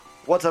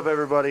What's up,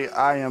 everybody?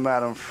 I am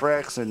Adam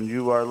Frex, and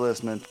you are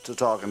listening to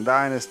Talking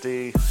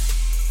Dynasty.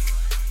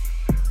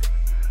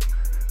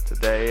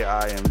 Today,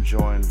 I am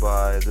joined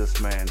by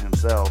this man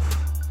himself.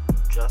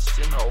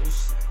 Justin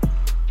Olsen.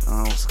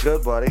 What's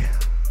good, buddy?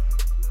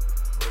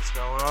 What's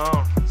going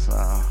on?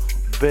 So,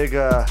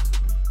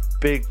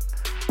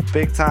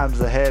 big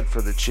times ahead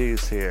for the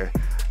Chiefs here.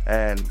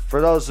 And for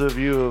those of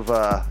you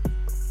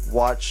who've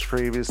watched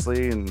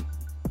previously and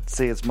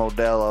see it's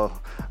Modelo,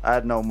 I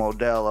had no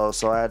Modelo,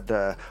 so I had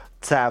to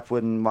tap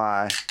with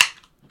my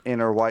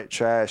inner white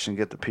trash and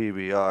get the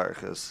PBR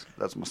because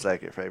that's my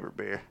second favorite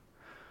beer.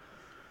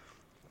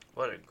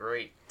 What a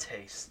great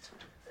taste.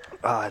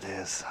 Oh, it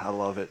is. I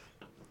love it.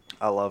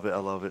 I love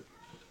it.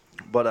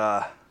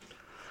 But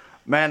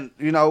man,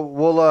 you know,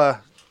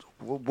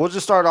 we'll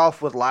just start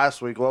off with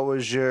last week. What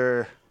was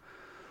your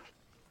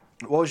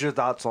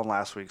thoughts on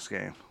last week's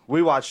game?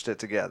 We watched it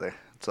together.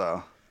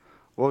 So,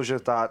 what was your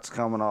thoughts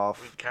coming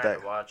off? We kind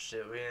of watched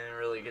it. We didn't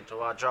really get to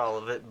watch all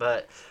of it,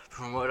 but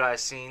from what I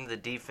seen, the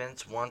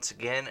defense once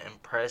again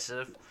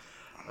impressive.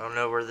 I don't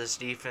know where this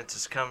defense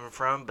is coming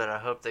from, but I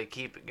hope they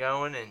keep it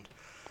going, and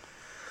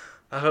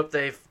I hope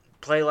they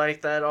play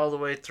like that all the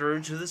way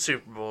through to the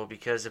Super Bowl,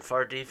 because if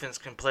our defense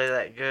can play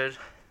that good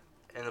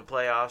in the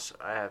playoffs,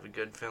 I have a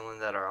good feeling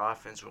that our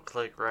offense will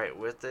click right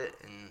with it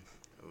and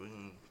we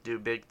can do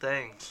big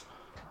things.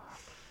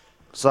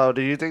 So,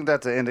 do you think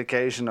that's an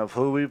indication of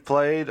who we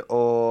played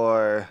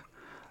or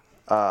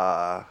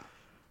our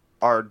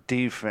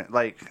defense?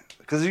 Like,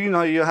 because you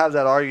know you have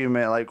that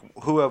argument, like,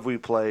 who have we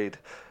played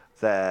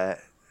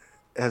that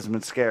has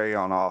been scary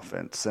on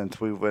offense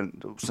since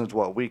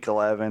week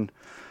 11?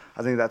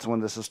 I think that's when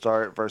this will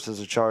start versus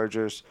the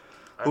Chargers.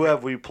 Who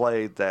have we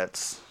played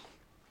that's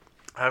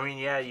I mean,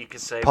 yeah, you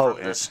could say potent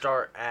from the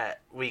start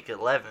at week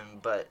 11,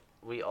 but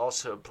we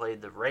also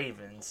played the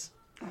Ravens.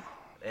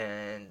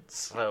 And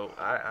so,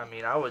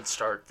 I would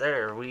start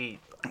there. We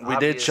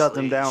did shut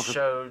them down.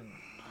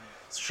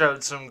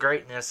 Showed some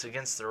greatness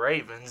against the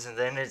Ravens, and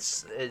then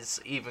it's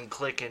even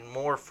clicking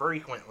more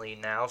frequently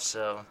now.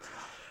 So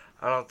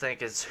I don't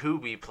think it's who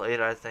we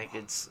played. I think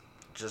it's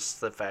just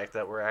the fact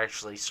that we're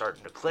actually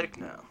starting to click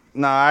now.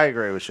 No, I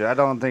agree with you. I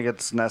don't think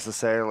it's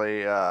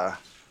necessarily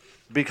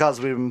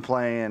because we've been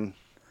playing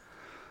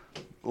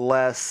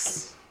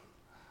less.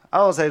 I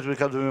don't say it's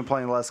because we've been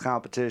playing less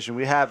competition.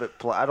 We haven't.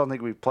 I don't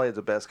think we've played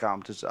the best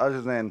competition other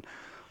than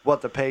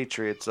what the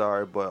Patriots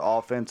are. But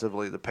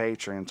offensively, the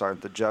Patriots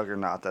aren't the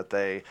juggernaut that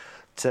they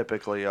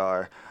typically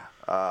are.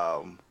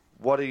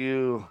 What do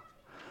you?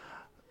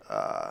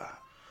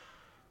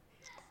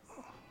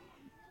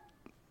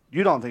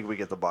 You don't think we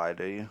get the bye,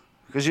 do you?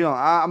 Because you don't.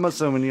 I'm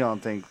assuming you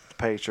don't think the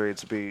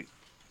Patriots beat.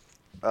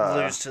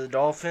 Lose to the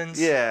Dolphins?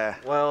 Yeah.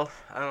 Well,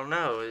 I don't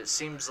know. It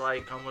seems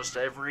like almost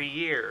every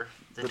year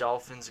the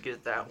Dolphins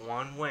get that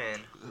one win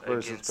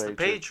against the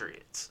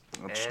Patriots.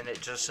 And it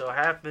just so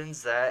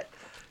happens that,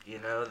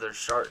 they're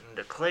starting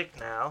to click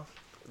now.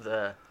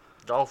 The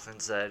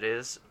Dolphins, that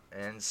is.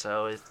 And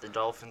so if the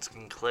Dolphins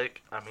can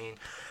click,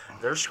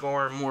 they're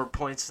scoring more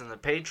points than the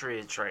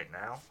Patriots right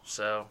now.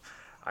 So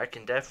I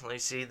can definitely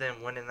see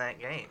them winning that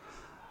game.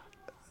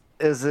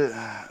 Is it?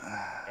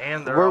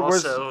 And they're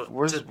also.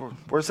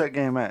 Where's that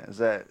game at? Is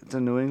that it's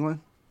in New England?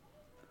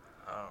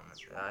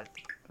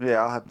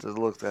 Yeah, I'll have to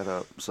look that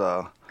up.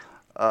 So,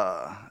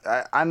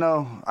 I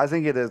know. I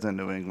think it is in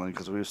New England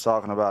because we was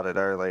talking about it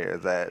earlier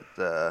that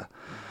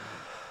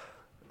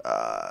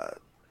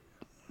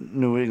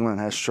New England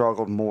has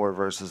struggled more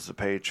versus the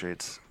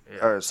Patriots.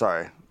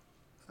 Yeah.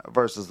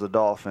 Versus the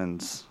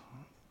Dolphins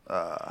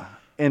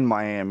in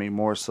Miami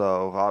more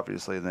so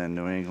obviously than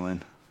New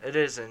England. It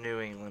is in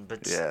New England,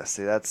 but yeah.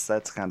 See, that's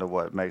kind of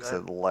what makes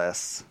it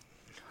less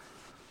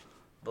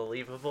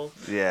believable.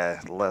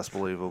 Yeah, less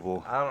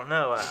believable. I don't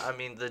know.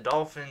 The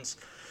Dolphins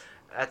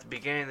at the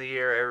beginning of the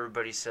year,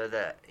 everybody said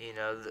that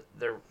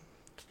they're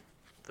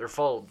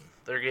folding,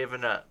 they're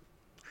giving up,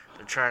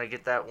 they're trying to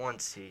get that one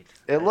seed.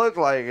 It looked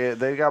like it.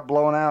 They got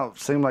blown out.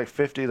 Seemed like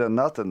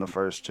 50-0 the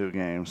first two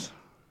games.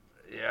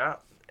 Yeah,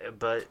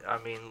 but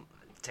not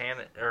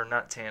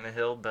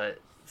Tannehill, but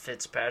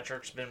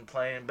Fitzpatrick's been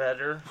playing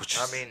better.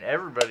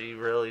 Everybody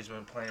really's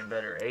been playing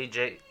better.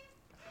 AJ?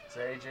 Is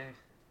that AJ?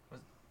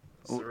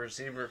 What's the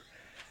receiver?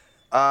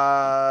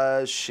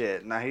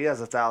 Shit. Now, he has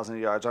 1,000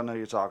 yards. I know who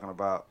you're talking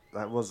about.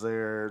 That was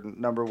their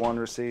number one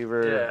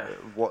receiver.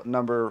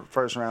 Yeah.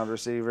 First round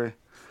receiver.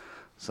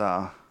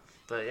 So.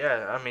 But,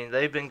 yeah,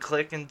 they've been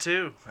clicking,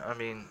 too.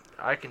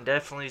 I can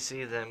definitely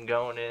see them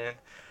going in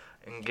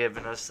and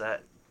giving us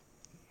that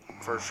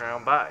first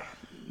round bye.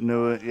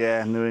 New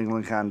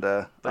England kind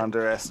of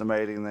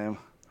underestimating them.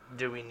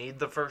 Do we need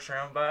the first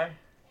round bye?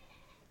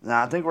 No,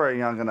 I think we're a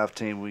young enough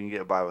team we can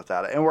get by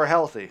without it. And we're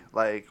healthy.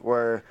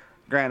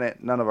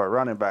 Granted, none of our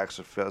running backs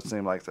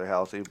seem like they're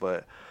healthy,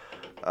 but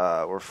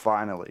we're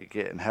finally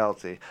getting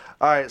healthy.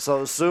 All right,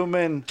 so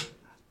assuming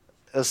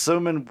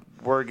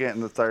we're getting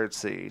the third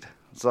seed.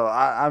 So,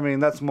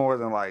 that's more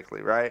than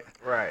likely, right?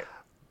 Right.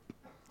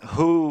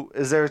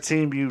 Is there a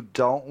team you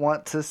don't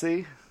want to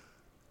see?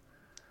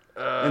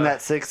 in that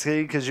 6th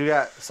seed? Because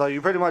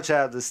you pretty much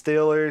have the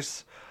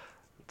Steelers,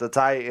 the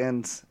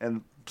Titans,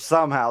 and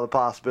somehow the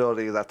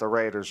possibility that the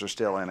Raiders are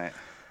still in it.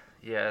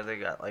 Yeah, they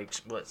got like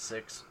what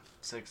six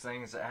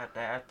things that have to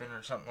happen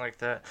or something like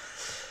that.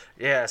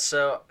 Yeah,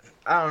 so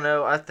I don't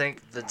know. I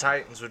think the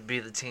Titans would be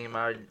the team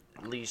I'd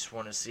least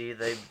want to see.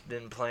 They've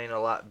been playing a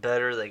lot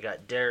better. They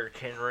got Derrick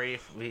Henry.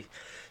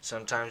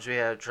 Sometimes we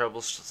have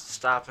trouble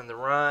stopping the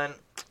run.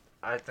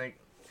 I think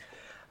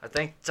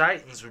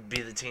Titans would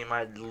be the team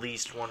I'd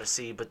least want to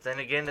see. But then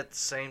again, at the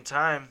same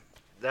time,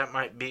 that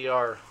might be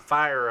our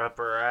fire up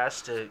our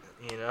ass to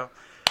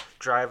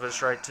drive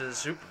us right to the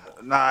Super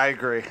Bowl. No, I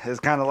agree. It's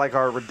kind of like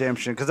our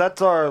redemption because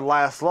that's our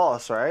last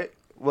loss, right?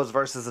 Was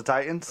versus the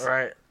Titans.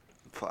 Right.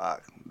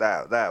 Fuck,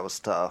 that was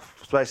tough,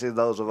 especially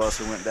those of us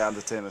who went down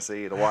to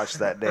Tennessee to watch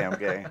that damn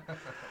game.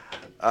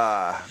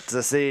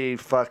 To see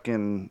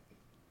fucking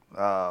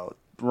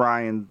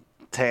Ryan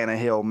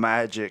Tannehill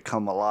magic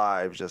come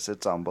alive,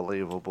 it's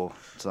unbelievable.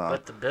 So.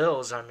 But the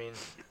Bills, I mean,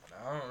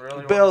 I don't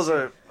really. Bills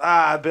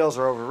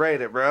are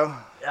overrated, bro.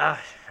 I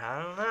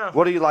don't know.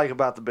 What do you like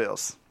about the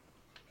Bills?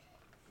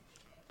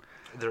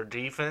 Their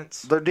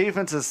defense. Their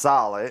defense is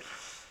solid,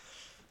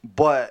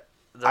 but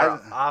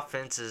their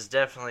offense is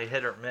definitely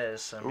hit or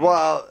miss. I mean,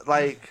 well,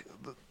 like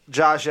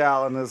Josh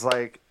Allen is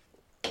like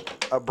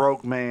a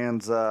broke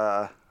man's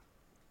Lamar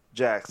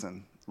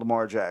Jackson.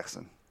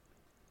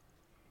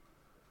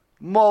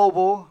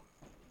 Mobile,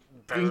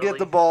 can get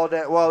the ball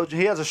down. Well,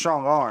 he has a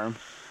strong arm.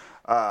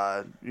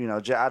 I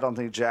don't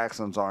think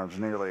Jackson's arm's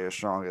nearly as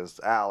strong as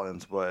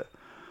Allen's, but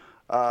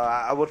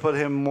I would put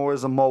him more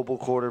as a mobile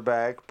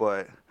quarterback.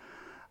 But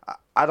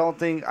I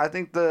think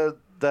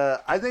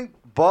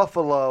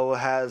Buffalo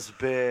has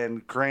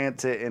been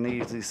granted an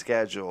easy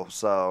schedule.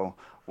 So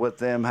with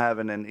them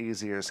having an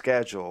easier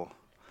schedule,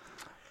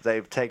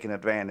 they've taken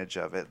advantage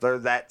of it. They're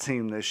that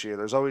team this year.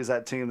 There's always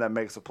that team that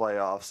makes the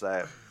playoffs.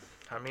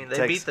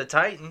 They beat the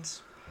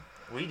Titans.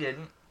 We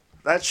didn't.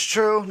 That's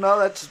true.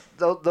 No,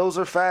 those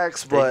are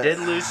facts. But they did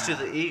lose to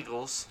the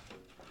Eagles.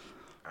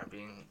 I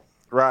mean,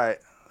 right,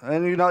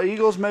 and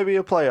Eagles may be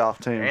a playoff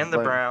team, and the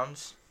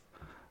Browns.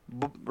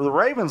 The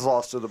Ravens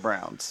lost to the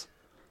Browns.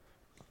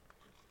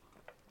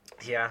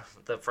 Yeah,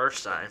 the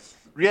first time.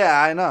 Yeah,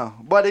 I know.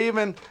 But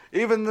even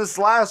this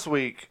last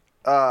week,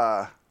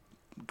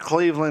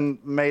 Cleveland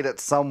made it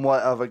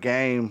somewhat of a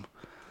game.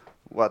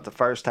 What, the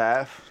first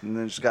half, and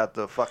then just got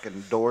the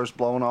fucking doors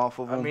blown off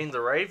of them. I mean,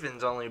 the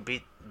Ravens only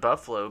beat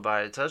Buffalo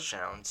by a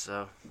touchdown,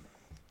 so.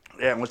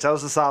 Yeah, which that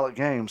was a solid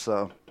game,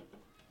 so.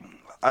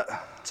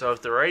 So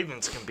if the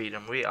Ravens can beat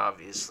them, we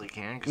obviously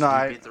can, because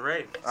we beat the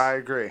Ravens. I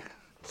agree.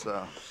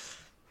 So.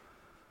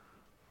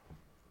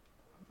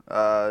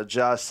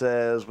 Josh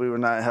says, we were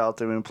not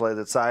healthy when we play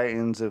the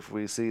Titans. If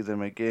we see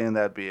them again,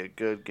 that'd be a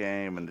good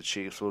game, and the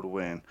Chiefs would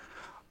win.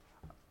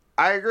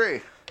 I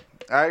agree.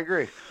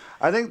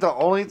 I think the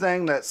only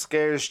thing that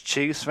scares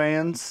Chiefs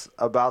fans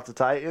about the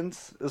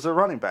Titans is their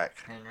running back.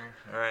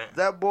 Right.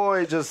 That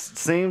boy just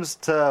seems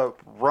to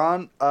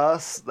run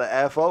us the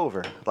F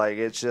over. Like,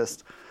 it's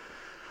just...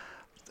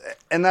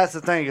 And that's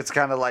the thing. It's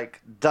kind of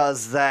like,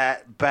 does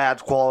that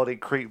bad quality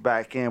creep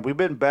back in? We've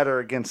been better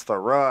against the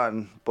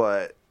run,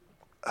 but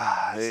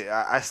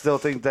I still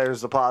think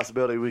there's a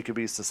possibility we could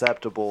be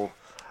susceptible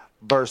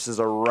versus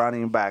a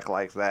running back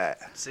like that.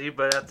 See,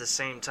 but at the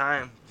same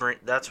time,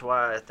 that's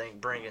why I think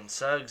bringing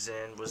Suggs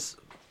in was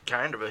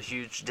kind of a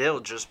huge deal,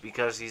 just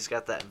because he's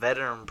got that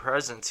veteran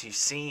presence. He's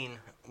seen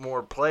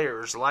more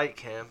players like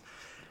him,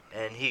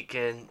 and he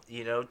can,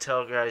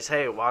 tell guys,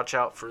 hey, watch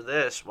out for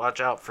this, watch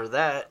out for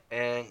that,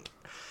 and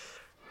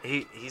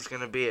he's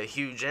going to be a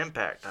huge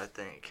impact, I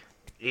think,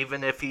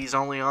 even if he's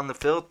only on the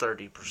field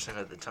 30%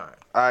 of the time.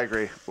 I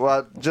agree.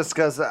 Well, just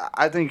because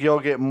I think you'll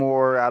get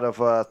more out of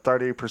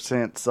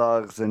 30%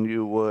 Suggs than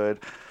you would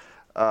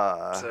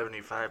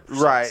 75%.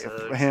 Right,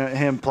 Suggs.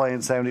 him playing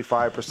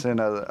 75%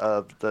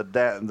 of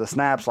the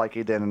snaps like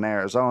he did in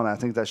Arizona. I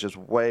think that's just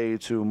way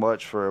too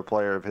much for a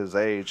player of his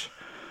age.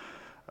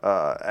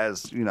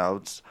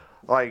 It's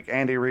like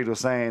Andy Reid was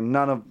saying,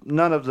 none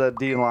of the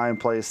D-line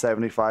plays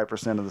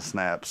 75% of the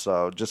snaps.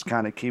 So just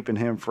kind of keeping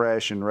him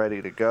fresh and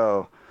ready to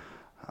go.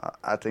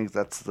 I think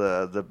that's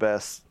the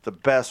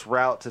best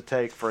route to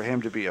take for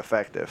him to be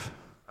effective.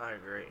 I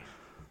agree.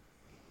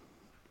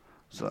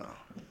 So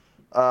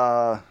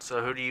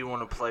who do you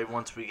want to play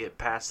once we get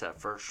past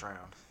that first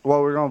round?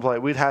 Well,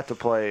 we'd have to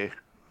play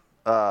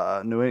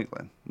New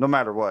England, no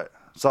matter what.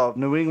 So if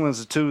New England's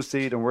the 2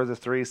 seed and we're the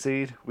 3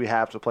 seed, we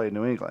have to play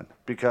New England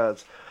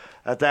because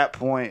at that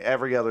point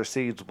every other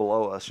seed's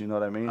below us. You know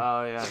what I mean?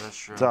 Oh yeah, that's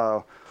true.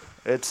 So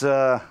it's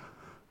at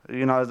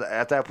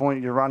that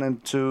point you're running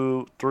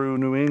through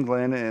New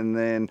England, and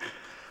then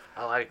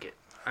I like it.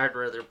 I'd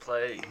rather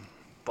play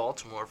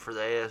Baltimore for the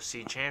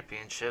AFC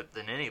Championship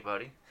than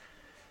anybody,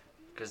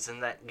 because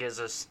then that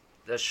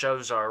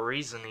shows our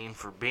reasoning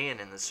for being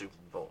in the Super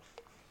Bowl.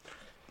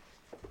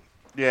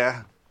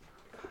 Yeah,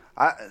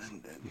 I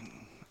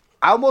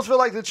almost feel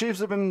like the Chiefs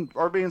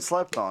are being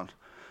slept on.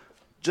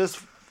 I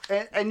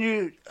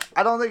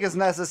don't think it's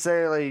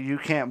necessarily you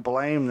can't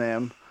blame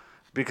them.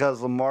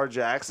 because Lamar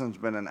Jackson's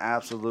been an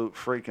absolute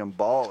freaking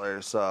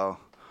baller. So,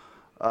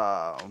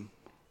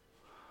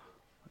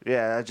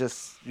 yeah,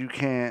 you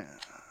can't.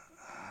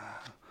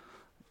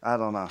 I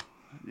don't know.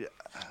 Yeah.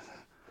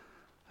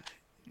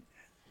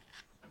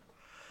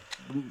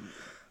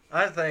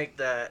 I think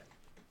that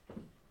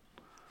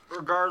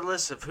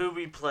regardless of who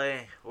we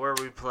play, where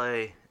we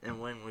play,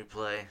 and when we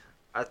play,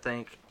 I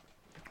think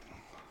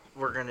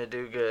we're going to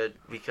do good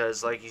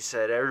because, like you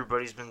said,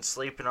 everybody's been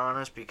sleeping on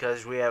us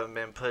because we haven't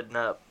been putting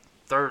up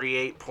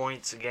 38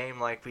 points a game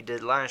like we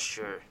did last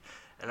year.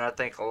 And I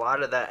think a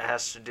lot of that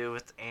has to do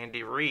with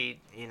Andy Reid.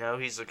 You know,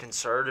 he's a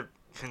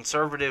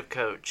conservative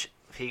coach.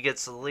 If he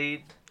gets the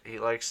lead, he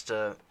likes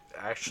to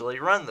actually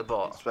run the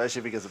ball. Especially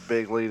if he gets a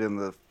big lead in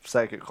the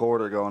second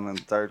quarter going in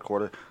the third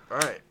quarter.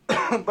 Right.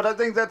 But I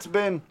think that's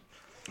been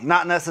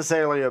not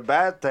necessarily a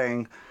bad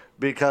thing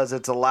because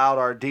it's allowed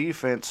our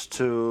defense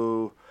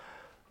to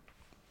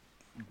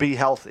be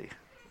healthy.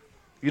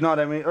 You know what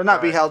I mean? Or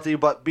not be healthy,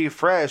 but be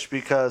fresh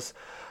because,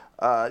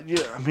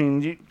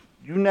 you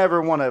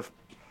never want to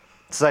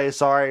say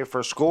sorry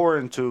for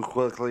scoring too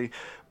quickly,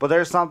 but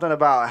there's something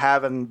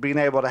about being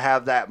able to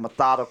have that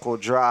methodical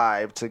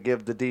drive to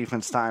give the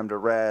defense time to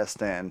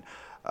rest and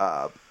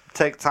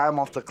take time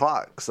off the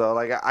clock. So,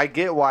 like, I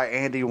get why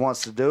Andy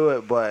wants to do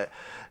it, but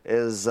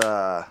is it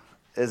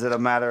a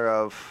matter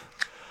of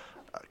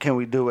can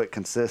we do it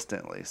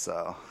consistently?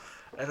 So,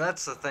 and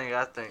that's the thing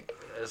I think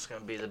is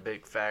going to be the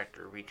big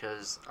factor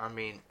because, I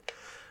mean,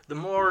 the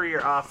more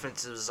your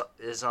offense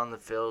is on the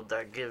field,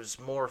 that gives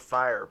more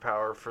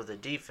firepower for the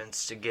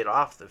defense to get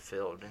off the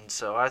field. And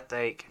so I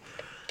think,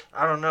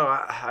 I don't know,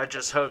 I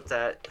just hope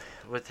that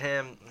with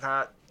him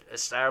not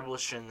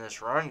establishing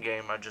this run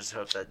game, I just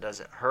hope that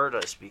doesn't hurt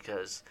us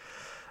because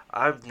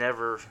I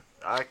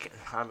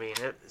mean,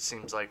 it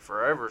seems like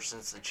forever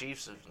since the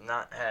Chiefs have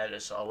not had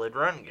a solid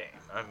run game.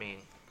 I mean.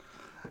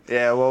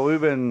 Yeah, well, we've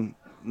been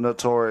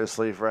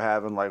notoriously for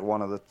having like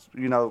one of the,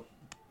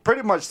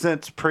 pretty much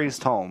since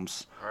Priest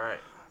Holmes. Right.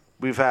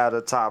 We've had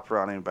a top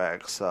running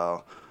back.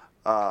 So,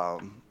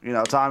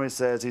 Tommy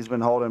says he's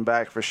been holding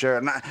back for sure.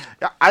 And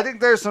I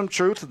think there's some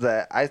truth to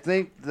that. I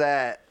think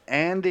that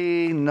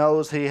Andy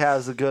knows he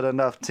has a good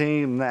enough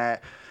team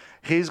that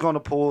he's going to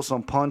pull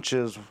some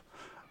punches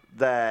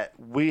that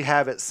we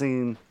haven't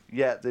seen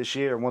yet this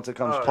year once it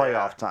comes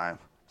playoff time.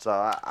 So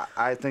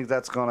I think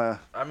that's going to...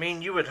 I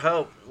mean, you would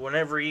hope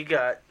whenever you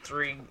got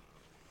three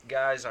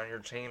guys on your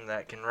team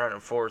that can run a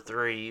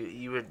 4-3,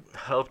 you would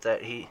hope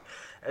that he,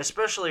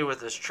 especially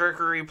with his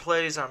trickery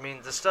plays, I mean,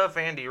 the stuff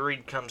Andy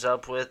Reid comes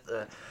up with,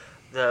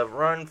 the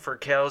run for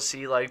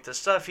Kelsey, like the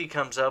stuff he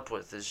comes up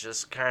with is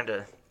just kind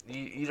of,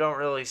 you don't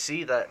really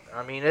see that.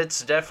 I mean,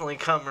 it's definitely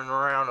coming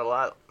around a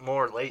lot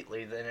more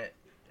lately than it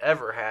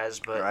ever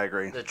has, but I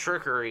agree. The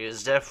trickery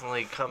is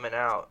definitely coming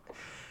out.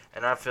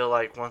 And I feel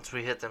like once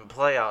we hit them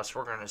playoffs,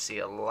 we're going to see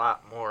a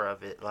lot more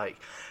of it. Like,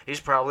 he's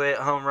probably at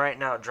home right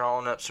now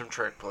drawing up some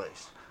trick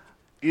plays.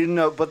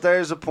 But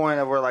there's a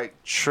point where,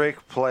 like,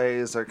 trick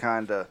plays are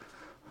kind of...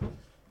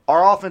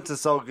 Our offense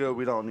is so good,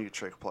 we don't need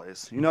trick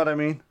plays. You know what I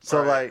mean?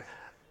 So, right.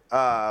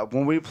 like,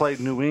 when we played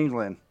New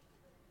England,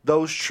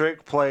 those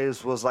trick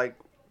plays was, like...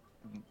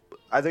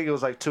 I think it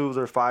was, like, 2 of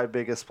their 5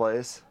 biggest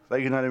plays.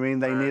 Like, you know what I mean?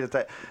 They needed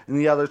that. And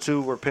the other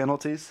 2 were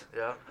penalties.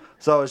 Yeah.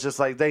 So it's just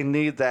like they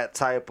need that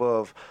type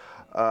of,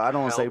 I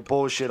don't want to say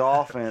bullshit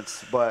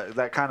offense, but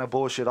that kind of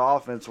bullshit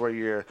offense where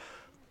you're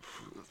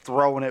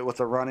throwing it with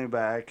a running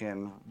back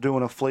and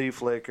doing a flea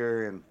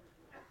flicker. And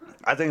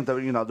I think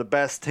the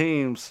best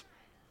teams,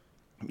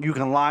 you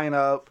can line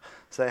up,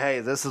 say, hey,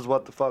 this is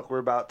what the fuck we're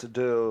about to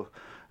do,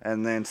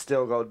 and then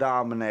still go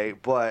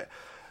dominate. But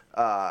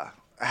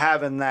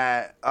having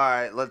that, all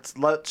right,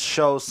 let's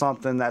show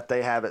something that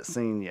they haven't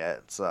seen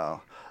yet.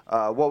 So.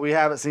 What we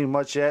haven't seen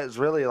much yet is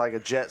really like a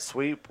jet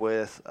sweep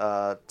with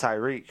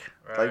Tyreek.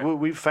 Right. Like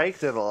we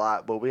faked it a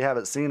lot, but we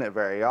haven't seen it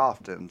very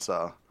often.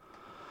 So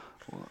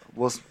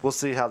we'll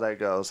see how that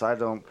goes.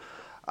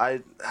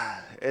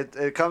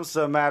 It comes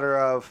to a matter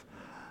of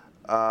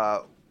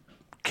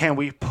can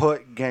we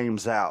put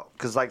games out?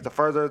 Because like the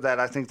further that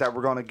I think that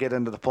we're going to get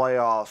into the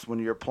playoffs, when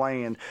you're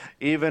playing,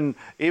 even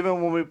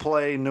when we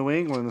play New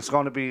England, it's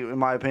going to be, in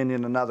my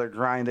opinion, another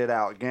grinded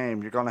out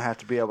game. You're going to have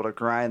to be able to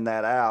grind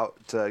that out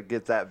to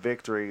get that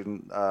victory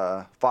in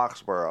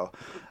Foxborough,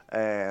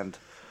 and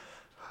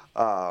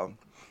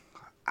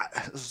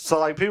so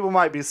like people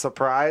might be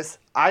surprised.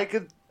 How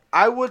can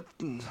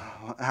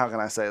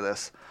I say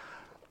this?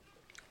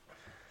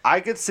 I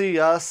could see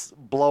us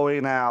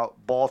blowing out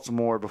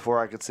Baltimore before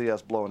I could see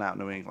us blowing out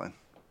New England.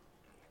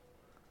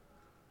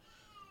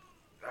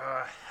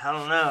 I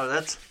don't know.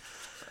 That's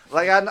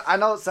like I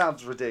know it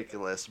sounds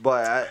ridiculous,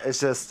 but it's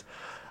just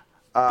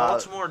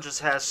Baltimore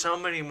just has so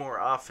many more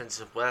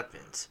offensive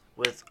weapons.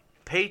 With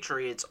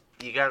Patriots,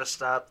 you got to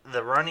stop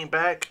the running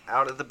back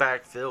out of the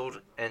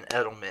backfield and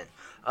Edelman.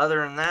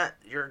 Other than that,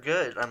 you're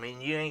good. I mean,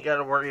 you ain't got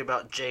to worry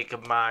about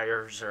Jacob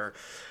Myers or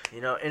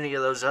any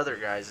of those other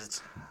guys.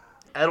 It's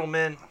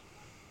Edelman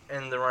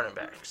and the running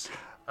backs.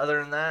 Other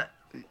than that,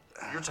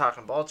 you're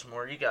talking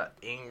Baltimore. You got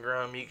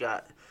Ingram. You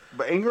got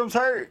But Ingram's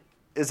hurt.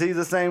 Is he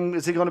the same?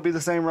 Is he going to be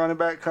the same running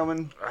back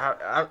coming?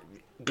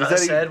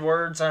 Gus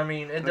Edwards, I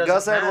mean, it doesn't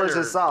Gus matter. Edwards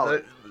is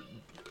solid.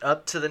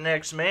 Up to the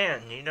next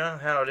man. You know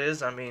how it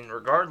is. I mean,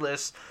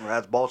 regardless. Well,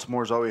 that's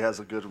Baltimore's always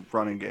has a good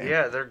running game.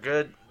 Yeah, they're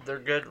good. They're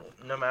good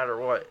no matter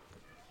what.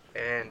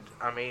 And,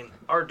 I mean,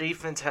 our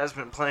defense has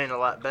been playing a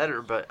lot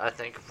better, but I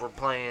think if we're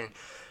playing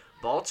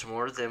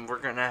Baltimore, then we're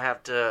going to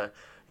have to,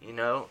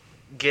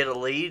 get a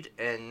lead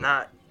and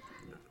not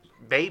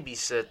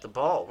babysit the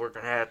ball. We're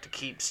going to have to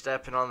keep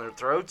stepping on their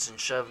throats and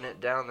shoving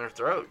it down their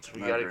throats.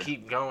 We got to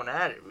keep going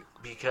at it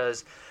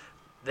because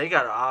they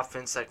got an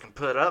offense that can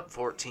put up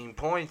 14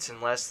 points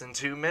in less than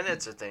 2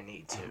 minutes if they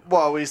need to.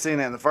 Well, we seen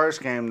it in the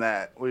first game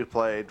that we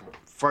played.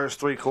 First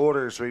 3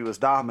 quarters, we was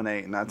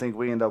dominating. I think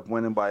we ended up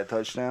winning by a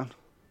touchdown.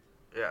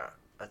 Yeah,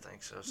 I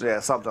think so. Yeah,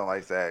 something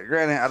like that.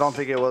 Granted, I don't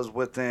think it was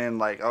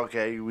within,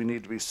 okay, we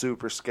need to be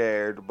super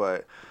scared,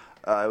 but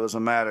it was a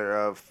matter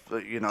of,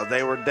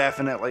 they were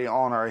definitely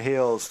on our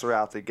heels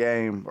throughout the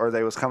game, or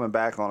they was coming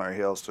back on our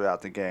heels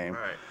throughout the game.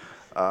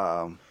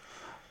 Right.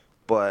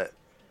 But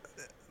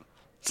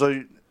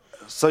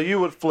so you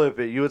would flip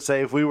it. You would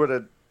say if we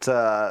were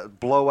to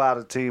blow out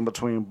a team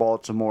between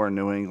Baltimore and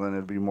New England,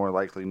 it'd be more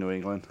likely New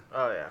England.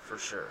 Oh, yeah, for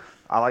sure.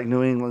 I like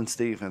New England's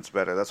defense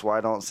better. That's why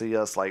I don't see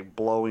us,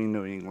 blowing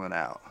New England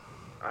out.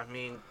 I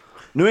mean,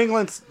 New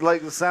England's,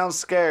 it sounds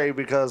scary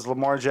because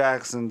Lamar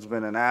Jackson's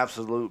been an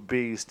absolute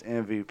beast,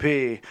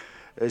 MVP.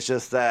 It's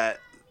just that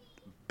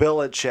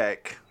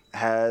Belichick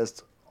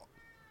has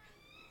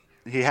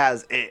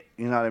it.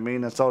 You know what I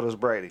mean? And so does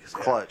Brady. He's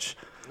clutch.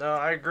 No,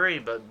 I agree,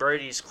 but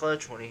Brady's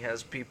clutch when he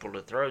has people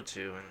to throw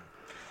to, and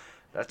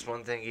that's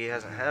one thing he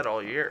hasn't had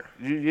all year.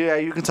 Yeah,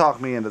 you can talk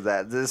me into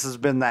that. This has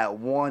been that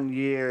 1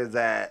 year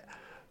that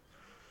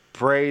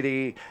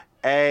Brady,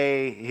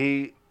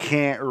 he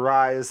can't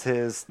rise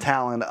his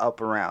talent up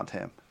around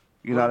him.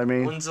 You know what I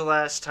mean? When's the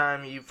last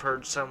time you've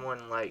heard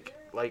someone like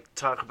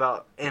talk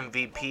about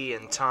MVP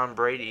and Tom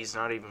Brady's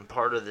not even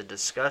part of the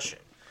discussion?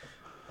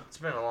 It's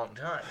been a long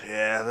time.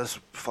 Yeah, this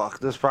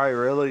probably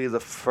really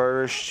the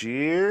first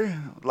year.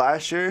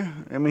 Last year,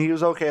 I mean, he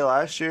was okay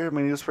last year. I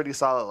mean, he was pretty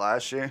solid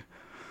last year.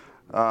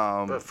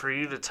 But for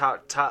you to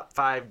talk top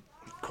 5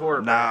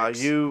 quarterbacks, nah,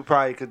 you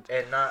probably could,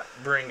 and not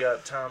bring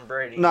up Tom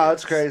Brady. No,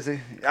 it's crazy.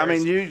 I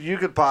mean, you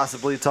could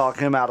possibly talk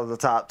him out of the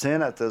top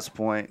 10 at this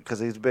point because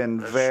he's been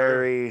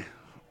very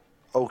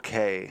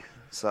okay.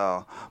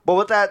 So, but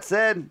with that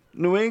said,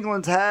 New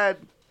England's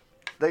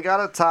they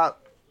got a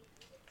top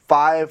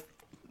 5.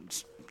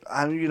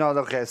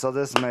 Okay, so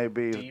this may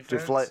be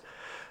deflate.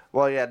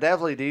 Well, yeah,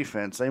 definitely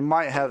defense. They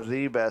might have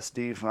the best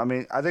defense. I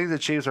mean, I think the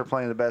Chiefs are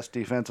playing the best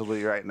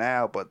defensively right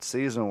now, but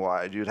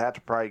season-wide, you'd have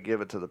to probably give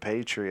it to the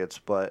Patriots.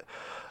 But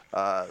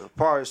as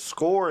far as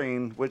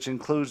scoring, which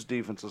includes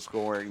defensive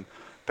scoring,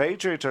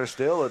 Patriots are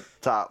still a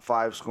top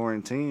 5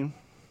 scoring team.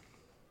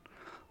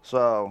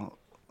 So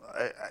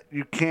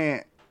you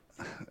can't,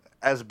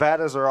 as bad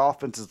as their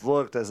offenses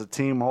looked as a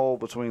team whole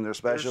between their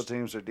special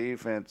teams or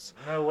defense.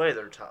 No way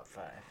they're top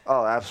 5.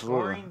 Oh,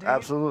 absolutely.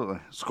 Absolutely.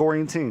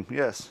 Scoring team,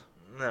 yes.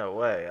 No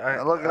way.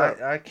 Look it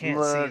up. I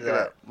can't see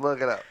that.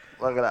 Look it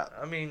up.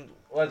 I mean,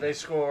 they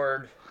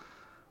scored,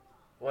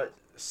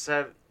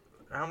 7?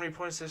 How many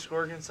points they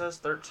scored against us?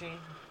 13?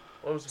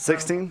 What was it?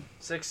 16?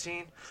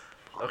 16?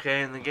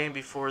 Okay, in the game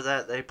before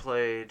that, they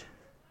played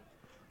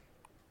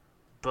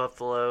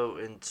Buffalo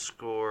and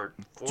scored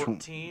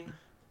 14.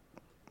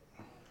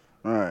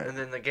 All right. And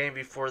then the game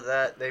before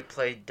that, they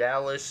played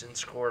Dallas and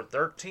scored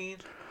 13.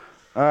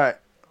 All right.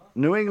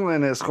 New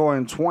England is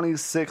scoring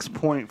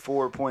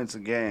 26.4 points a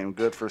game,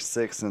 good for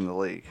 6th in the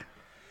league.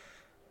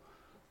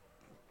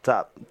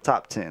 Top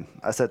 10.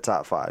 I said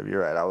top 5.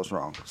 You're right. I was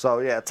wrong. So,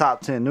 yeah,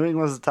 top 10. New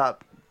England's a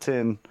top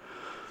 10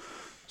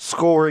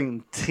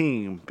 scoring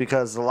team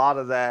because a lot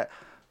of that,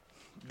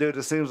 dude,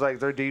 it seems like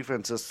their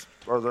defense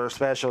or their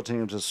special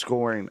teams is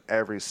scoring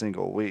every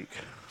single week.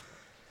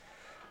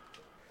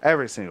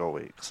 Every single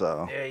week,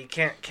 so. Yeah, you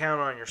can't count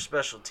on your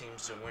special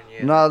teams to win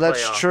you. No,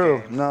 that's true.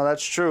 Games. No,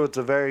 that's true. It's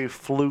a very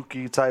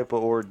fluky type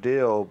of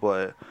ordeal,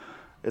 but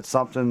it's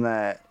something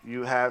that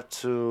you have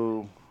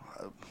to.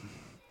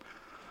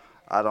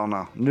 I don't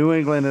know. New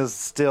England is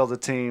still the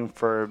team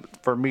for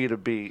me to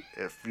beat.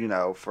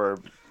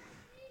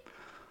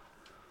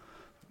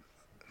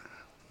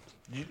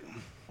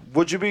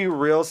 Would you be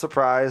real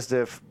surprised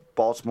if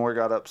Baltimore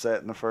got upset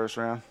in the first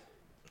round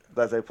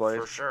that they played?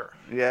 For sure.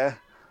 Yeah.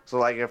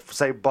 So, if,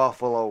 say,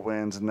 Buffalo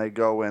wins and they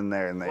go in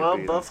there and they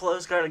beat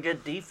Buffalo's got a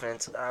good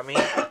defense. I mean,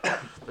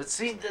 but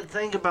see, the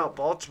thing about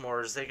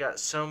Baltimore is they got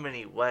so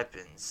many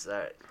weapons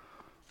that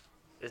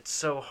it's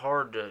so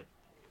hard to,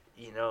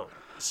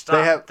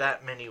 stop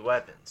that many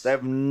weapons. They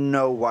have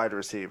no wide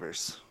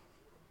receivers.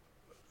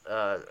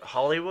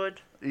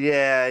 Hollywood?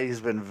 Yeah, he's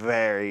been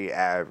very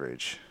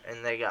average.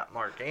 And they got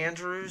Mark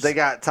Andrews. They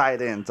got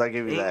tight ends, I'll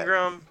give you that.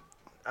 Ingram,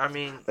 I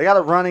mean. They got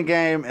a running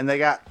game and they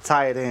got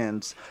tight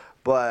ends,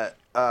 but...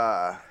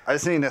 I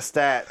seen the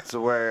stats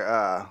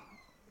where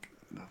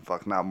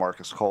not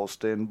Marcus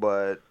Colston,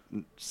 but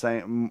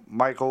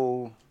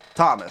Michael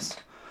Thomas.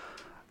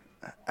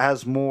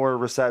 has more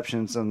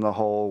receptions than the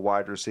whole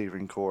wide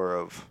receiving core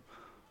of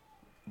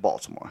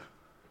Baltimore.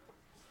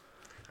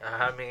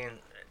 I mean,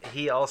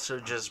 he also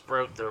just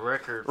broke the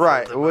record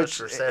Right, for the most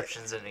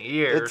receptions in a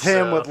year. It's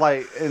him with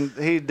and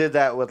he did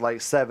that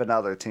with 7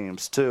 other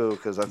teams too,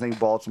 because I think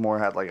Baltimore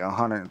had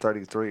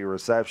 133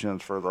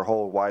 receptions for their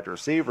whole wide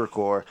receiver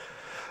core.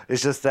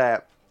 It's just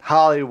that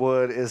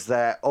Hollywood is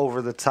that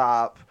over the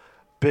top,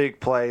 big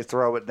play,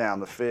 throw it down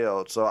the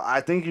field. So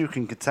I think you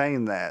can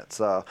contain that.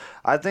 So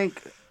I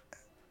think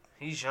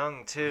he's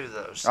young too,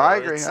 though. So I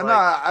agree.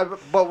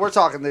 But we're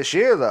talking this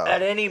year though.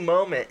 At any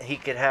moment, he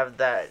could have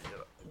that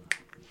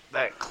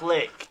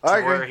click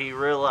to where he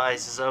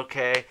realizes,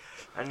 okay,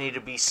 I need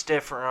to be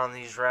stiffer on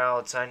these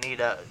routes. I need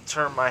to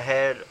turn my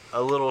head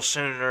a little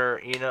sooner.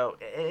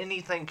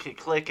 Anything could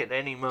click at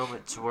any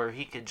moment to where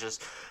he could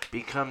just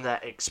become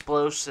that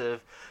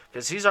explosive.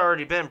 Because he's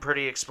already been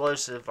pretty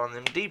explosive on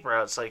them deep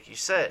routes, like you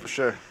said. For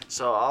sure.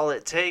 So all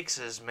it takes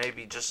is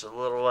maybe just a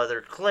little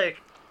other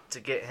click to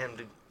get him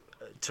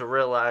to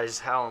realize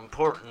how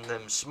important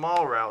them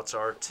small routes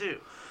are, too.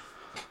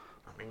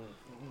 I mean,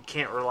 you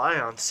can't rely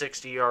on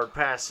 60-yard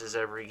passes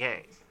every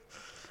game.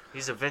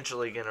 He's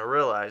eventually going to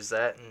realize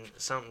that, and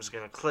something's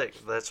going to click.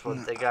 That's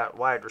what they got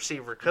wide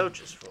receiver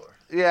coaches for.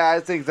 Yeah, I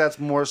think that's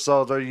more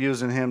so they're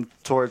using him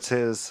towards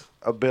his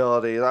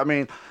ability. I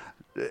mean,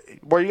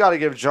 where you got to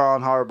give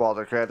John Harbaugh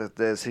the credit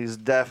this, he's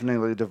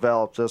definitely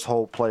developed this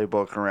whole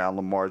playbook around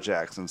Lamar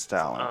Jackson's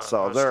talent.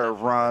 So they're a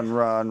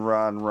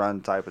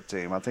run type of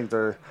team. I think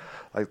they're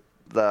like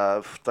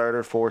the third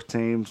or fourth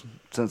team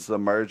since the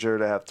merger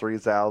to have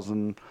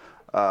 3,000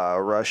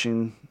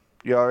 rushing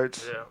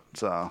yards. Yeah.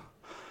 So,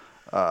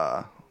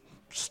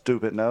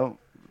 stupid note.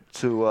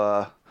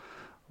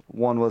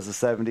 One was the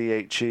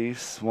 78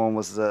 Chiefs, one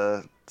was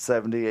the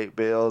 78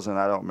 Bills, and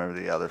I don't remember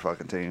the other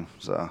fucking team.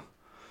 So,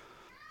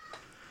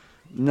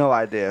 no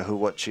idea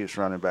what Chiefs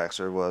running backs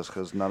there was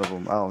because none of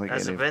them. I don't think.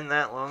 Has it been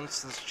that long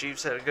since the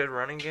Chiefs had a good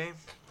running game?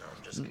 No,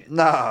 I'm just kidding.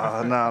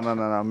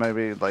 No.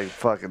 Maybe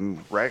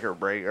fucking record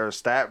break or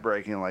stat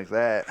breaking like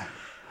that.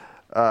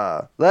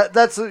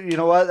 That's you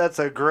know what? That's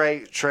a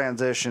great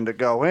transition to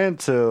go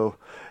into.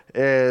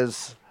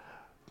 Is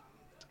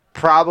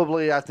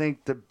probably, I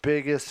think, the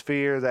biggest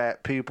fear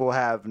that people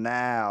have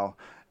now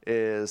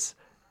is,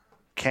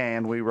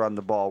 can we run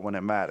the ball when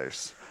it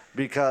matters?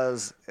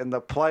 Because in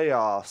the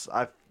playoffs,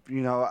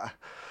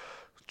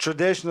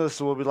 traditionalists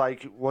will be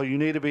like, well, you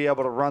need to be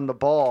able to run the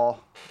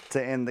ball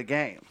to end the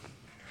game.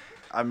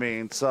 I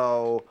mean,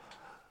 so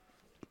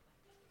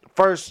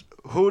first,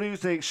 who do you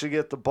think should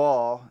get the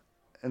ball?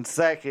 And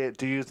second,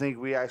 do you think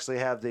we actually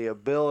have the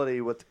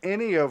ability with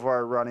any of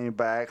our running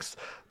backs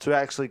to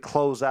actually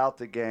close out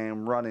the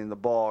game running the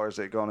ball, or is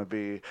it going to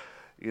be,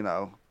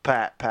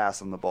 Pat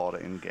passing the ball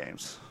to end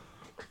games?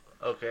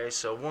 Okay,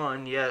 so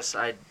one, yes,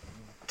 I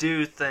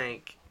do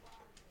think.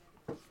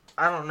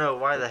 I don't know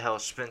why the hell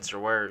Spencer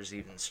Ware is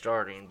even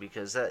starting,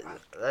 because that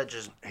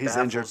just he's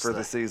injured for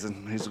the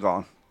season. He's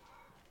gone.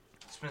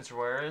 Spencer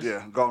Ware is?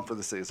 Yeah, gone for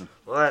the season.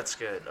 Well, that's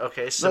good.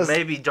 Okay, so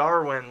maybe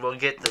Darwin will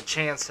get the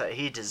chance that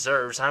he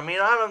deserves. I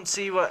mean, I don't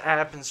see what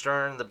happens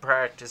during the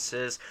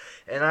practices,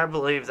 and I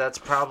believe that's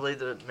probably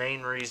the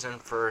main reason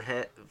for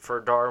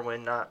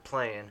Darwin not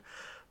playing.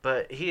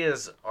 But he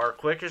is our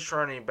quickest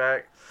running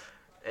back,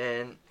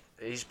 and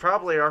he's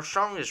probably our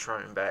strongest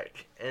running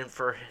back. And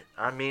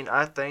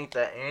I think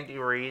that Andy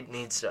Reid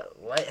needs to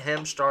let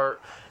him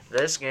start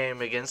this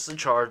game against the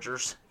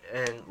Chargers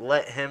and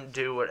let him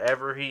do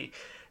whatever he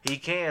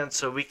can,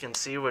 so we can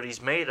see what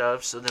he's made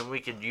of, so then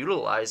we could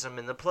utilize him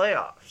in the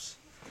playoffs.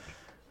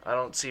 I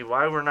don't see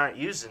why we're not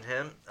using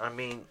him. I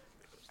mean,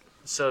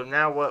 so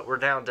now what? We're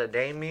down to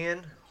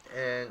Damien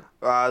and.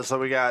 So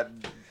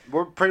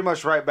we're pretty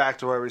much right back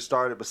to where we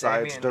started.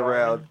 Besides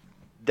Darrell,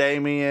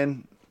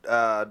 Damien,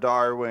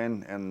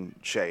 Darwin, and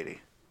Shady.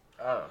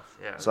 Oh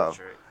yeah, so that's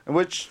right.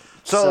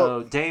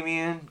 So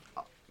Damien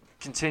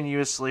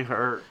continuously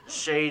hurt.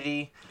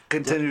 Shady.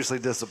 Continuously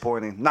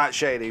disappointing. Not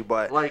Shady,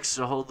 but likes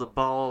to hold the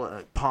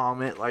ball,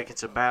 palm it like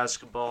it's a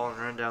basketball and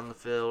run down the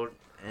field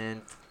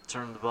and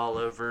turn the ball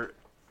over.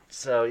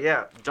 So,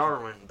 yeah,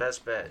 Darwin,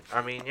 best bet.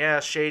 I mean, yeah,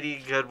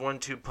 Shady, good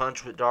 1-2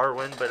 punch with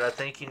Darwin, but I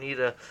think you need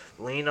to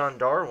lean on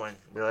Darwin.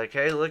 Be like,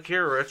 hey, look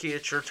here, rookie,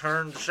 it's your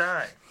turn to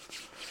shine.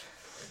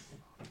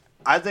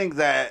 I think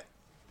that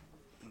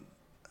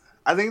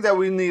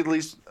we need at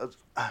least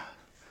I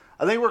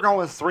think we're going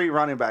with 3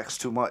 running backs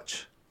too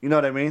much. You know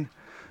what I mean?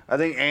 I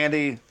think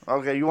Andy,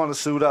 okay, you want to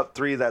suit up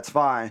 3, that's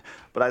fine.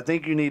 But I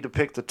think you need to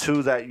pick the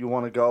 2 that you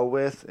want to go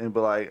with and be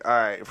like, all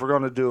right, if we're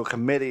going to do a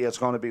committee, it's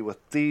going to be with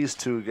these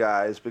 2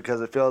 guys, because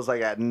it feels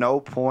like at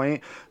no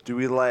point do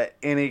we let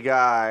any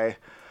guy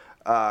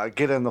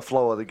get in the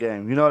flow of the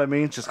game. You know what I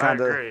mean? Just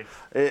kind of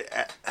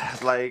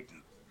it's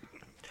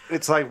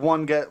like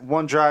one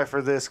drive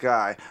for this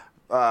guy.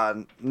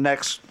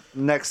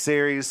 Next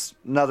series,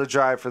 another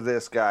drive for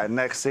this guy.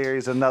 Next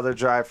series, another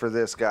drive for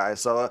this guy.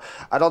 So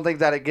I don't think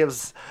that it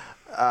gives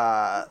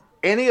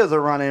any of the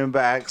running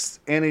backs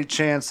any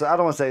chance, I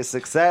don't want to say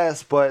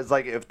success, but it's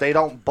like if they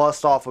don't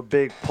bust off a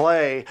big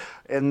play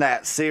in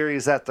that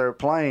series that they're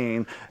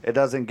playing, it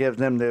doesn't give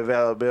them the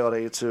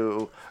availability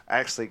to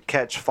actually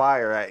catch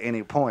fire at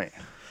any point.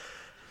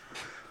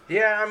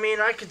 Yeah, I mean,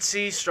 I could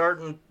see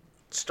starting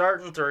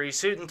three,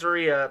 shooting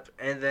three up,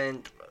 and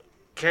then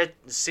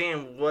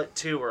seeing what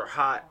two are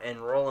hot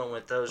and rolling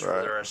with those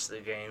for the rest of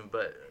the game,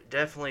 but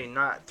definitely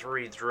not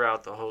three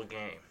throughout the whole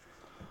game.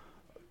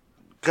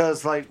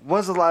 Because, like,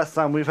 when's the last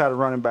time we've had a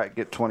running back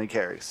get 20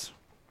 carries?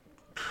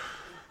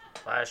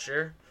 Last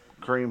year?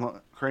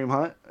 Kareem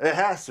Hunt? It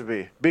has to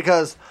be.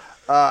 Because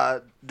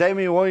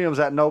Damian Williams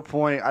at no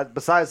point,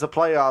 besides the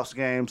playoffs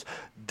games,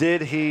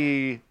 did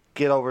he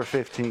get over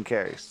 15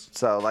 carries.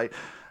 So, like,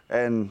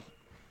 and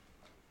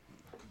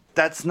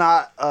that's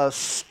not a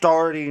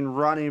starting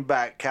running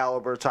back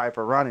caliber type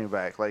of running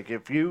back. Like,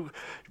 if you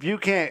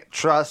can't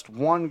trust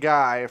one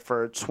guy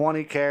for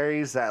 20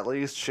 carries at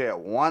least shit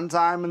one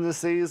time in the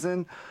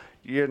season,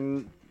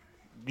 you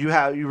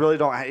really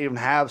don't even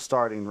have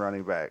starting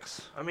running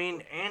backs. I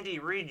mean, Andy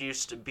Reid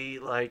used to be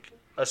like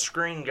a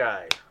screen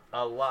guy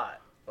a lot.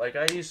 Like,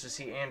 I used to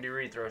see Andy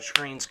Reid throw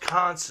screens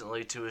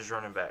constantly to his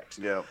running backs.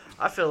 Yep.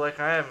 I feel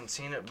like I haven't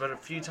seen it but a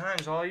few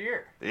times all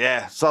year.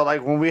 Yeah. So,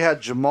 like, when we had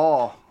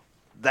Jamal,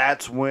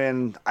 that's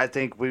when I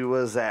think we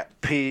was at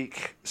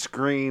peak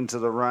screen to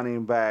the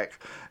running back.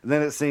 And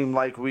then it seemed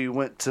like we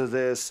went to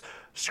this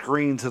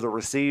screen to the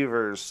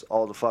receivers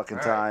all the fucking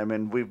time,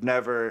 and we've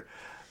never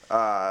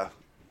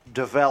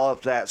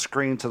developed that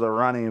screen to the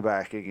running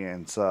back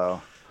again.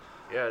 So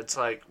yeah, it's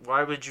like,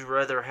 why would you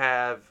rather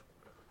have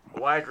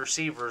wide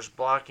receivers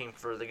blocking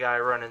for the guy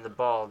running the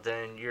ball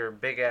than your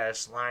big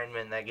ass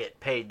linemen that get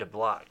paid to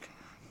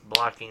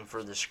blocking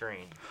for the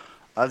screen?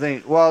 I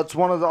think, well, it's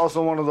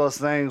also one of those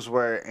things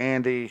where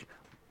Andy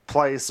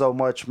plays so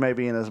much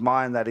maybe in his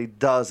mind that he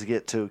does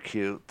get too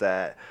cute,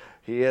 that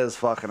he is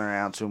fucking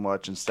around too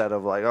much instead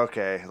of like,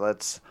 okay,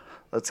 let's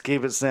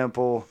keep it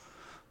simple.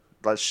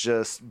 Let's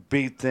just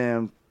beat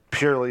them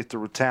purely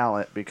through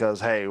talent because,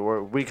 hey,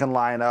 we can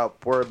line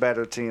up. We're a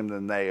better team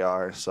than they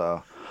are.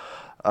 So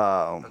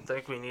I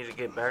think we need to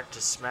get back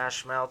to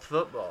smash mouth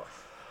football.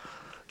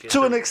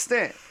 To an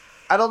extent.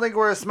 I don't think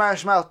we're a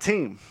smash mouth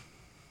team.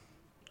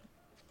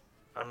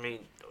 I mean,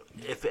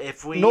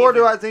 if we Nor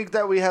do I think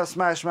that we have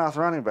smash mouth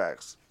running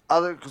backs.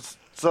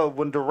 So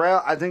when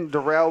I think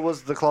Darrell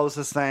was the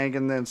closest thing,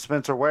 and then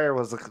Spencer Ware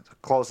was the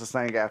closest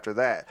thing after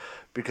that,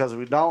 because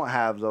we don't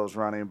have those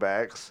running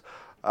backs.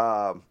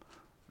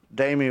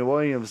 Damian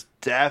Williams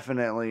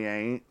definitely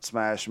ain't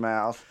smash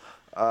mouth.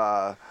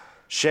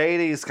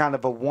 Shady's kind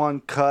of a one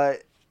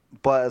cut,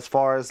 but as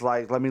far as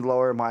like, let me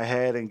lower my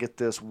head and get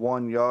this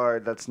 1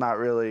 yard, that's not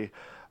really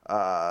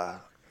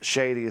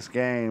Shady's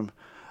game.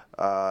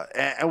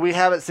 And we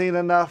haven't seen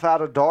enough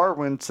out of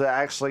Darwin to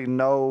actually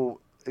know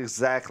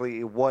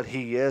exactly what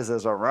he is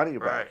as a running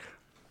back. Right.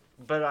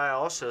 But I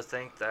also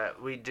think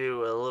that we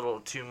do a little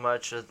too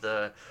much of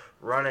the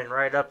running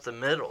right up the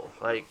middle.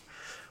 Like,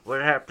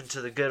 what happened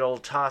to the good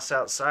old toss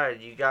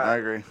outside? You got I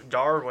agree.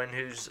 Darwin,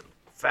 who's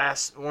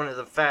fast, one of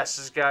the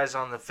fastest guys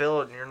on the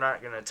field, and you're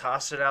not going to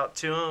toss it out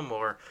to him,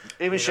 or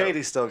even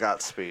Shady still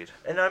got speed.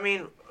 And I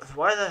mean,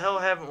 why the hell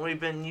haven't we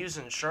been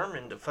using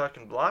Sherman to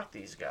fucking block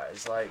these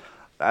guys? Like,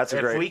 That's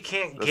a we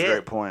can't a get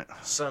great point.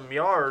 some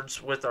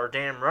yards with our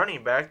damn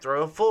running back,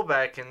 throw a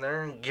fullback in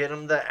there and get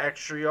them the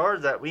extra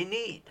yard that we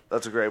need.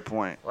 That's a great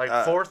point. Like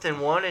 4th and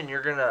 1, and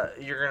you're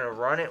gonna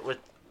run it with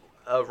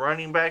a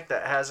running back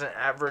that hasn't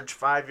averaged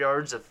 5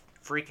 yards of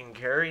freaking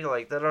carry.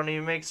 Like, that don't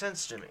even make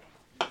sense to me.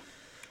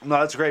 No,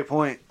 that's a great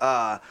point.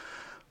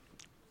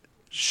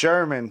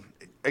 Sherman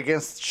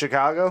against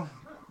Chicago,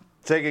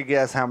 take a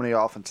guess how many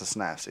offensive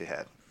snaps he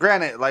had.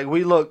 Granted, like,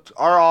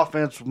 our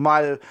offense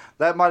might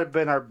have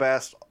been our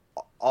best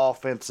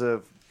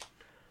offensive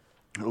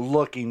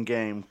looking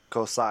game,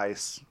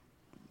 concise.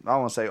 I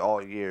don't want to say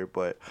all year,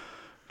 but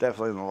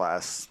definitely in the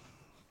last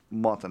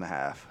month and a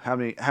half. How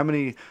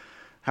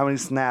many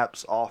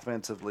snaps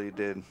offensively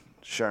did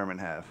Sherman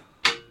have?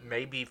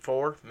 Maybe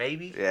 4,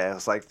 maybe. Yeah, it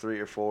was like 3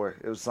 or 4.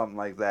 It was something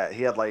like that.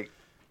 He had like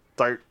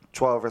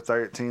 12 or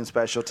 13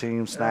 special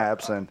team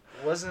snaps, and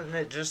wasn't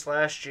it just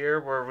last year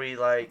where we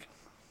like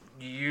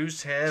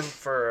used him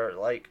for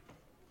like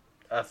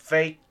a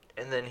fake,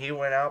 and then he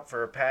went out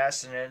for a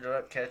pass and ended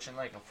up catching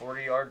like a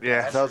 40-yard pass?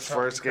 Yeah, that was or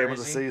the first game of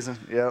the season.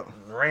 Yep.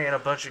 Ran a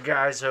bunch of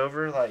guys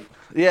over. Like,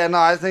 yeah, no,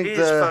 I think he's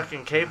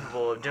fucking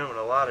capable of doing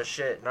a lot of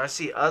shit. And I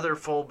see other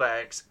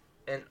fullbacks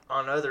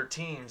on other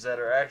teams that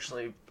are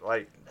actually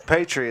like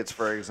Patriots,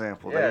 for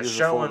example. Yeah, they use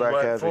showing fullback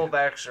what heavy.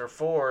 fullbacks are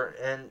for,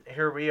 and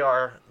here we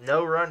are,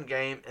 no run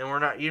game, and we're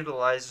not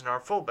utilizing our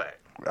fullback.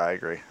 I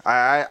agree.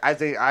 I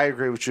think I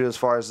agree with you as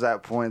far as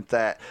that point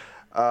that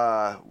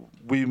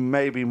we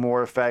may be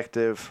more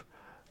effective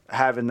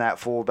having that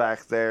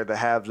fullback there to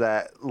have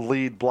that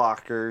lead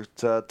blocker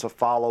to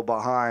follow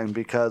behind,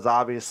 because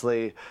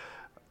obviously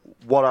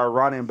what our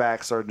running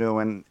backs are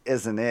doing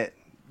isn't it.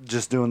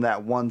 Just doing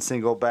that one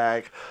single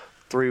back,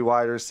 3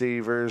 wide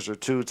receivers or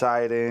 2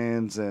 tight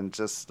ends, and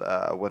just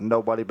with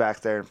nobody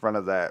back there in front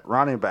of that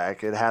running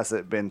back, it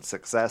hasn't been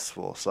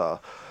successful. So,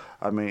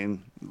 I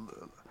mean,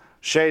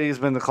 Shady's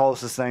been the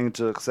closest thing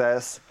to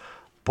success,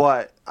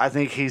 but I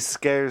think he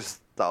scares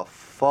the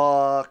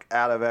fuck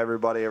out of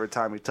everybody every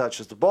time he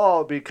touches the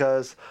ball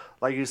because,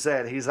 like you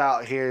said, he's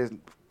out here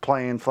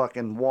playing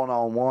fucking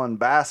one-on-one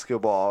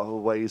basketball the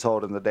way he's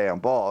holding the damn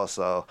ball.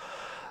 So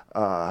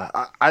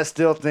I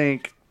still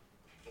think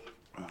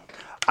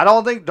I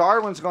don't think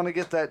Darwin's going to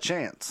get that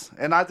chance,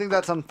 and I think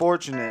that's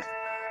unfortunate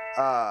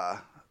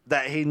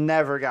that he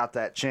never got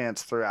that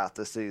chance throughout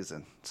the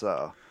season.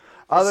 So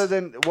other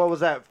than what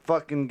was that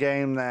fucking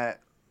game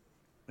that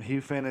he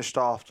finished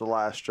off the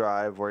last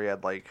drive where he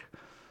had like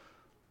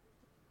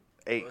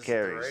 8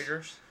 carries? Was it the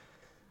Raiders?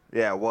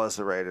 Yeah, it was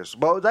the Raiders.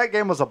 But that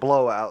game was a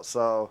blowout,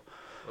 so.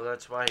 Well,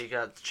 that's why he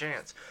got the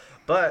chance.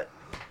 But,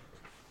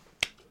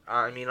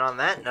 I mean, on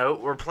that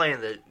note, we're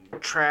playing the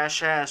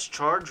trash-ass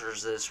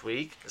Chargers this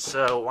week,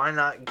 so why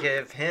not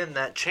give him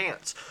that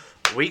chance?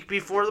 Week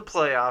before the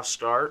playoffs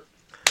start,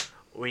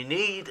 we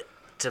need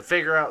to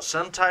figure out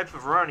some type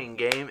of running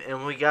game,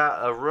 and we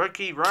got a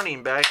rookie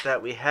running back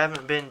that we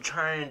haven't been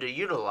trying to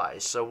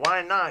utilize. So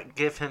why not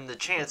give him the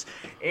chance?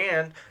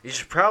 And you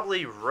should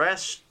probably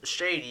rest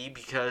Shady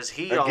because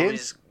he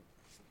always,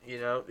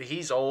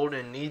 he's old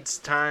and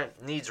needs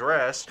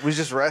rest. We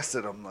just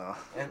rested him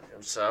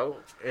though.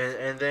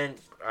 And then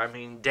I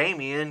mean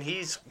Damian,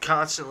 he's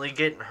constantly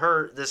getting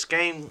hurt. This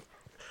game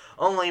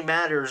only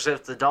matters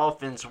if the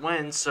Dolphins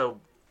win,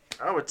 so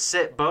I would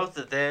sit both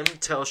of them,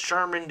 tell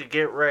Sherman to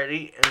get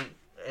ready,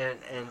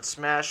 and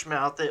smash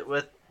mouth it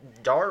with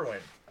Darwin.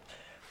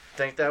 I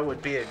think that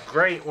would be a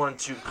great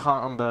 1-2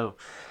 combo.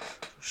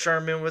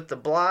 Sherman with the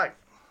block,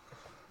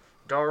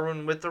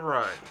 Darwin with the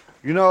run.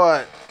 You know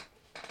what?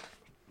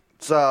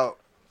 So,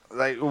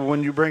 like,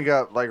 when you bring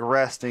up, like,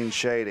 resting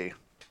Shady,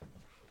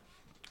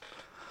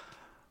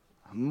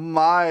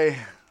 my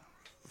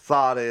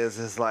thought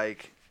is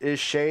like, is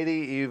Shady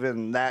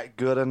even that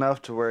good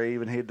enough to where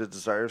even he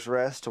deserves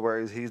rest, to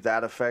where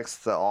that affects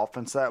the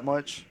offense that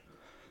much?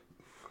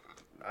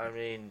 I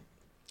mean,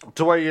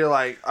 to where you're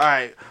like, all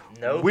right,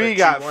 we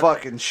got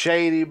fucking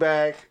Shady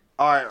back.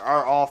 All right,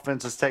 our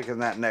offense is taking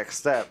that next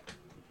step.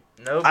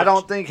 No, I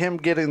don't think him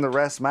getting the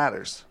rest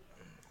matters.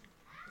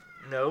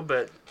 No,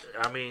 but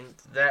I mean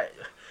that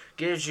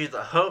gives you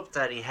the hope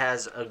that he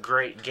has a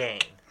great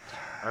game.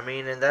 I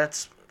mean, and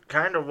that's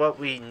kind of what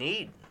we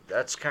need.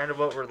 That's kind of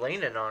what we're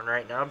leaning on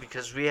right now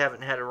because we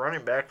haven't had a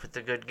running back with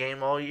a good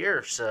game all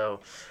year.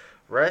 So,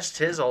 rest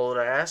his old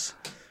ass.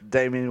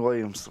 Damian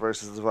Williams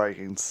versus the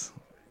Vikings.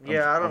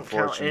 Yeah, I don't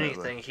count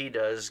anything he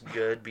does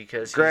good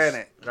because he's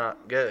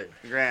not good.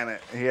 Granted,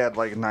 he had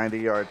like a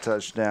 90-yard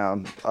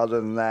touchdown.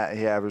 Other than that,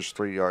 he averaged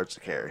 3 yards a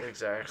carry.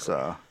 Exactly.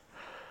 So,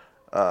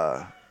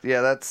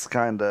 yeah, that's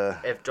kind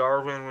of. If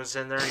Darwin was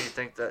in there, you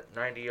think that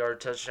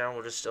 90-yard touchdown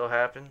would have still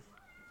happened?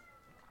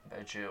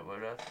 Bet you it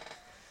would have.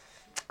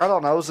 I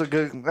don't know.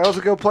 That was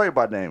a good play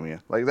by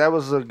Damian. Like that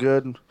was a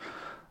good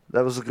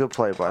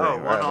play by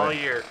Damian. One all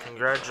year.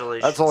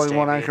 Congratulations. That's the only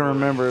Damian one I can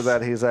remember Williams.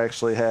 that he's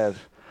actually had.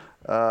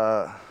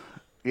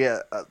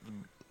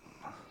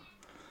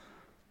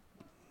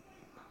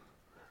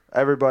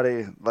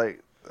 Everybody I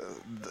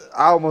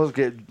almost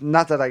get,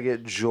 not that I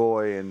get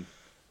joy in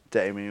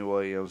Damian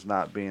Williams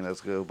not being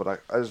as good,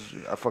 but I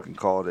fucking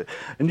called it.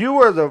 And you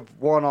were the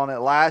one on it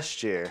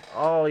last year.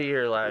 All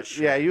year last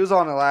year. Yeah, you was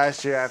on it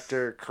last year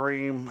after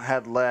Kareem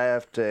had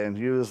left, and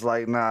you was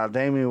like, nah,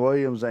 Damian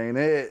Williams ain't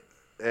it.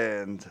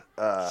 And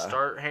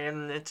start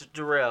handing it to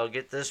Darrell.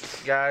 Get this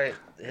guy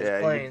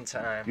his playing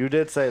time. You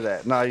did say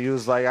that. No, you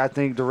was like, I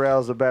think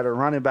Darrell's a better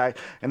running back.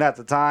 And at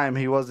the time,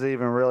 he wasn't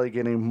even really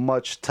getting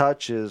much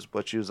touches,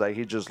 but you was like,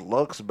 he just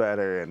looks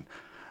better. And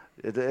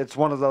it's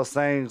one of those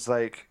things,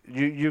 like,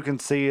 you can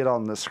see it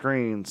on the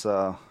screen,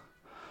 so.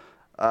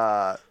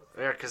 Yeah,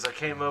 because I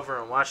came over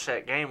and watched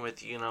that game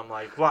with you, and I'm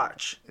like,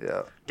 watch.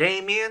 Yeah.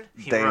 Damian,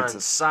 he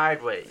runs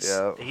sideways.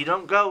 Yeah. He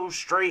don't go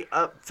straight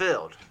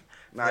upfield.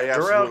 Nah,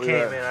 Darrell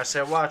came in, I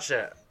said, watch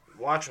that.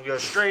 Watch him go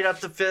straight up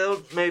the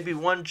field, maybe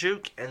one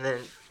juke, and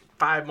then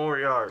 5 more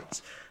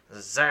yards.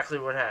 That's exactly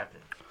what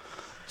happened.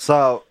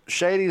 So,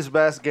 Shady's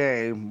best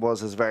game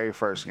was his very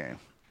first game.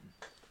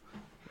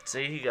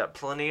 See, he got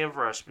plenty of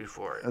rust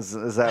before it.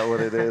 Is that what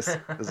it is?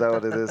 Is that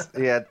what it is?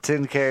 He had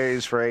 10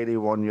 carries for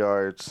 81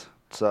 yards.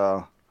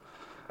 So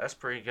that's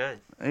pretty good.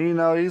 And, you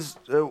know,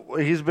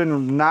 he's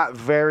been not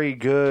very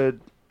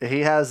good.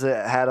 He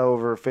hasn't had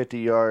over 50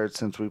 yards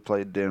since we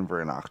played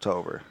Denver in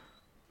October.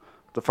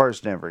 The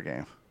first Denver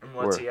game. And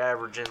what's he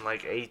averaging,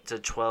 like 8 to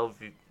 12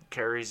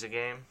 carries a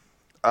game?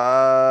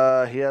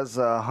 He has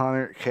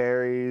 100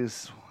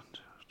 carries.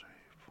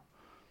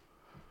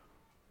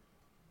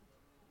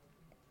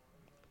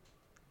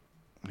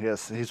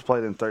 Yes, he's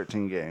played in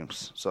 13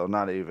 games, so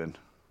not even.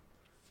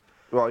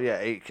 Well, yeah,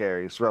 8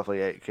 carries, roughly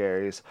 8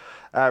 carries,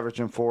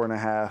 averaging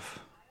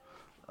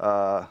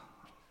 4.5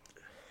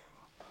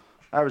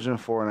 averaging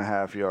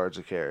 4.5 yards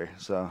a carry.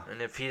 So,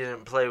 And if he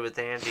didn't play with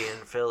Andy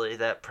in Philly,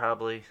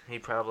 he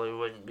probably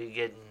wouldn't be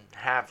getting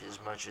half as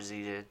much as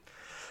he did.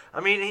 I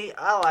mean,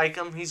 I like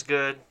him. He's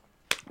good.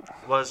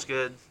 Was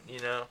good, you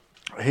know.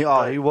 he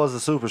was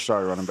a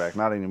superstar running back,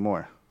 not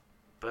anymore.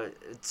 But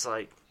it's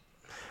like,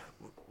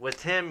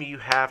 with him, you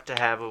have to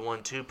have a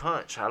 1-2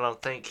 punch. I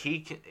don't think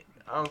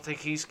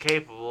he's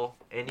capable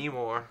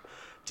anymore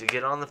to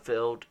get on the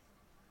field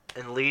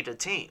and lead a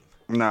team.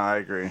 No, I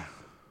agree.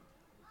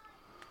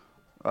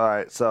 All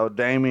right, so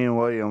Damian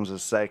Williams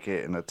is second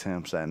in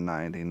attempts at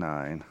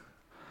 99.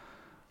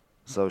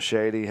 So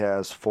Shady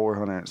has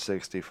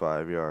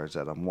 465 yards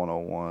at a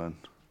 101.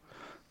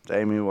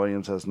 Damian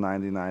Williams has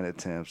 99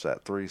 attempts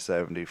at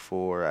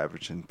 374,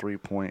 averaging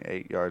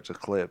 3.8 yards a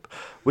clip,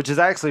 which is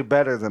actually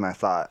better than I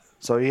thought.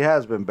 So he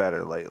has been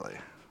better lately,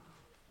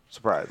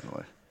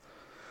 surprisingly.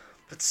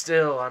 But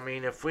still, I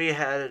mean, if we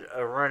had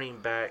a running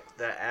back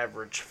that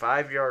averaged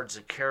 5 yards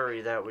a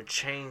carry, that would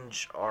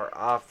change our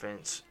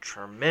offense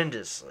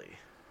tremendously.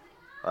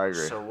 I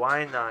agree. So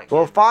why not?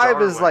 Well, give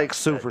 5 is Darwin like that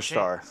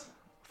superstar. chance?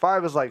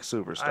 5 is like I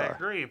superstar.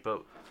 agree,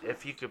 but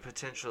if you could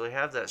potentially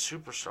have that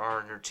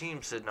superstar on your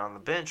team sitting on the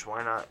bench,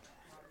 why not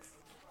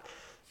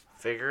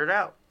figure it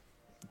out?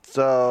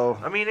 So,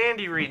 I mean,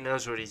 Andy Reid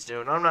knows what he's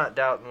doing. I'm not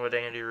doubting what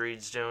Andy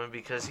Reid's doing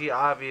because he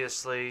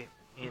obviously,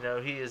 he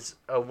is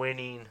a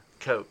winning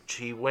coach.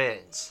 He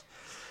wins.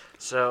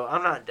 So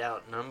I'm not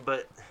doubting him,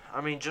 but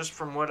I mean, just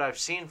from what I've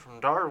seen from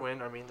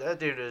Darwin, I mean, that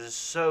dude is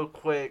so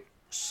quick,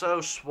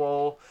 so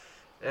swole,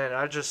 and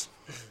I guess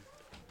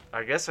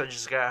I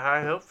just got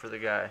high hope for the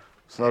guy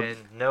and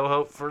no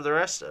hope for the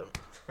rest of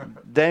them.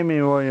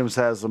 Damian Williams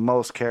has the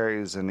most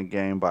carries in the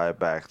game by a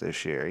back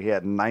this year. He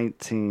had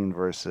 19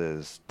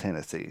 versus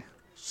Tennessee.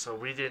 So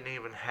we didn't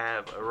even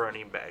have a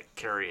running back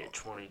carry it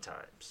 20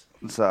 times.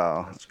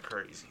 So That's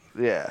crazy.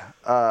 yeah,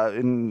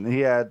 and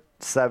he had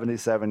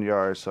 77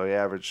 yards, so he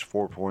averaged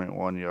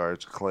 4.1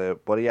 yards a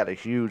clip. But he had a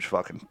huge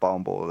fucking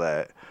fumble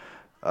that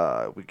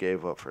we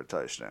gave up for a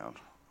touchdown.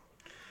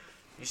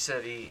 You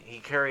said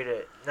he carried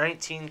it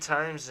 19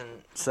 times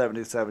and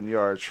 77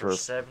 yards for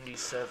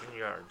 77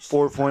 yards.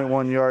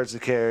 4.1 yards a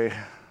carry.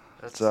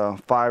 That's So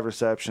 5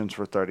 receptions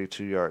for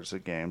 32 yards a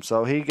game.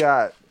 So he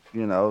got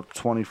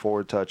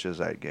 24 touches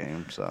that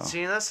game. So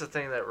See, that's the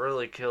thing that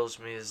really kills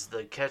me is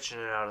the catching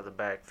it out of the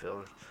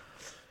backfield.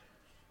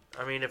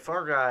 I mean, if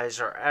our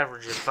guys are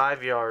averaging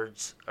 5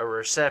 yards a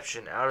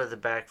reception out of the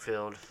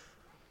backfield,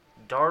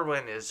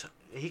 Darwin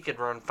he could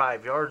run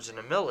 5 yards in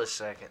a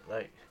millisecond.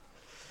 Like,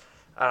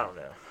 I don't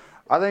know.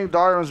 I think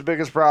Darwin's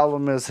biggest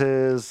problem is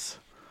his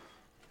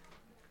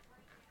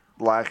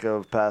lack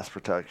of pass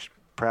protection.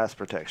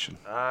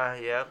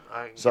 Yep.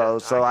 I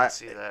can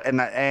see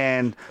that.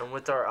 And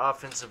with our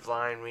offensive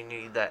line, we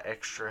need that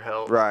extra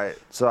help. right.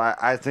 So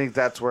I think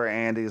that's where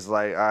Andy's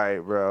like, all right,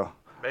 bro.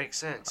 Makes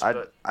sense.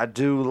 I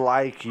do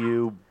like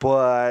you,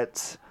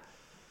 but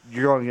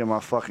you're gonna get my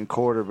fucking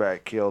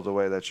quarterback killed the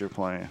way that you're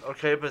playing.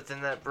 Okay, but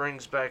then that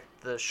brings back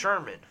the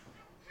Sherman.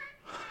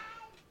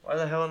 Why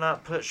the hell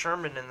not put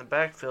Sherman in the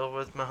backfield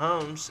with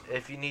Mahomes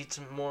if you need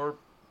some more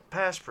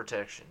pass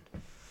protection?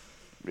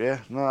 Yeah,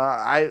 no,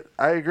 I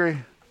agree.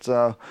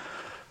 So,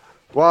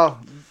 well,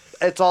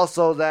 it's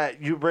also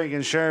that you bring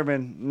in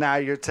Sherman, now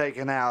you're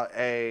taking out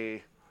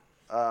a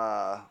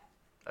guy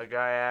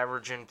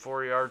averaging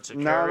 4 yards a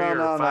carry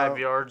or 5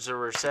 yards a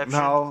reception.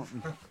 No,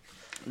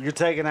 you're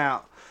taking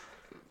out.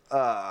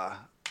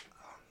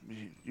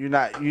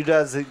 You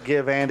doesn't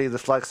give Andy the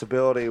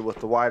flexibility with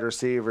the wide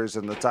receivers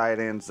and the tight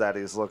ends that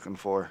he's looking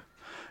for.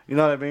 You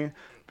know what I mean?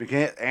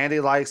 Because Andy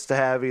likes to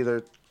have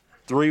either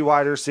 3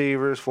 wide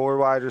receivers, 4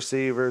 wide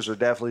receivers, or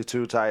definitely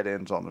 2 tight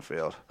ends on the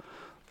field.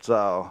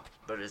 So.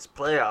 But it's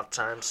playoff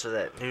time, so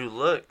that new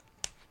look,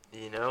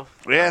 Yeah,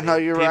 People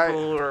you're right.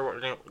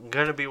 are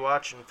going to be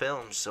watching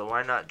films, so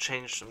why not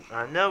change some?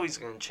 I know he's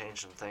going to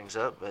change some things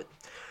up, but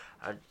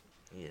I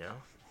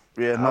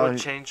would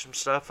change some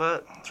stuff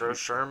up. Throw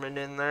Sherman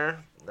in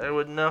there. They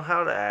wouldn't know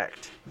how to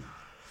act.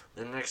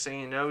 The next thing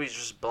you know, he's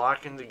just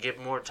blocking to give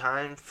more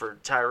time for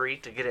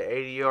Tyreek to get an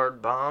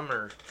 80-yard bomb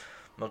or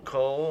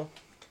McCole.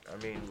 I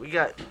mean,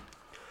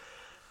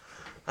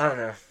 I don't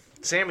know.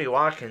 Sammy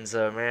Watkins,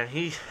 though, man,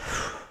 he's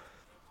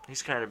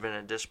kind of been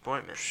a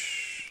disappointment.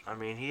 I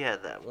mean, he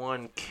had that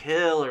one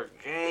killer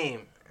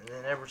game, and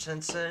then ever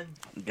since then,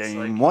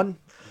 Game 1.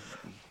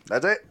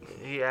 That's it.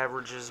 He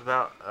averages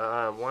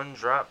about 1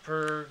 drop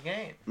per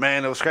game.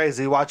 Man, it was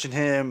crazy watching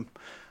him.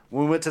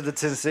 When we went to the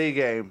Tennessee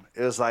game,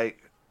 it was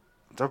like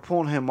they're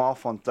pulling him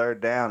off on 3rd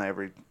down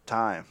every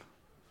time.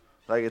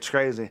 Like, it's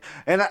crazy.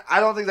 And I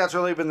don't think that's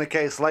really been the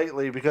case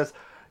lately because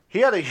he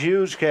had a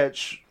huge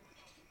catch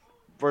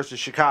versus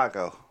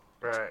Chicago,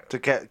 right, to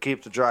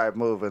keep the drive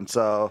moving.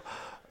 So,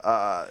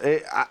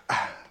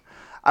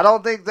 I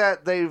don't think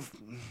that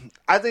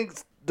I think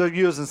they're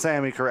using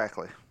Sammy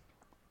correctly.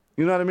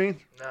 You know what I mean?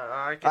 No,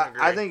 I can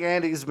agree. I think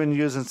Andy's been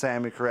using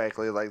Sammy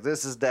correctly. Like,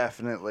 this is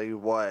definitely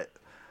what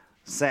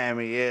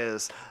Sammy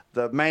is.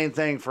 The main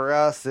thing for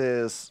us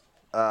is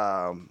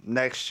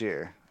next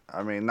year.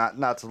 I mean,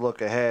 not to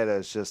look ahead,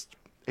 it's just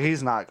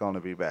he's not going to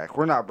be back.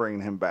 We're not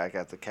bringing him back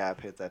at the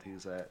cap hit that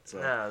he's at. So.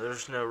 No,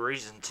 there's no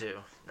reason to.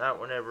 Not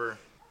whenever.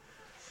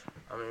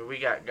 I mean, we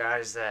got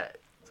guys that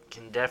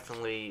can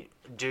definitely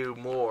do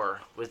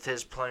more with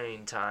his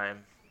playing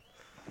time.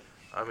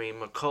 I mean,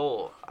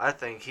 McCole, I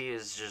think he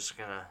is just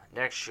going to,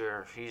 next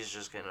year, he's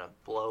just going to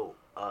blow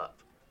up.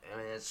 I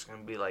mean, it's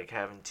going to be like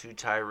having two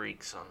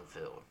Tyreeks on the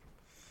field.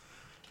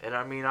 And,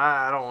 I mean,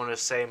 I don't want to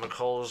say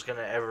McColl's going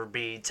to ever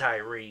be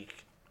Tyreek,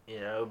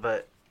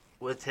 but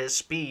with his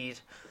speed,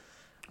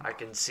 I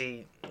can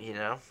see,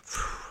 A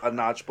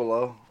notch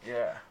below.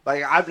 Yeah.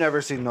 Like, I've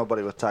never seen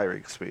nobody with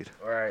Tyreek speed.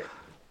 Right.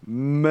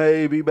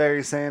 Maybe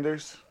Barry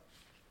Sanders.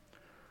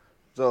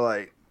 So,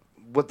 like,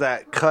 with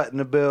that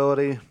cutting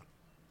ability,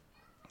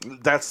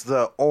 that's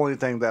the only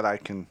thing that I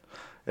can.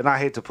 And I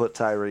hate to put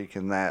Tyreek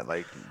in that.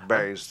 Like,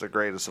 Barry's the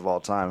greatest of all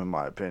time, in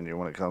my opinion,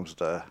 when it comes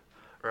to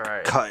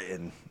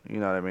cutting. You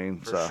know what I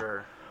mean? For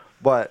sure.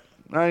 But,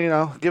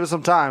 give it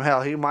some time.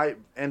 Hell, he might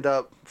end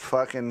up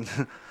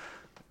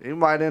he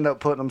might end up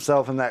putting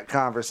himself in that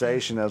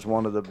conversation as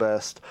one of the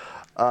best.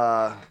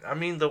 I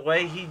mean, the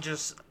way he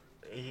just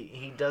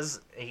he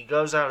goes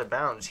out of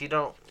bounds. He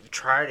don't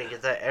try to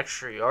get that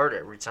extra yard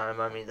every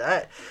time. I mean,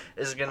 that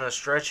is gonna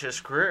stretch his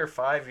career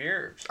 5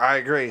 years. I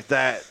agree.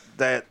 That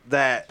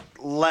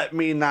let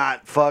me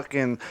not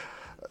fucking.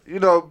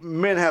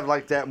 Men have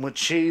like that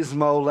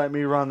machismo, let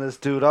me run this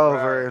dude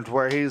over, and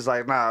where he's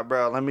like, nah,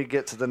 bro, let me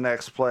get to the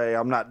next play.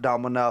 I'm not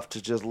dumb enough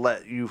to just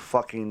let you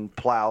fucking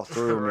plow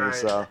through me.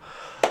 So,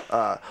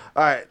 all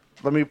right,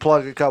 let me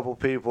plug a couple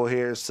people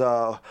here.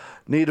 So,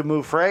 need to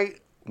move freight,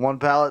 one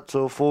pallet to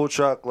a full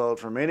truckload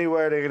from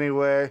anywhere to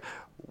anywhere.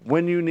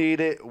 When you need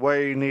it,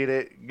 where you need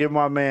it, give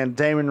my man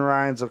Damon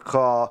Rhines a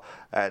call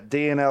at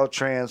DNL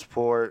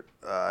Transport.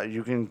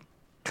 You can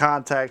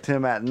contact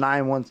him at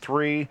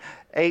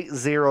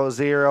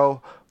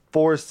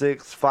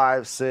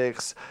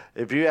 913-800-4656.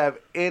 If you have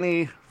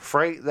any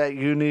freight that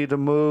you need to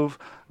move,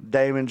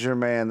 Damon's your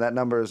man. That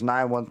number is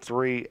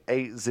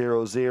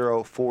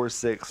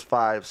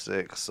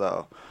 913-800-4656.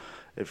 So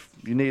if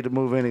you need to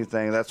move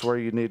anything, that's where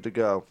you need to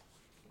go.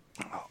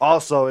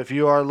 Also, if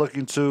you are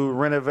looking to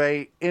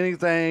renovate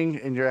anything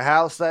in your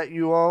house that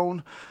you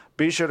own,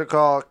 be sure to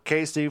call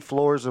KC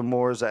Floors and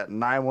Moors at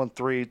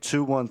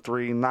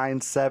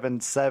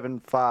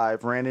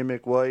 913-213-9775. Randy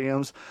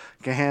McWilliams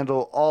can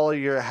handle all of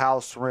your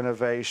house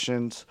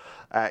renovations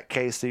at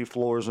KC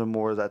Floors and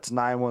Moors. That's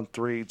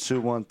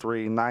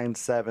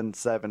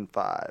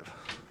 913-213-9775.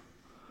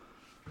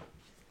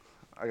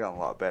 I got a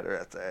lot better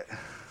at that.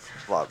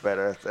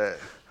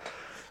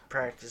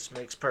 Practice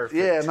makes perfect.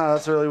 Yeah, no,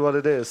 that's really what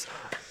it is.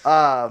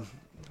 But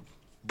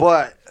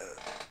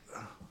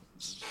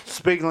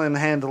speaking and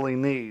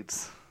handling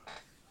needs.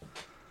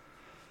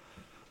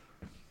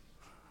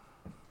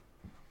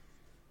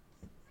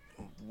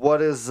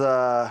 What is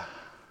the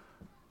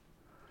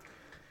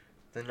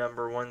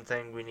number one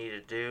thing we need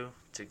to do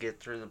to get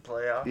through the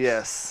playoffs?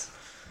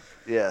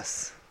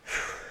 Yes.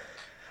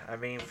 I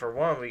mean, for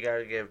one, we got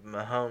to give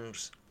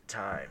Mahomes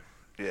time.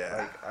 Yeah.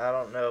 Like, I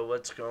don't know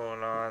what's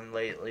going on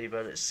lately,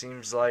 but it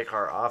seems like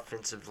our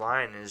offensive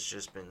line has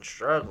just been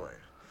struggling.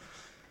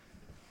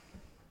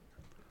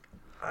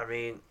 I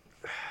mean,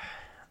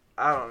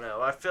 I don't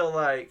know. I feel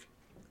like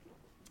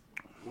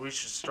we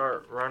should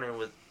start running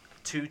with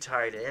two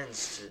tight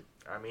ends.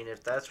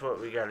 If that's what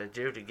we got to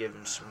do to give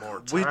him some more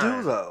time.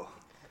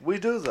 We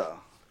do, though.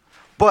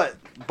 But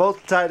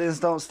both tight ends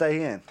don't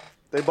stay in.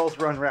 They both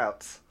run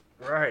routes.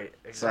 Right,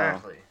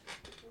 exactly.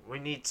 So. We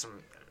need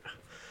some...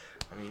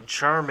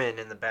 Sherman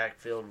in the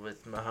backfield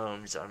with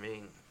Mahomes. I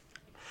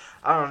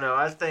don't know.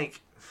 I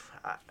think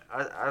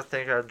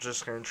I'm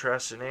just going to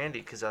trust in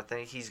Andy because I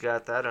think he's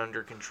got that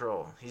under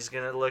control. He's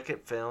going to look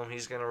at film.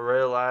 He's going to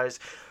realize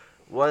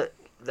what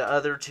the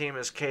other team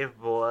is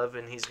capable of,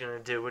 and he's going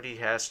to do what he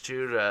has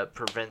to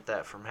prevent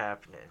that from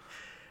happening.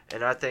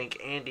 And I think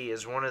Andy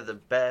is one of the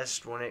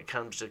best when it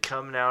comes to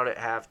coming out at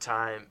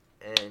halftime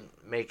and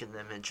making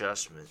them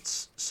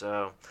adjustments.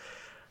 So...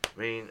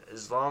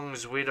 as long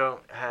as we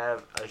don't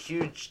have a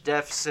huge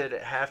deficit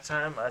at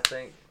halftime, I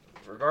think,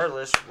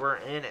 regardless, we're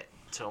in it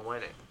to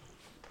win it.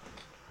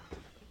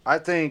 I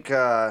think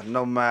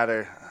no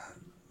matter.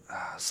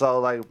 So,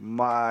 like,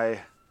 I'm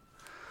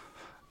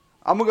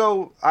going to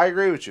go. I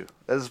agree with you.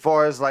 As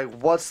far as, like,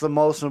 what's the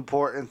most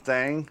important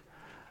thing,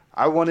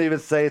 I wouldn't even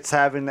say it's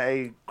having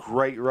a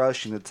great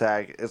rushing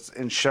attack. It's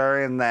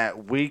ensuring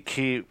that we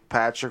keep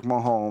Patrick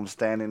Mahomes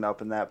standing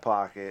up in that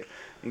pocket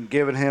and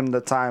giving him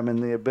the time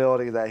and the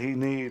ability that he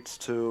needs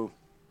to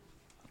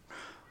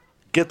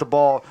get the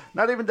ball,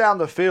 not even down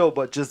the field,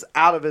 but just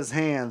out of his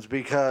hands.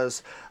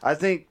 Because I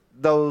think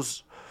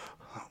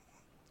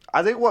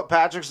what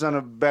Patrick's done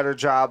a better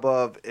job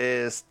of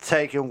is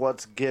taking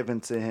what's given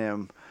to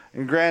him.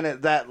 And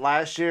granted, that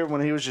last year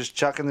when he was just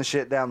chucking the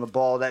shit down the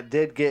ball, that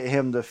did get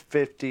him to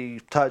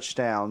 50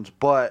 touchdowns.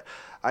 But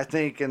I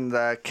think in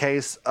the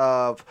case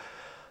of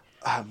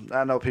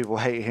I know people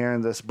hate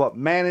hearing this, but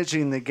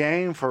managing the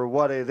game for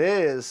what it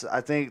is, I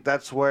think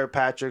that's where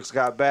Patrick's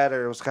got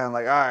better. It was kind of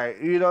like, all right,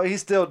 he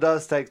still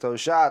does take those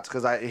shots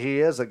because he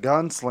is a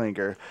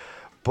gunslinger,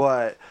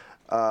 but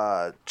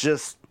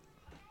just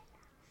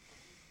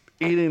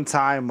eating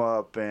time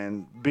up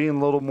and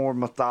being a little more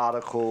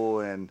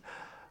methodical and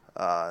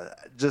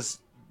just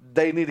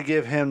they need to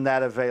give him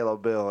that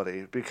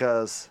availability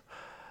because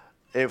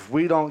if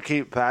we don't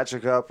keep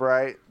Patrick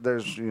upright,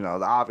 there's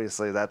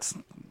obviously that's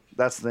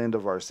the end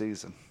of our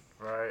season.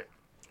 Right.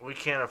 We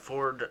can't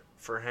afford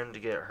for him to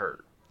get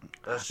hurt.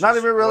 That's not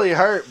even really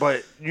hurt,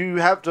 but you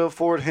have to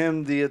afford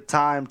him the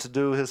time to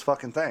do his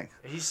fucking thing.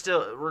 He's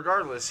still,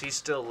 regardless, he's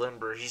still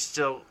limber. He's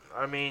still,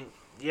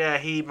 yeah,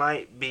 he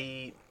might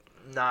be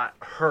not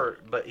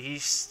hurt, but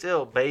he's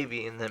still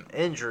babying them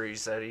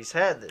injuries that he's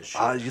had this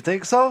year. You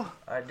think so?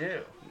 I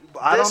do.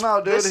 I don't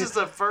know, dude. This is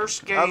the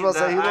first game that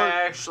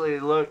I actually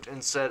looked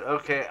and said,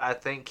 okay, I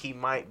think he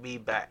might be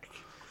back.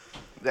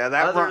 Yeah,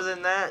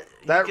 than that,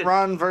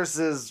 run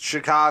versus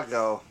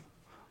Chicago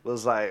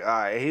was like, all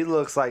right, he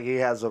looks like he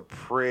has a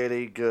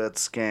pretty good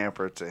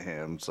scamper to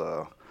him.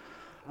 So,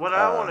 what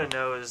I want to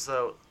know is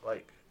though,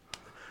 like,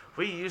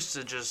 we used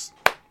to just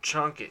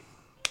chunk it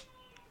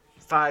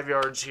 5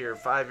 yards here,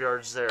 5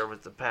 yards there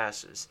with the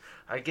passes.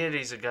 I get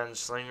he's a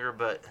gunslinger,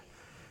 but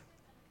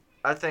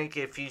I think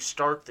if you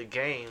start the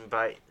game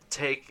by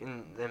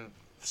taking them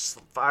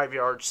 5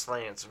 yard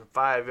slants and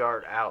 5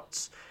 yard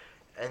outs.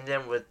 And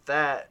then with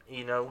that,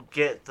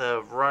 get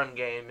the run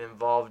game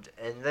involved,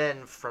 and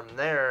then from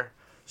there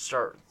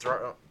start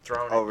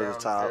throwing over it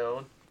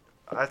downfield.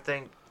 I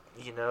think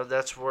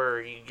that's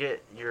where you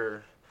get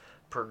your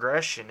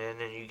progression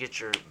in, and you get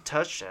your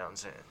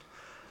touchdowns in.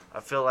 I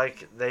feel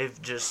like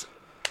they've just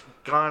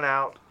gone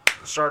out,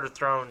 started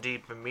throwing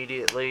deep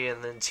immediately,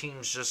 and then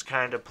teams just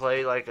kind of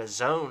play like a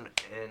zone,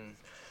 and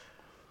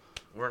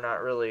we're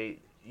not really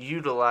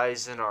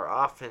utilizing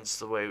our offense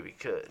the way we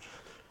could.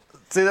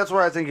 See, that's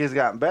where I think he's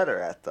gotten better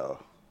at,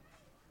 though.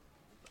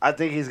 I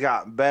think he's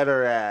gotten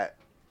better at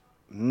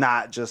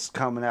not just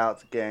coming out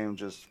the game,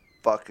 just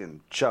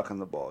fucking chucking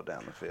the ball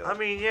down the field.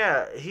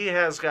 Yeah, he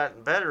has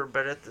gotten better,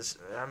 but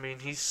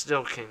he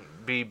still can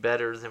be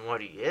better than what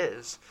he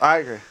is. I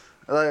agree,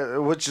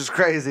 which is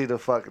crazy to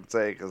fucking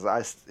say because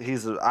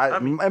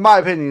in my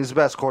opinion, he's the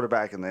best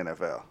quarterback in the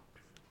NFL.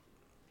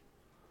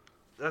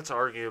 That's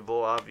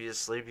arguable,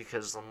 obviously,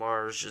 because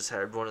Lamar's just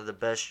had one of the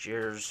best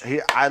years.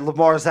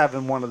 Lamar's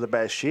having one of the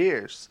best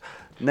years.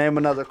 Name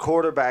another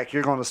quarterback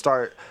you're going to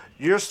start.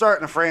 You're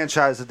starting a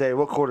franchise today.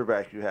 What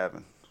quarterback you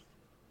having?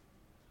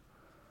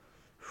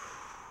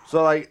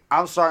 So,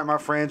 I'm starting my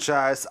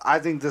franchise. I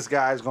think this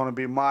guy is going to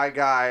be my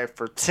guy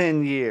for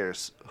 10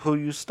 years. Who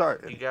you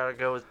starting? You got to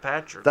go with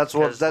Patrick.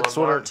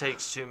 Lamar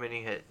takes too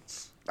many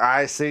hits.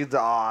 I see.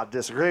 I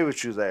disagree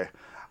with you there.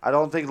 I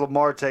don't think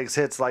Lamar takes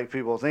hits like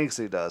people thinks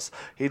he does.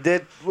 He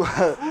did.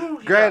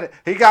 Granted,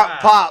 he got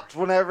popped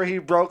whenever he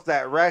broke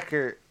that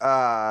record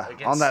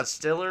against on that the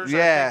Steelers.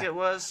 Yeah, I think it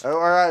was. He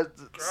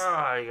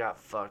got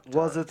fucked.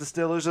 Was it the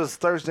Steelers? It was a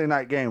Thursday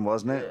night game,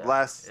 wasn't it?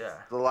 Yeah.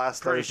 The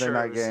last Pretty Thursday sure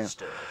night game.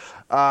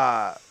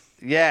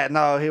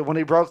 The when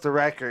he broke the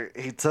record,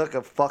 he took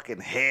a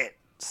fucking hit.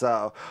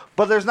 So,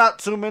 but there's not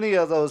too many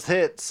of those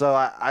hits. So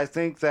I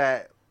think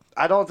that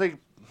I don't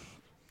think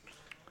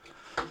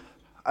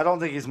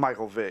he's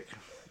Michael Vick.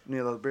 Need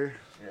another beer?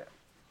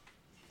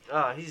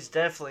 Yeah. He's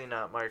definitely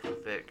not Michael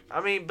Vick.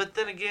 But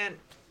then again,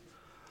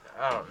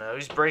 I don't know.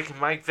 He's breaking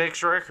Mike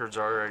Vick's records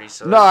already.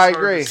 So no, I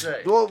agree.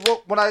 Well,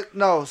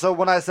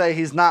 when I say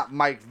he's not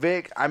Mike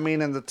Vick, I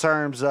mean in the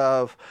terms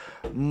of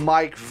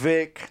Mike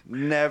Vick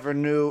never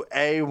knew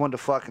A, when to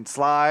fucking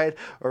slide,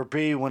 or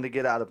B, when to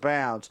get out of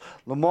bounds.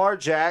 Lamar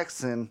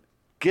Jackson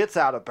gets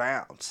out of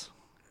bounds.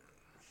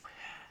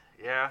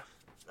 Yeah.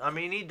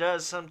 He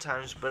does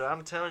sometimes, but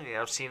I'm telling you,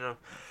 I've seen him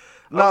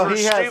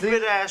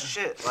stupid ass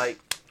shit. Like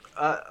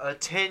a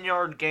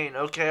 10-yard gain.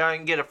 Okay, I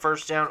can get a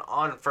first down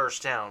on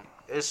first down.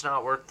 It's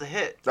not worth the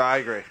hit. I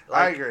agree.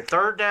 I agree.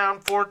 Third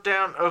down, fourth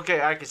down.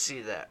 Okay, I can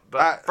see that.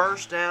 But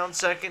first down,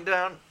 second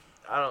down,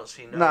 I don't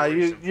see no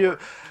reason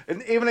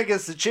and even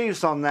against the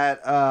Chiefs on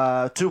that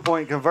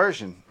 2-point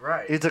conversion,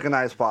 right? He took a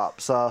nice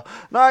pop. So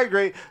no, I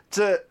agree.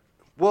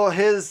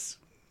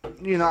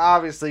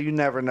 Obviously you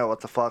never know what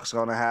the fuck's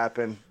gonna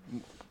happen.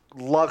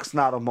 Luck's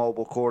not a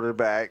mobile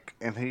quarterback,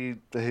 and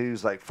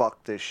he's like,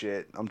 fuck this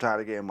shit. I'm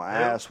tired of getting my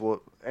ass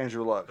whooped.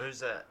 Andrew Luck. Who's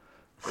that?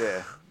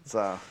 Yeah.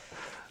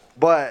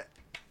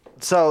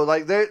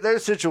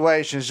 There's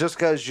situations just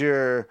because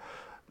you're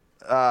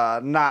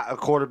not a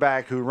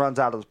quarterback who runs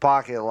out of the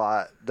pocket a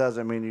lot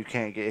doesn't mean you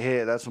can't get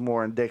hit. That's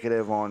more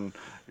indicative on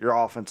your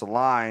offensive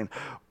line.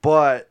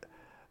 But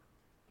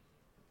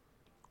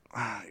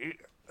I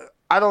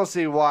don't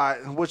see why,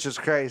 which is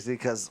crazy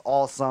because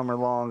all summer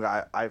long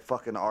I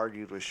fucking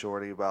argued with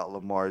Shorty about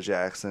Lamar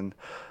Jackson.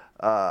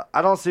 I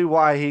don't see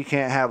why he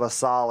can't have a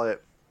solid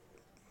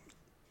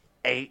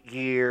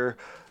 8-year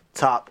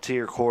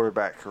top-tier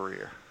quarterback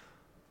career.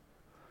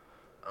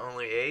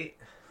 Only 8?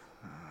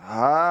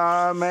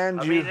 Man.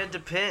 It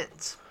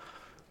depends.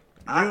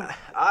 I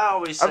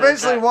always said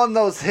eventually that. one of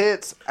those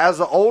hits as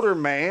an older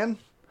man.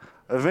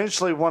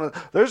 Eventually,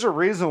 there's a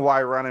reason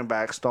why running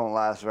backs don't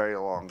last very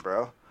long,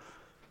 bro.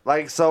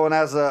 Like, so, and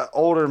as an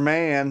older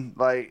man,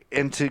 like,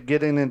 into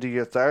getting into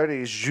your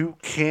 30s, you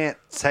can't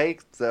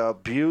take the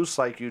abuse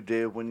like you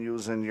did when you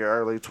was in your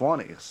early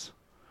 20s.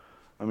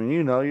 I mean,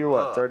 you're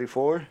what,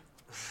 34?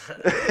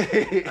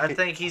 I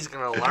think he's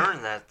going to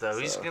learn that, though.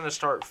 He's going to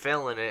start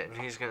feeling it, and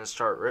he's going to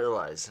start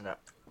realizing it.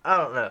 I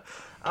don't know.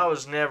 I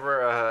was never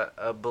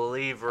a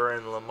believer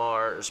in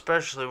Lamar,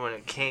 especially when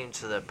it came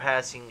to the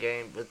passing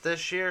game. But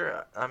this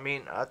year, I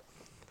mean,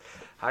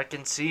 I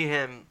can see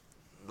him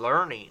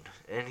learning,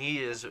 and he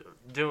is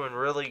doing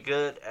really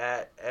good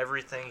at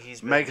everything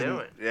he's been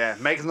doing. Yeah,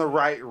 making the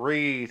right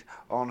read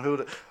on who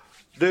to...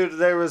 Dude,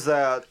 there was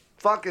a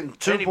fucking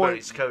 2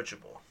 Anybody's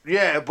coachable.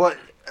 Yeah, but,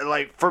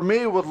 like, for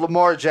me with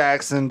Lamar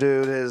Jackson,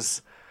 dude,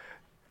 is...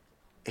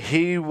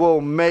 He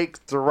will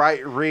make the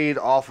right read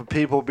off of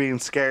people being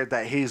scared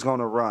that he's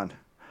going to run.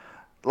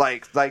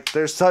 Like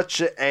there's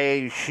such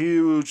a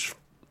huge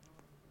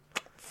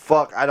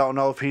fuck. I don't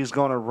know if he's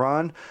going to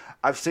run.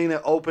 I've seen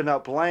it open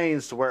up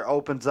lanes to where it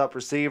opens up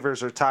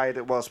receivers or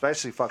tight, well,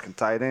 especially fucking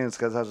tight ends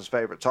because that's his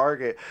favorite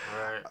target.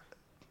 Right.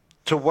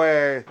 To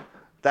where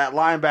that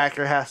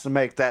linebacker has to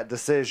make that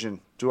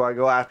decision. Do I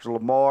go after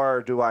Lamar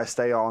or do I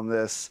stay on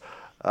this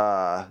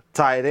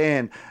tight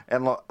end?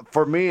 And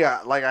for me,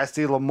 I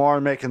see Lamar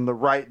making the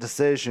right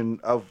decision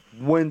of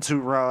when to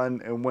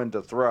run and when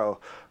to throw.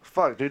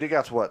 Fuck, dude, he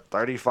got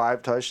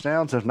 35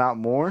 touchdowns, if not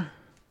more.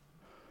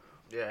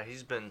 Yeah,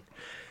 he's been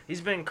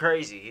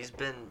crazy.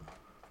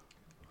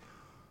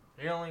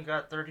 He only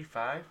got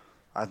 35.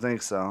 I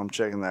think so. I'm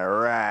checking that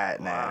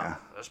right now.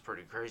 That's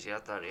pretty crazy. I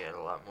thought he had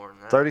a lot more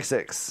than that.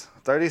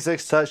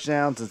 36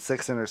 touchdowns and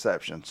 6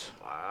 interceptions.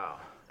 Wow,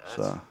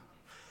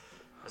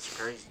 that's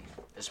crazy.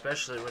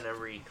 Especially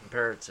whenever you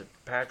compare it to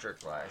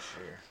Patrick last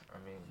year. I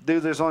mean,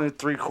 dude, there's only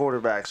 3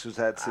 quarterbacks who's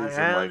had seasons like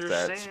that.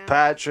 It's understand.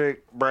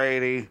 Patrick,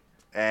 Brady,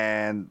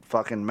 and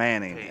fucking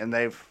Manning. And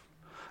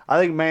I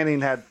think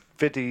Manning had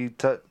 50.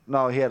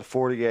 He had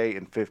 48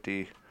 and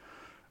 50.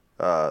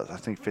 I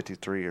think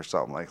 53 or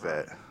something like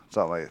that.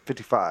 Something like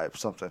 55,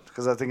 something.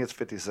 Because I think it's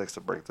 56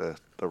 to break the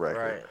record.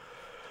 right.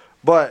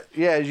 But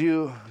yeah,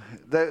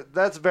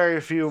 that's very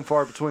few and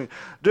far between.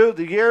 Dude,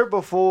 the year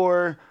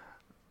before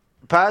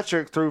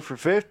Patrick threw for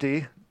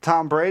 50,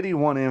 Tom Brady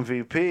won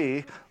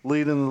MVP,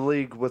 leading the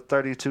league with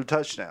 32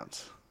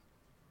 touchdowns.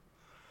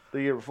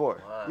 The year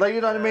before. Wow. Like,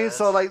 you know what I mean?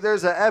 So, like,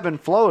 there's an ebb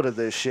and flow to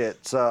this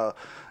shit. So,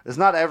 it's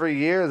not every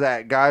year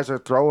that guys are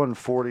throwing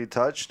 40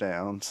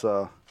 touchdowns.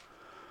 So,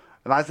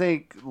 and I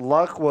think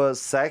Luck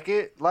was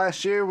second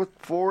last year with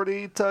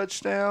 40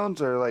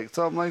 touchdowns or, like,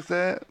 something like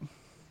that.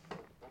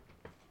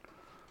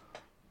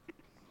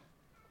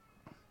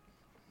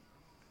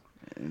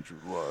 Andrew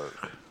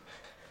Luck.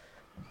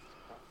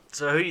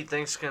 So who do you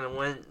think's going to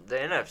win the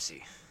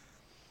NFC?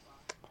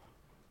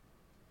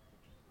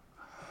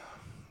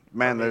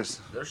 Man, There's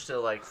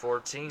still like 4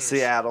 teams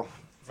Seattle.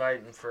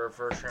 fighting for a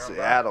first round.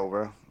 Seattle,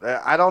 bro.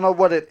 I don't know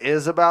what it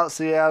is about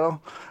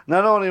Seattle. And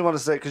I don't even want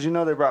to say because they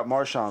brought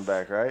Marshawn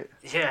back, right?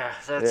 Yeah,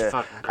 that's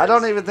fucking crazy. I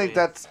don't even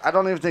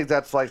think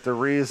that's like the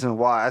reason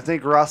why. I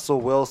think Russell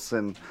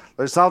Wilson.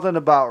 There's something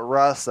about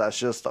Russ that's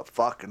just a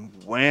fucking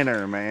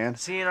winner, man.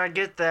 See, and I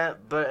get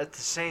that, but at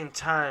the same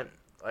time,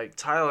 like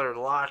Tyler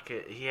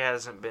Lockett, he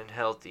hasn't been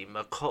healthy.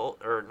 Not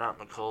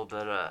McColl,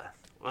 but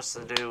what's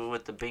the dude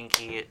with the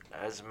binky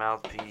as a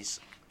mouthpiece?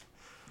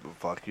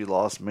 Fuck, you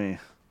lost me.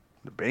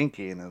 The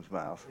binky in his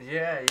mouth.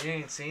 Yeah, you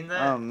ain't seen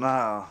that? Oh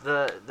no.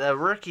 The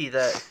rookie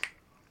that.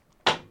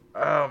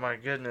 Oh my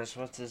goodness,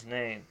 what's his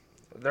name?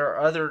 Their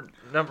other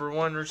number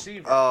 1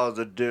 receiver. Oh,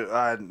 the dude.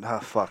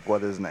 Fuck,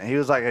 what is his name? He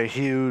was like a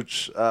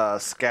huge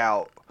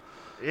scout.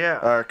 Yeah.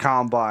 Or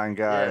combine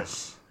guy.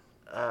 Yes.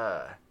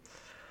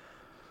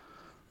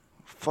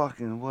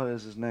 Fucking, what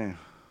is his name?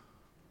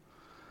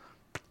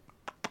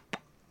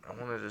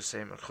 I wanted to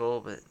say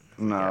McColl, but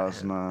No,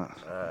 it's not.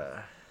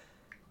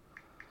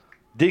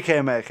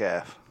 DK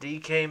Metcalf.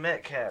 DK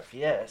Metcalf,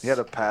 yes. He had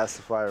a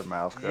pacifier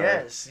mouth guard.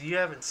 Yes, you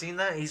haven't seen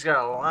that? He's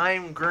got a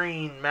lime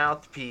green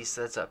mouthpiece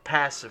that's a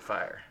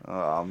pacifier.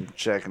 I'm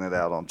checking it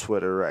out on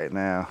Twitter right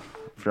now.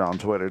 If you're on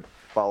Twitter,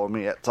 follow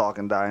me at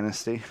Talking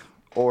Dynasty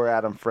or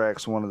Adam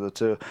Frex, one of the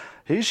two.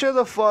 He sure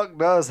the fuck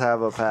does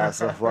have a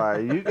pacifier.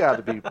 You got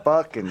to be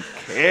fucking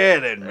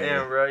kidding me.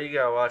 Man, bro, you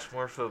gotta watch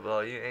more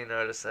football. You ain't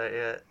noticed that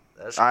yet.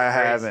 That's I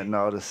crazy. haven't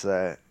noticed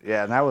that.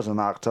 Yeah, and that was in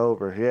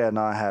October. Yeah,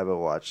 no, I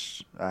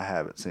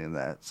haven't seen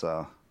that,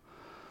 so.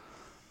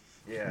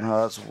 Yeah.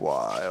 No, that's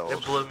wild.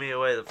 It blew me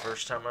away the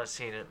first time I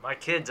seen it. My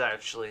kids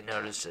actually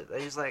noticed it.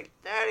 They was like,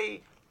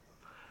 Daddy,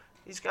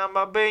 he's got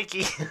my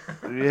binky.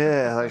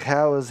 Yeah, like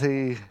how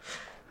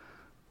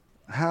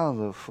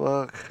the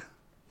fuck?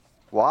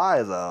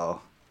 Why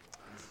though?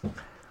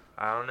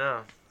 I don't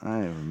know. I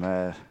ain't even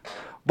mad.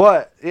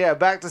 But, yeah,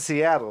 back to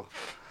Seattle.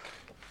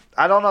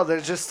 I don't know.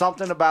 There's just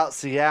something about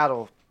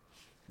Seattle.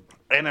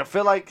 And I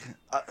feel like,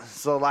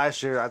 so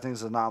last year, I think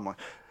it's an anomaly.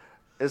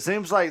 it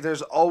seems like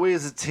there's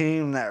always a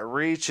team that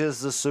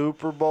reaches the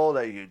Super Bowl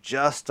that you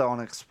just don't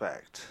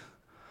expect.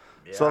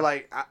 Yeah. So,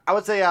 like, I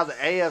would say out of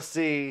the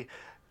AFC,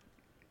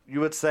 you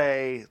would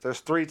say there's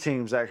 3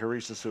 teams that can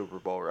reach the Super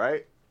Bowl,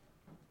 right?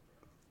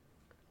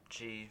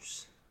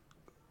 Chiefs,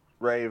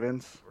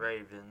 Ravens.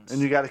 Ravens. And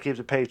you got to keep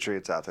the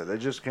Patriots out there. They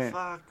just can't.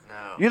 Fuck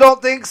no. You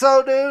don't think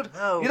so, dude?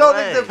 No You don't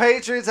way. think the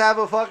Patriots have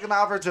a fucking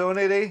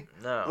opportunity?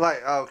 No.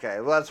 Like, okay,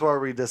 well, that's where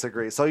we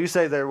disagree. So you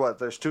say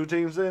there's 2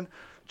 teams in?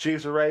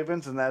 Chiefs or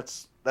Ravens, and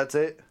that's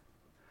it?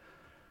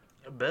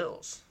 The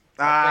Bills.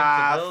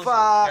 I think the Bills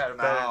got a Fuck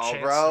better no, chance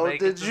to bro. make it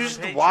Did than you the just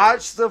Patriots.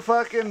 watch the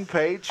fucking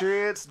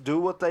Patriots do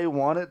what they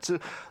wanted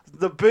to?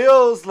 The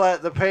Bills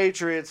let the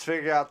Patriots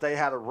figure out they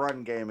had a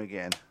run game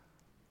again.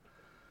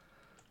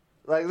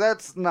 Like,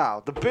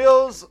 the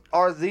Bills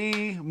are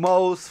the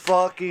most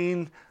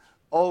fucking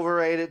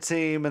overrated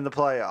team in the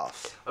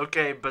playoffs.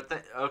 Okay, but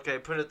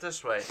put it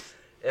this way: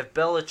 if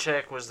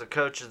Belichick was the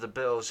coach of the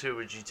Bills, who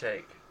would you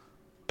take?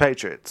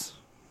 Patriots.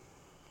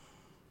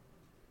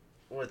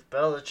 With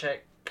Belichick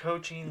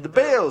coaching The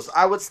Bills.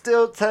 I would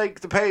still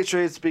take the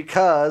Patriots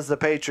because the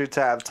Patriots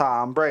have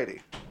Tom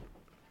Brady.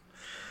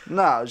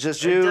 No, it's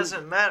just It you.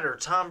 doesn't matter.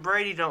 Tom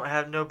Brady don't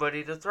have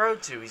nobody to throw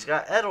to. He's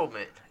got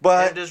Edelman.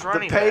 But and his the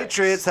running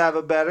Patriots backs. have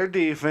a better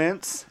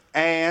defense,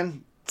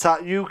 and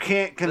you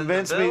can't Than the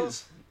convince me.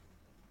 Bills?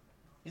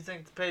 You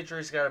think the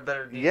Patriots got a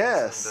better defense than the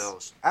Yes,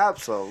 Bills?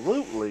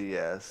 absolutely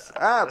yes,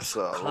 That's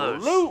close.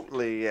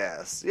 absolutely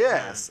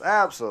yes,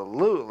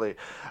 absolutely.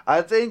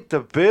 I think the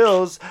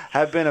Bills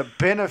have been a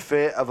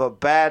benefit of a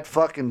bad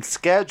fucking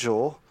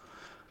schedule,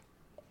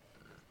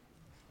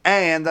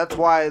 and that's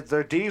why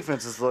their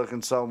defense is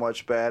looking so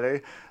much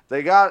better.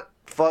 They got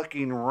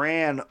fucking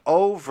ran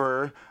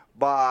over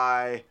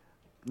by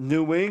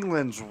New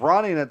England's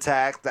running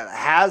attack that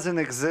hasn't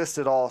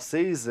existed all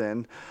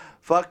season.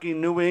 Fucking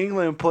New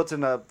England puts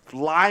in a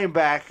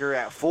linebacker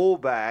at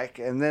fullback,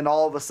 and then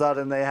all of a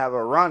sudden they have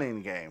a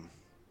running game.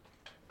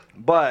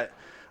 But,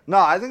 no,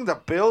 I think the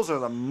Bills are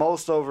the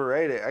most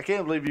overrated. I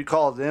can't believe you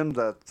called them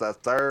the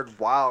third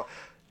wild.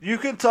 You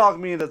can talk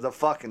me into the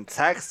fucking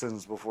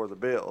Texans before the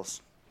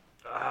Bills.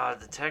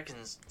 The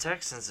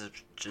Texans have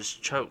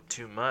just choked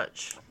too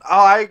much.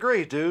 Oh, I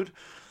agree, dude.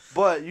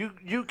 But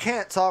you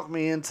can't talk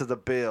me into the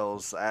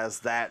Bills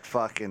as that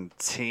fucking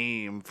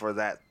team for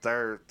that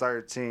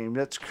third team.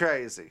 That's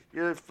crazy.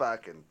 You're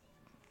fucking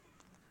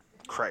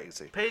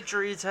crazy.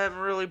 Patriots haven't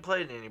really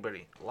played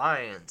anybody.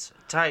 Lions,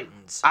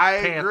 Titans, I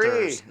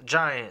Panthers, agree.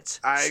 Giants,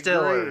 I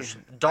Steelers,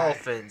 agree.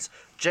 Dolphins,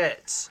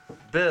 Jets,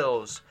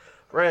 Bills,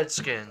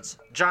 Redskins,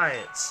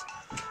 Giants,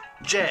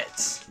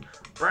 Jets,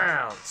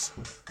 Browns,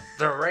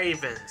 the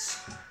Ravens,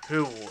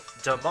 who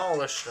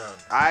demolished them.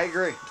 I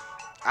agree.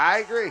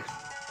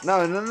 No.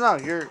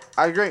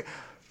 I agree.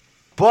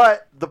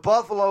 But the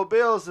Buffalo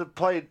Bills have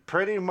played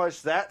pretty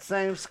much that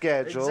same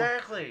schedule.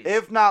 Exactly.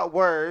 If not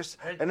worse.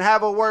 And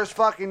have a worse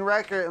fucking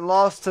record and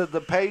lost to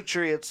the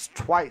Patriots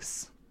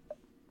twice.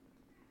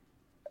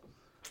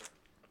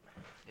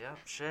 Yep,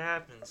 shit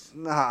happens.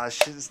 Nah,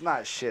 it's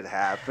not shit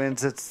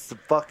happens. It's the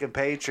fucking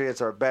Patriots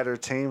are a better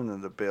team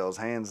than the Bills,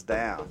 hands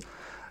down.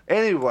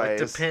 Anyways.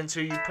 It depends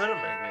who you put them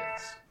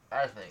against,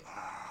 I think.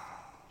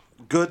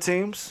 Good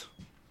teams.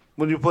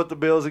 When you put the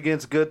Bills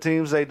against good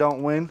teams, they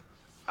don't win.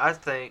 I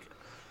think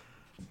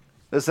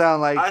It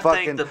sounds like I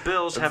fucking think the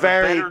Bills have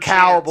very a better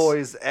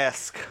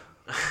Cowboys-esque.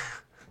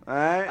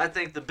 Alright? I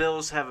think the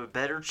Bills have a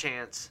better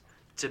chance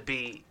to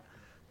beat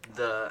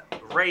the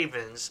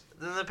Ravens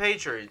than the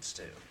Patriots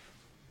do.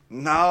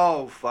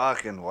 No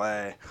fucking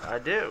way. I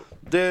do.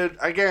 Dude,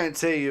 I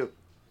guarantee you.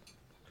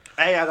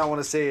 A, I don't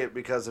want to see it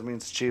because it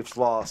means the Chiefs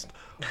lost.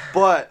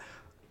 But,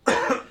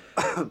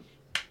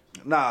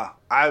 nah,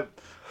 I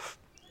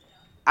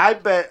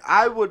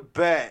would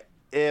bet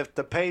if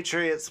the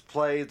Patriots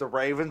play the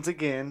Ravens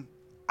again,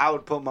 I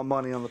would put my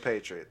money on the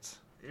Patriots.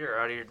 You're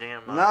out of your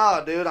damn mind.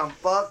 No, dude, I'm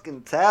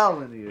fucking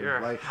telling you.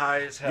 You're like,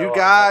 high as hell. you on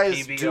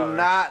guys that do PBR.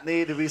 not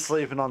need to be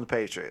sleeping on the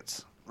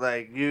Patriots.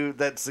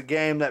 That's a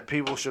game that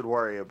people should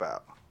worry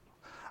about.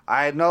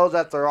 I know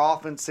that their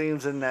offense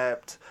seems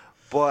inept,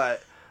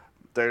 but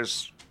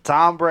there's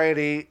Tom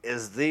Brady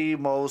is the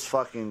most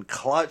fucking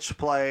clutch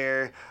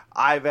player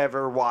I've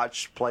ever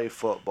watched play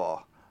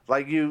football.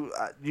 Like, you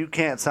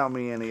can't tell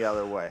me any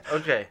other way.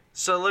 Okay,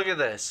 so look at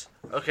this.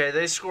 Okay,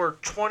 they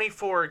scored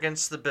 24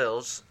 against the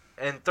Bills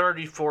and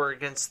 34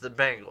 against the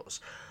Bengals.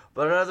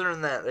 But other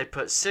than that, they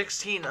put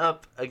 16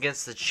 up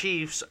against the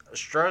Chiefs, a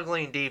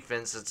struggling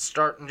defense that's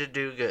starting to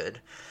do good.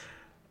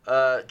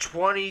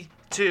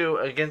 22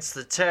 against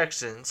the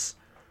Texans.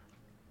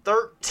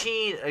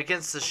 13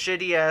 against the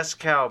shitty-ass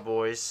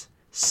Cowboys.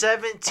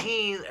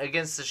 17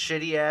 against the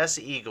shitty-ass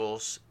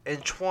Eagles.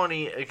 And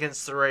 20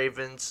 against the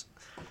Ravens.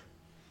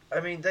 I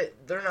mean,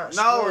 they're not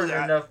scoring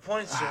enough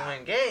points to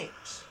win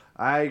games.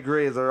 I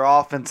agree. Their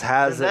offense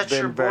hasn't And that's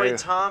your been boy very...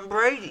 Tom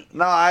Brady.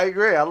 No, I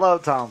agree. I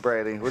love Tom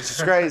Brady, which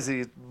is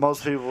crazy.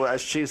 Most people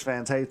as Chiefs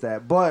fans hate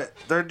that. But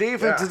their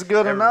defense is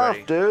good enough,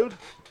 dude.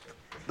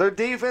 Their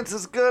defense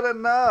is good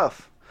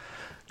enough.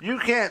 You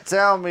can't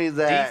tell me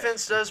that.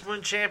 Defense does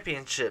win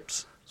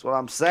championships. That's what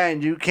I'm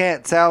saying. You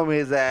can't tell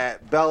me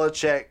that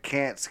Belichick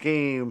can't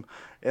scheme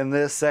in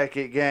this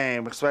second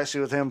game,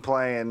 especially with him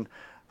playing,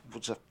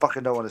 which I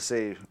fucking don't want to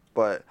see.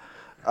 But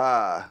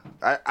I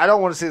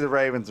don't want to see the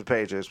Ravens and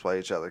Patriots play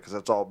each other because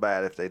that's all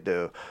bad if they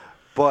do.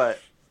 But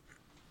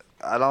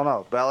I don't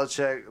know.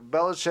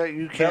 Belichick,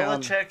 you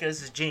can't. Belichick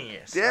is a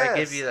genius. Yes, I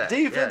give you that.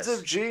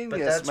 defensive genius, but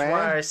that's man.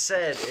 why I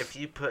said if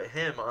you put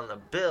him on the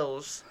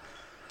Bills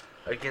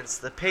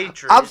against the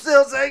Patriots. I'm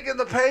still taking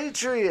the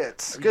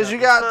Patriots because you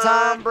got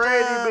Tom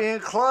Brady up. being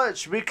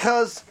clutch.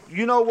 Because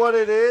you know what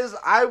it is?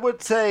 I would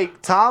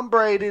take Tom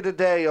Brady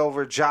today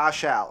over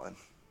Josh Allen.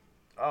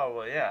 Oh,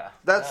 well, yeah.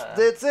 That's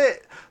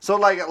it. So,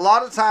 like, a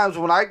lot of times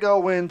when I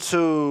go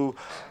into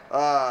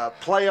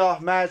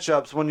playoff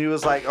matchups, when you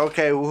was like,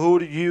 okay, who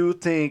do you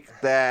think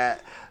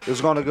that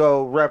is going to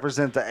go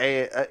represent the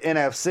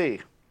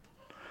NFC?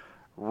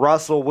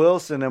 Russell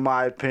Wilson, in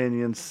my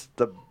opinion,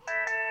 the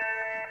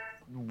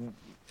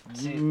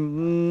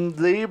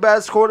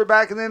best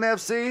quarterback in the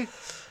NFC.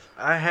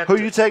 Who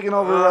you taking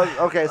over?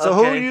 Okay, so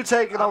who are you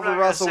taking over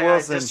Russell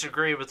Wilson? I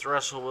disagree with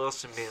Russell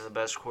Wilson being the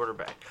best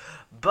quarterback,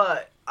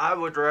 but I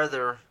would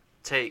rather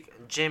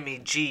take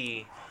Jimmy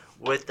G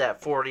with that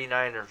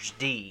 49ers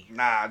D.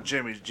 Nah,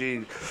 Jimmy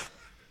G.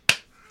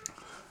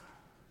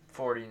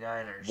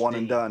 49ers One D.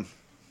 and done.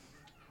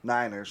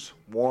 Niners.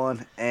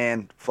 One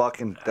and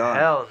fucking done.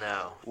 Hell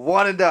no.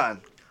 One and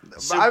done.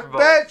 Super I Bowl.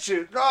 bet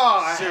you.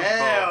 Oh, Super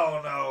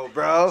hell no,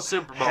 bro.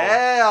 Super Bowl.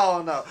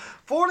 Hell no.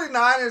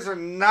 49ers are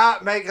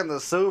not making the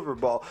Super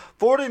Bowl.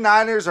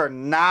 49ers are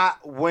not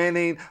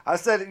winning. I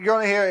said, you're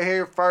going to hear it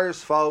here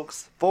first,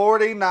 folks.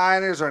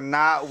 49ers are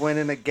not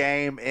winning a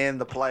game in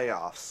the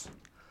playoffs.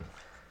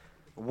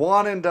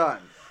 One and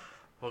done.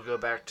 We'll go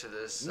back to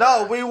this.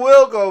 No, we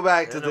will go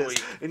back to in a this.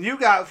 week. And you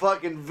got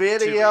fucking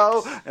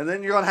video, and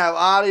then you're going to have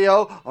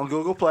audio on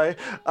Google Play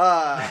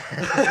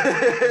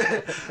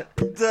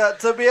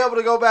to be able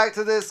to go back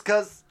to this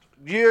because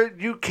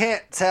you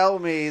can't tell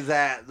me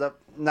that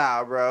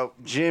nah, bro,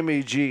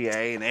 Jimmy G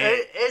ain't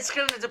it. It's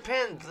going to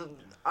depend.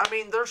 I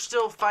mean, they're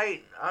still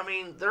fighting. I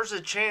mean, there's a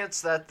chance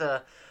that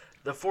the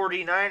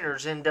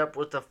 49ers end up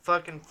with the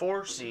fucking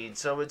 4 seed,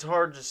 so it's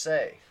hard to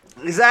say.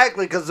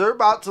 Exactly, because they're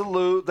about to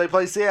lose. They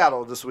play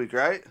Seattle this week,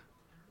 right?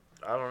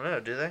 I don't know,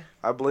 do they?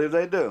 I believe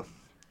they do.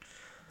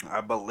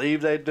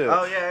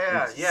 Oh,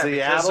 yeah,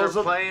 Seattle's because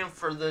they're playing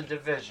for the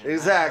division.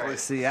 Exactly. Right.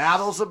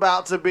 Seattle's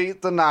about to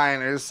beat the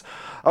Niners.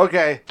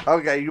 Okay,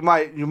 you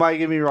might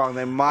get me wrong.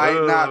 They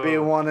might not be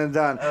one and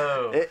done.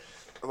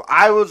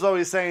 I was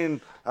always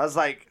saying, I was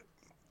like,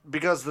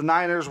 because the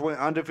Niners went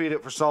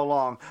undefeated for so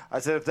long,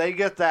 I said if they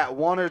get that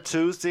 1 or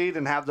 2 seed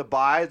and have the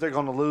bye, they're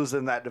going to lose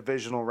in that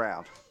divisional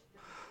round.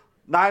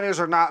 Niners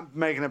are not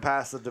making it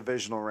past the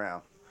divisional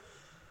round.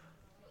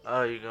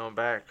 Oh, you're going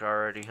back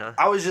already, huh?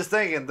 I was just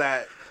thinking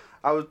that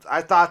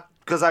I thought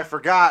because I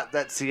forgot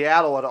that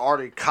Seattle had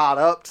already caught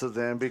up to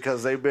them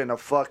because they've been a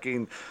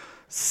fucking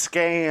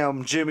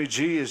scam. Jimmy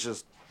G is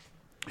just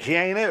he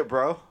ain't it,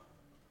 bro.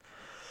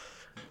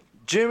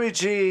 Jimmy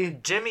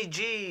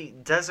G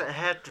doesn't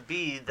have to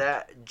be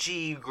that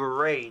G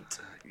great.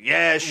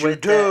 Yes, you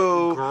with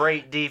do. That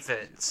great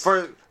defense.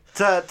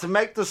 To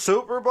make the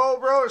Super Bowl,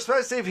 bro,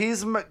 especially if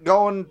he's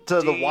going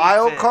to the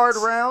wild card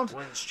round.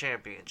 Wins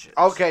championships.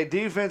 Okay,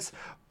 defense,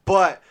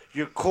 but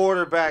your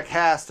quarterback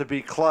has to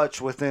be clutch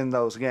within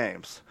those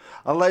games.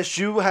 Unless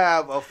you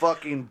have a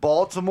fucking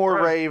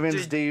Baltimore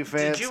Ravens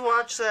defense. Did you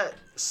watch that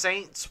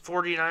Saints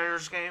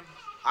 49ers game?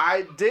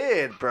 I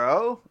did,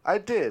 bro. I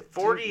did.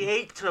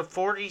 48 to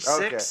 46.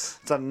 Okay, it's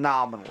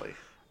anomaly.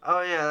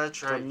 Oh yeah,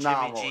 that's right.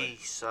 Anomaly. Jimmy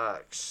G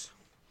sucks.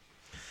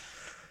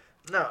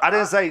 No, I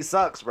didn't say he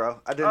sucks,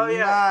 bro. I did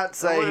not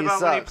say what he about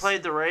sucks. when he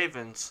played the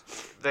Ravens?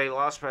 They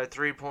lost by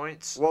 3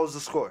 points. What was the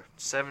score?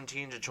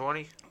 17 to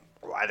 20.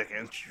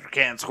 You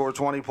can't score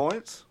 20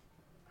 points.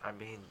 I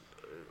mean,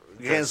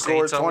 you can't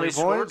score 20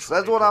 points.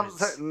 That's what I'm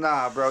saying.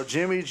 Nah, bro.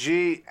 Jimmy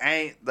G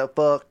ain't the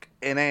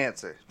fucking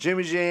answer.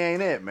 Jimmy G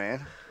ain't it,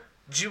 man.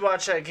 Did you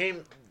watch that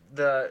game,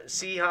 the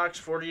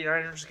Seahawks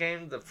 49ers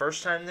game, the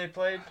first time they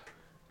played?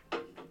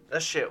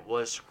 That shit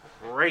was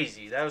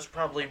crazy. That was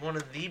probably one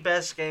of the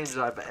best games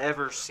I've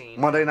ever seen.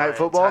 Monday Night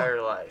Football? My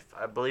entire life.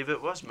 I believe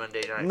it was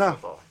Monday Night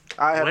Football.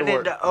 I had Went to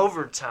work. into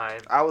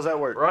overtime. I was at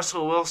work.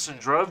 Russell Wilson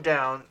drove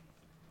down,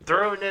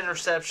 threw an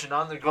interception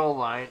on the goal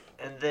line,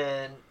 and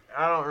then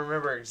I don't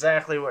remember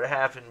exactly what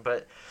happened,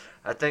 but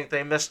I think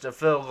they missed a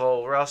field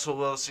goal. Russell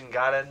Wilson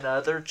got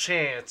another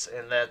chance,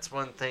 and that's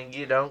one thing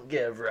you don't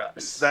give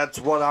Russ. That's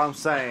what I'm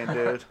saying,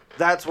 dude.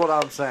 That's what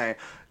I'm saying.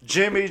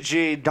 Jimmy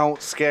G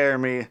don't scare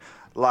me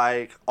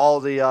like all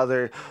the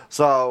other.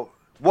 So,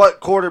 what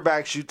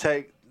quarterbacks you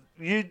take?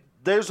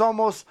 There's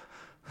almost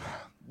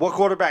what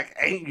quarterback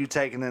ain't you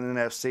taking in the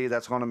NFC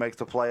that's going to make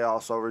the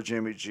playoffs over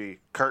Jimmy G?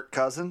 Kirk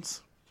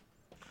Cousins?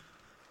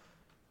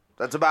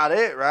 That's about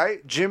it,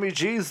 right? Jimmy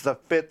G's the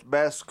 5th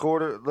best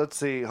quarter. Let's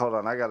see. Hold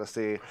on. I got to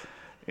see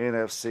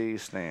NFC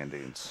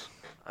standings.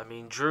 I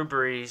mean, Drew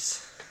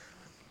Brees.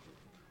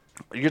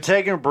 You're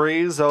taking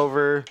Brees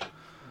over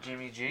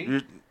Jimmy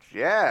G?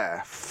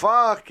 Yeah.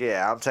 Fuck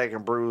yeah. I'm taking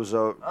Breeze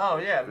over. Oh,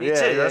 yeah, me too.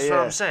 That's what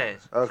I'm saying.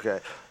 Okay.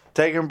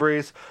 Taking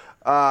Breeze.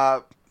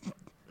 Not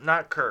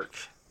Kirk.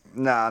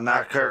 Nah,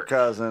 not Kirk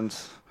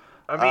Cousins.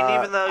 I mean,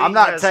 even though I'm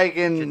not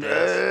taking.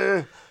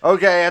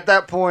 Okay, at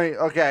that point,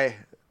 okay,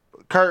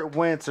 Kurt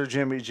Wentz or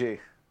Jimmy G,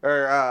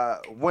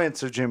 or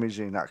Wentz or Jimmy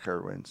G, not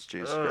Kurt Wentz.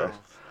 Jesus Christ.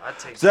 I'd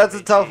take So that's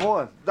Jimmy a tough G.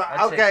 one.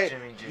 I'd Okay, take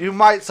Jimmy G. you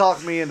might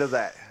talk me into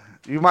that.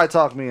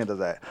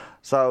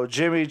 So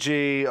Jimmy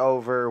G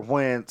over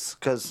Wentz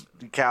because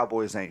the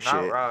Cowboys ain't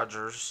Not shit.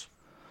 Rodgers.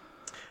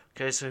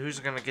 Okay, so who's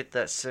gonna get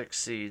that 6th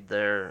seed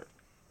there?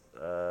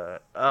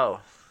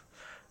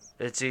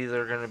 It's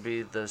either gonna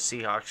be the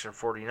Seahawks or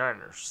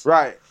 49ers.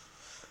 Right.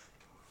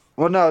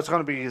 Well, no, it's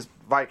going to be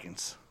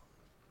Vikings.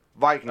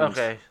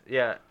 Okay,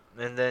 yeah,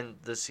 and then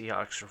the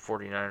Seahawks or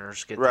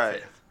 49ers get the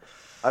 5th.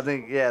 I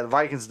think, the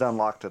Vikings done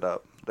locked it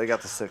up. They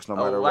got the 6 no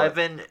matter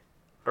 11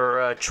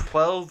 or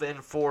 12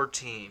 and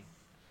 14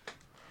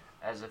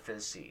 as a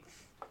 5th seed.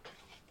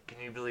 Can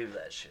you believe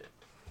that shit?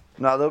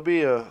 No, there'll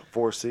be a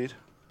 4 seed.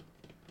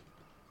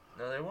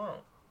 No, they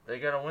won't. They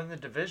gotta win the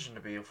division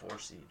to be a 4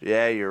 seed.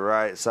 Yeah, you're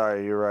right.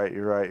 Sorry, you're right.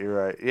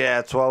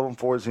 Yeah, 12 and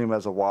 14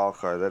 as a wild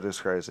card. That is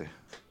crazy.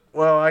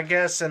 Well, I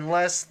guess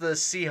unless the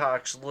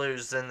Seahawks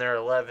lose, then they're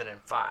 11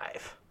 and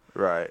 5.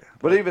 Right.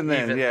 But even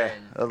then,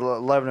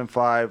 11 and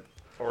 5.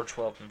 Or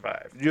 12 and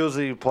 5.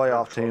 Usually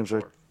playoff teams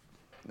are.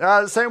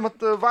 Same with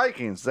the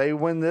Vikings. They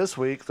win this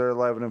week, they're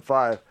 11 and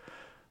 5.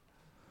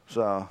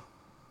 So.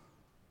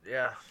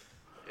 Yeah.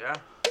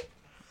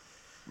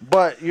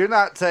 But you're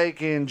not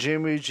taking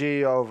Jimmy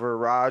G over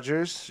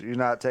Rodgers. You're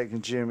not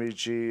taking Jimmy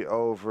G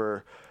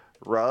over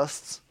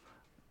Rust.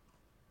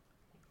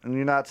 And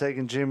you're not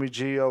taking Jimmy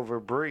G over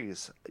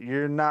Breeze.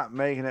 You're not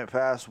making it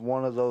past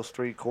one of those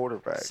 3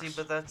 quarterbacks. See,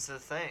 but that's the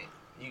thing.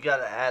 You got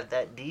to add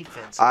that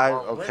defense.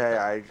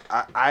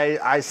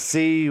 I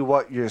see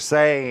what you're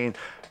saying,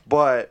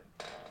 but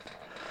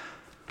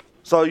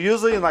so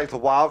usually in like the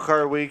wild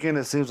card weekend,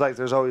 it seems like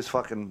there's always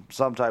fucking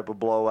some type of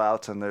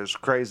blowouts and there's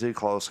crazy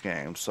close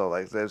games. So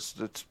like there's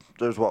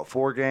what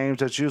 4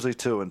 games? It's usually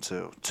 2 and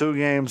 2. 2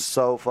 games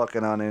so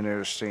fucking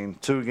uninteresting.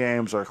 2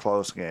 games are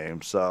close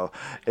games. So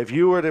if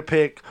you were to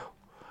pick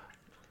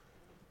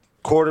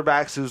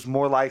quarterbacks who's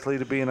more likely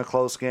to be in a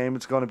close game,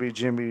 it's going to be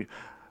Jimmy.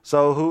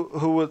 So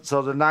who would?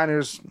 So the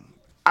Niners,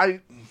 who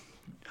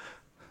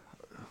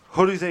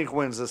do you think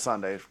wins this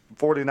Sunday?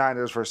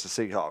 49ers versus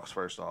Seahawks.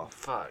 First off,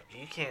 fuck,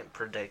 you can't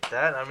predict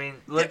that. I mean,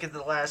 look at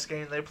the last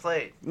game they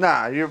played.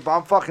 Nah,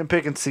 I'm fucking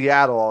picking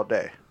Seattle all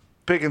day.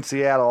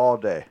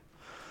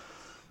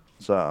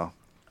 So.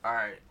 All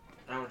right,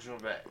 how much you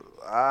want to bet?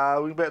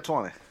 We bet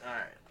 20.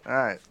 All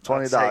right,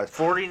 $20.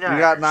 49ers. You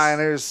got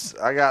Niners.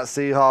 I got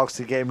Seahawks.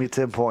 He gave me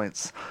 10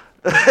 points.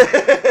 So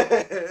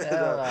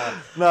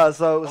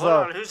hold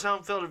on. Who's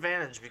home field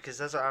advantage? Because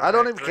that's I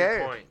don't even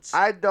care. Points.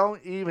 I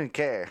don't even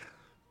care.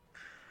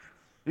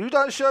 You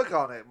done shook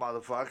on it,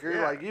 motherfucker.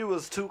 Yeah. Like you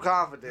was too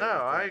confident. No,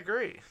 I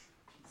agree.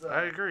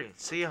 I agree.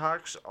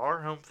 Seahawks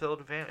are home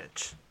field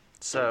advantage.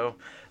 So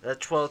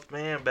that 12th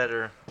man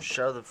better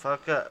show the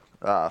fuck up.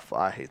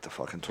 I hate the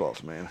fucking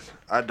 12th man.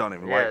 I don't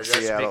even like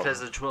Seattle. Yeah, that's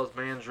because the 12th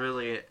man's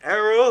really an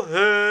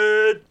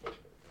Arrowhead.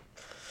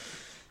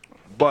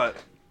 But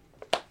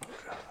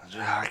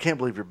I can't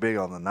believe you're big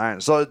on the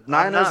Niners. So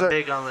Niners I'm not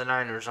big on the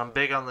Niners. I'm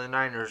big on the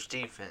Niners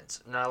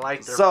defense. And I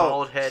like their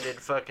bald-headed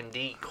fucking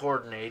D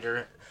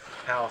coordinator.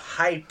 How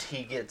hyped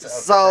he gets up.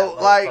 So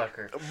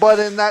but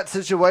in that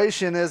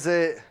situation, is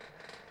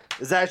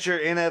that your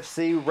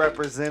NFC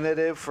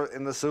representative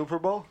in the Super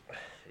Bowl?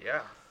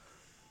 Yeah.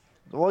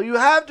 Well, you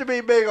have to be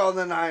big on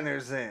the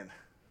Niners then.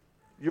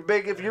 You're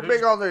big if you're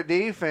big on their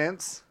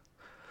defense.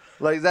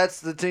 Like that's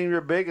the team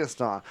you're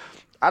biggest on.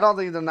 I don't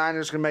think the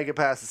Niners can make it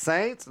past the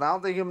Saints, and I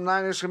don't think the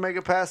Niners can make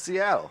it past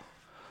Seattle.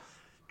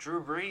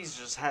 Drew Brees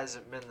just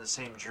hasn't been the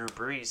same Drew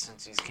Brees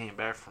since he's came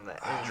back from that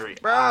injury.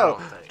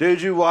 Bro,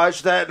 did you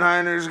watch that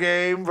Niners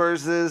game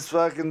versus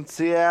fucking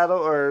Seattle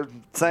or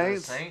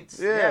Saints? The Saints?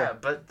 Yeah,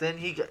 but then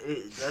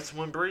that's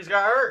when Brees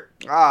got hurt.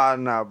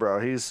 No, bro.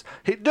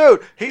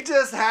 He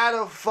just had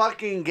a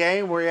fucking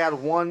game where he had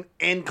 1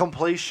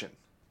 incompletion.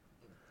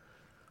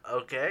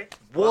 Okay.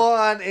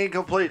 One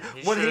incomplete.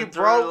 When he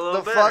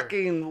broke the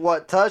fucking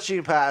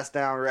touching pass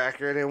down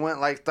record and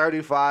went like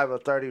 35 or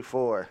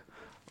 34.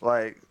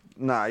 Like,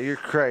 nah, you're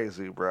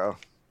crazy, bro.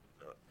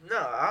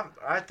 No,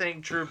 I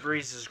think Drew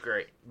Brees is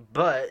great,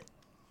 but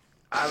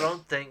I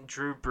don't think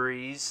Drew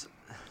Brees.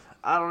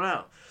 I don't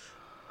know.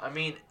 I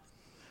mean,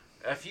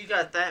 if you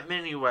got that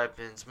many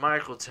weapons,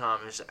 Michael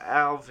Thomas,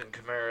 Alvin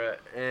Kamara,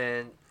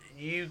 and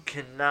you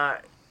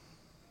cannot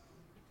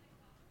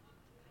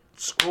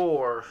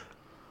score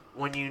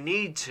when you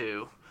need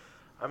to.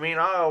 I mean,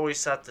 I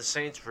always thought the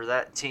Saints were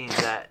that team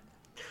that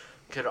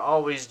could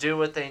always do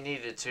what they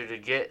needed to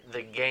get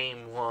the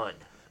game won.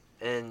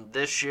 And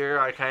this year,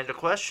 I kind of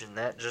question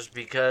that just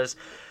because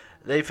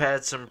they've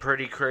had some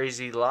pretty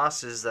crazy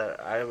losses that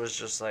I was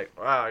just like,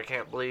 wow, I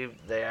can't believe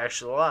they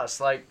actually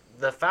lost. Like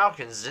the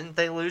Falcons, didn't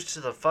they lose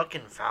to the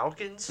fucking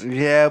Falcons?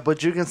 Yeah,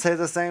 but you can say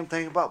the same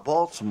thing about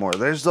Baltimore.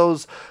 There's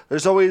always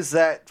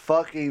that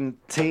fucking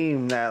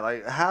team that,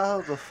 like,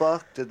 how the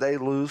fuck did they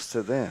lose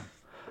to them?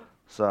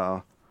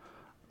 So,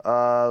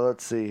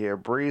 let's see here.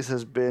 Breeze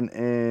has been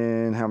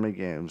in how many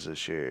games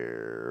this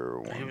year?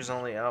 He was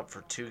only out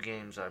for 2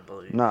 games, I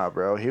believe. Nah,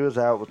 bro. He was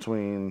out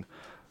between.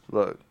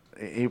 Look,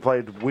 he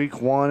played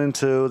week 1 and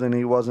 2, then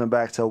he wasn't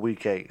back till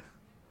week 8.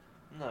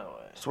 No way.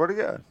 Swear to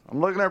God. I'm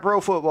looking at Pro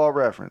Football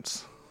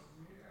Reference.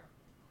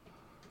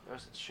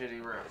 That's a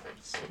shitty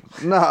reference.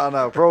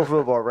 No. Pro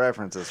Football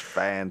Reference is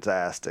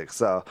fantastic.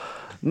 So,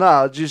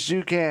 no, just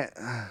you can't.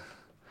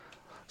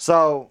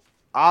 So,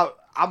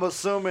 I'm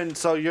assuming,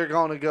 so you're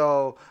going to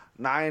go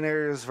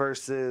Niners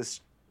versus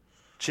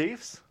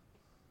Chiefs?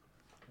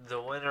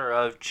 The winner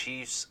of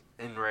Chiefs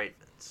and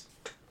Ravens.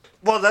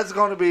 Well, that's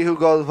going to be who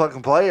goes to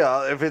fucking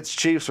playoff. If it's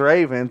Chiefs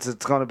Ravens,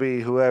 it's going to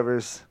be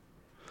whoever's.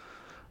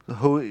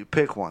 Who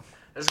pick one.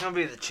 It's going to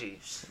be the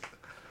Chiefs.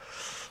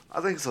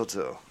 I think so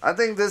too. I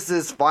think this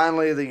is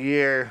finally the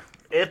year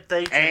If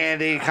they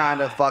Andy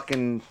kind of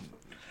fucking.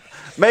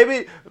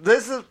 Maybe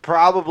this is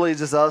probably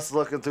just us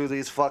looking through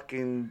these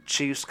fucking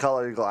Chiefs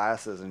colored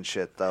glasses and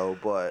shit, though.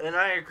 But And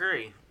I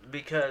agree,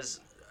 because,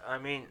 I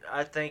mean,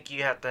 I think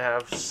you have to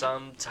have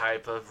some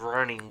type of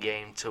running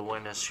game to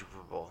win a Super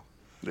Bowl.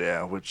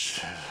 yeah,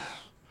 which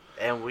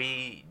And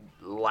we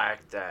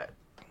lack that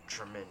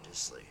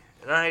tremendously.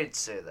 And I hate to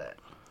say that.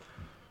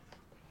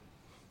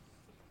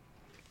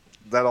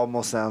 that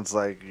almost sounds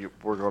like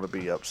we're going to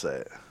be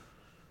upset.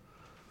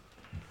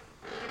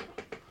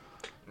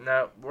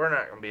 No, we're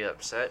not going to be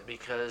upset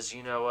because,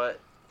 you know what?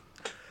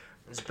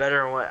 It's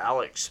better than what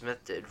Alex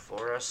Smith did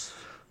for us.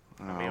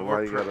 I mean,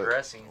 we're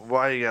progressing.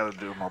 Why you gotta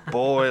do my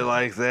boy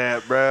like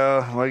that,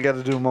 bro? Why you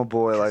gotta do my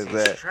boy like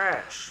He's that?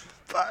 trash.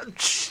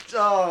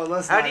 Oh,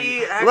 let's How not. do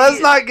you Let's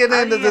not get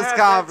into you this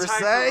have that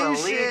type of a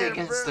conversation. lead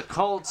against bro. the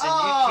Colts, and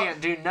Oh, you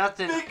can't do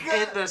nothing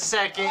in the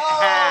second Oh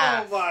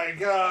half. my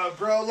god,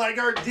 bro! Like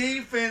our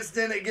defense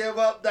didn't give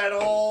up that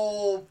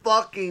whole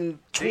fucking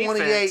 28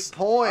 Defense,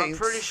 points. I'm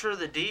pretty sure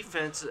the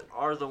defense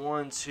are the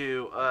ones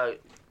who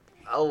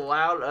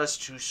allowed us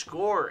to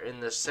score in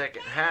the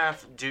second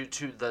half due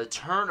to the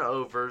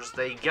turnovers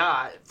they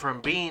got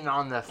from being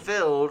on the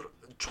field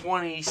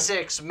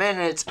 26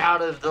 minutes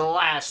out of the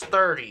last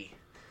 30.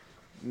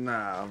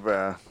 Nah,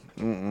 bro.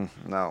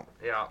 No.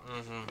 Yeah,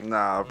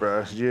 Nah,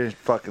 bro. You're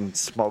fucking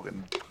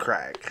smoking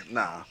crack.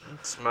 Nah.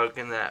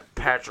 Smoking that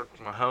Patrick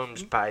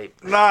Mahomes pipe.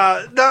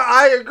 Nah, no,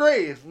 I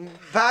agree.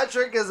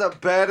 Patrick is a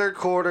better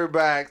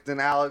quarterback than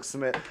Alex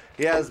Smith.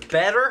 He has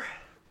Better?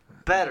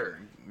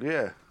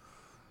 yeah.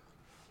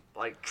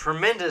 Like,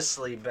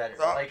 tremendously better.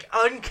 Like,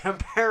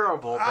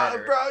 uncomparable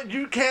better. Bro,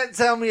 you can't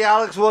tell me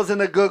Alex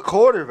wasn't a good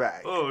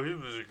quarterback. Oh, he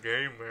was a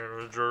game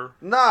manager.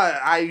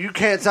 Nah, you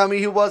can't tell me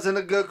he wasn't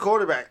a good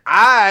quarterback.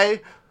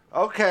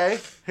 Okay,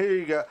 here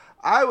you go.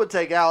 I would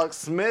take Alex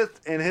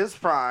Smith in his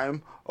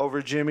prime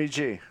over Jimmy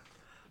G.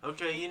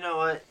 Okay, you know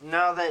what?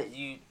 Now that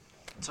you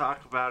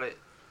talk about it,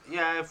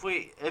 yeah, if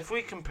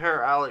we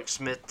compare Alex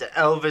Smith to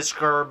Elvis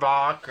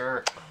Gerbach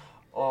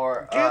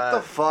or Get the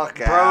fuck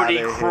out Brody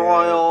of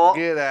Croyle.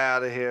 here. Get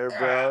out of here,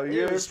 bro. It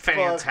You're was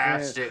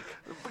fantastic.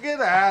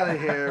 Get out of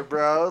here,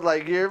 bro.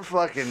 Like, you're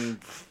fucking...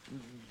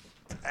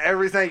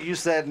 Everything you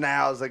said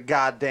now is a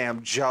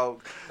goddamn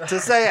joke. To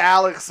say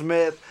Alex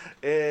Smith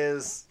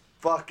is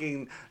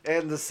fucking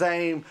in the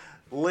same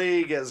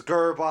league as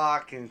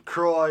Gerbach and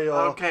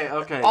Croyle. Okay.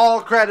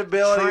 All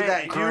credibility Trent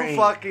that Green. you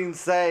fucking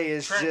say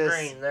is Trent just...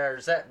 Green there,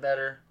 is that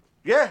better?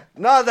 Yeah.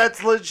 No,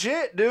 that's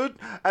legit, dude.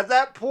 At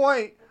that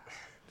point...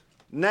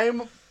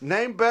 Name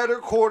better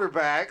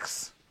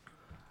quarterbacks.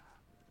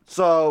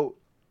 So,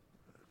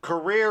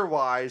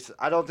 career-wise,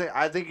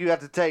 I think you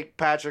have to take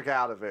Patrick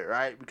out of it,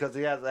 right? Because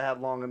he hasn't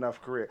had long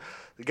enough career.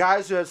 The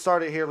guys who had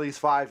started here at least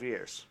 5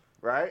 years,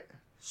 right?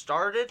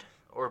 Started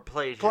or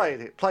played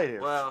here? Played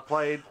here. Well,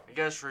 played. I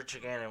guess Rich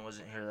Gannon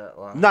wasn't here that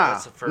long. Nah.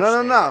 That's the first No.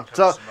 name that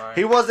So, comes to mind.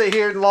 he wasn't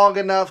here long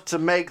enough to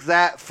make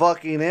that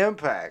fucking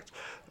impact.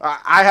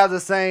 I have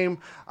the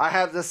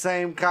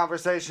same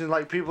conversation.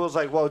 Like, people's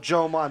like, well,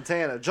 Joe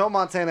Montana. Joe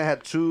Montana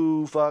had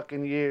 2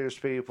 fucking years,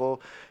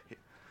 people.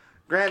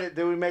 Granted,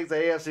 did we make the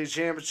AFC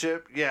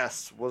Championship?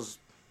 Yes.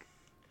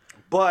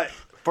 But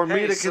for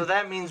me to... so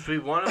that means we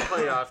won a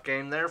playoff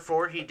game,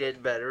 therefore he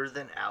did better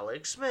than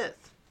Alex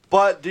Smith.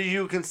 But do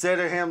you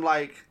consider him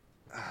like...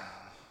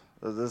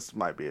 This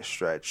might be a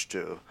stretch,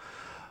 too.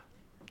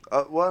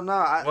 Well,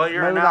 no. Well,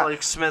 you're an maybe not.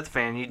 Alex Smith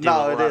fan. You do No,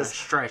 a it lot of is.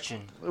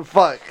 stretching.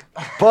 Fuck.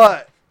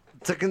 But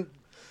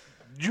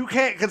you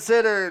can't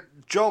consider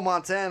Joe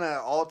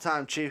Montana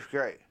all-time Chief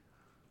great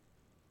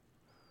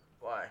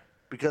Why?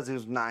 because he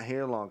was not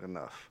here long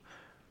enough.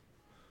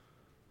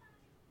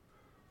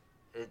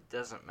 It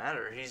doesn't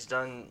matter. He's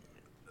done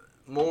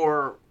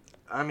more.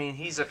 I mean,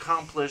 he's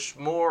accomplished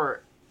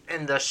more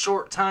in the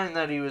short time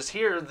that he was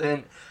here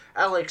than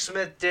Alex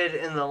Smith did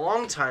in the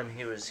long time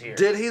he was here.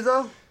 Did he,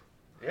 though?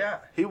 Yeah.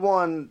 He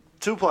won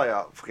 2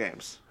 playoff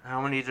games.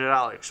 How many did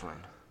Alex win?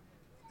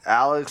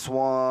 Alex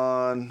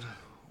won.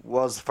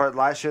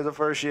 Last year the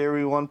first year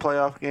we won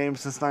playoff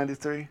games since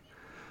 '93?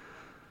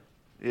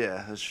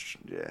 Yeah,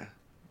 yeah.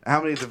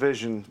 How many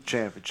division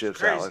championships,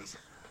 Crazy. Alex?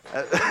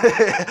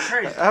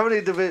 Crazy. How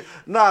many division?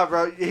 Nah,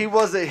 bro. He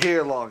wasn't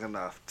here long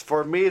enough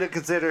for me to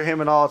consider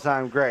him an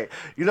all-time great.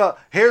 You know,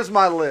 here's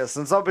my list,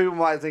 and some people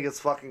might think it's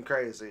fucking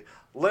crazy.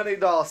 Lenny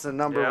Dawson,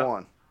 number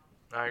 1.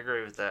 I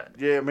agree with that.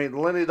 Yeah, I mean,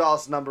 Lenny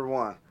Dawson, number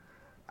 1.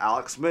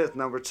 Alex Smith,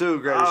 number 2,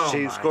 greatest Oh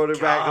Chiefs my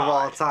quarterback of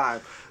all God.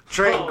 time.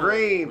 Trent Holy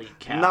Green,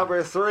 cow.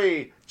 number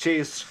 3,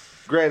 Chiefs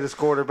greatest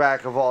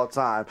quarterback of all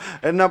time.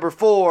 And number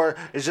 4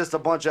 is just a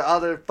bunch of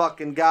other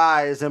fucking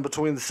guys in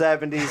between the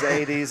 70s,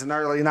 80s, and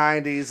early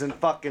 90s and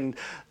fucking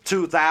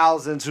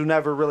 2000s who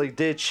never really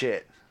did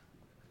shit.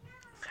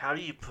 How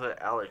do you put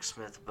Alex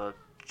Smith above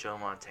Joe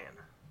Montana?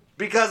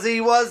 Because he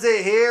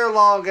wasn't here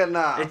long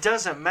enough. It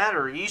doesn't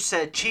matter. You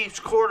said Chiefs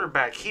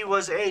quarterback. He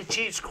was a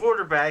Chiefs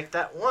quarterback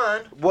that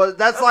won. Well,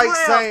 that's a like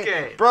playoff saying,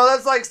 game. bro,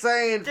 that's like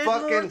saying Did more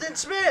fucking. than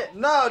Smith.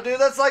 No,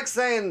 dude, that's like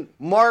saying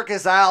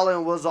Marcus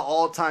Allen was an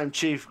all-time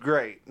Chief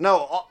great.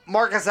 No,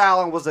 Marcus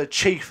Allen was a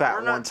Chief at We're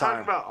one not time.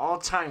 talking about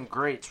all-time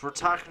greats. We're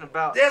talking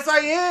about Yes, I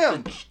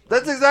am.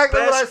 That's exactly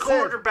what I best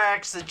said.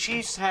 quarterbacks the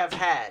Chiefs have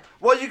had.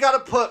 Well, you got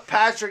to put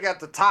Patrick at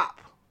the top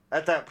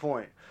at that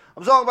point.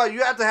 I'm talking about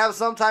you have to have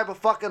some type of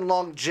fucking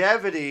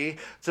longevity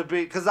to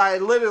be, because I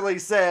literally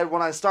said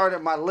when I started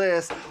my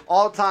list,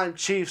 all-time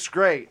Chiefs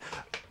great.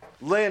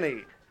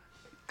 Lenny,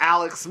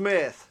 Alex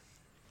Smith,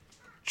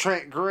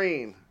 Trent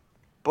Green.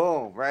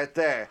 Boom, right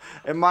there.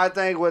 And my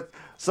thing with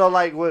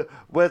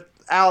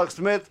Alex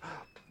Smith,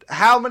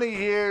 how many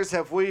years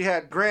have we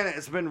had, granted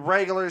it's been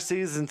regular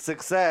season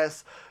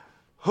success,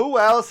 who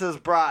else has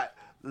brought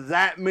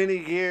that many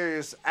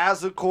years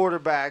as a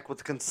quarterback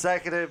with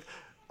consecutive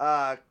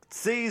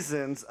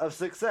seasons of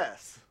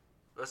success?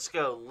 Let's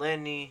go.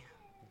 Lenny,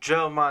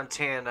 Joe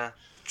Montana,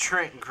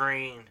 Trent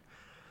Green,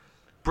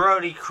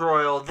 Brody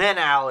Croyle, then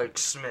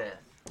Alex Smith.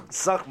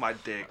 Suck my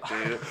dick,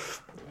 dude.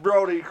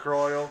 Brody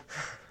Croyle.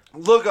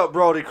 Look up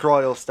Brody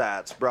Croyle's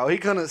stats, bro. He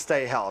couldn't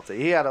stay healthy.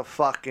 He had a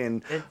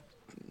fucking...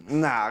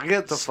 Nah,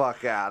 get the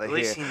fuck out of At here.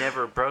 least he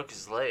never broke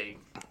his leg.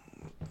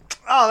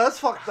 Oh, that's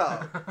fucked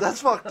up.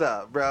 That's fucked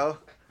up, bro.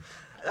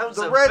 That was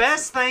The the Reds-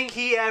 best thing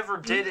he ever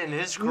did in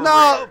his career.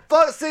 No,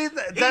 fuck. See, He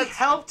that's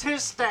helped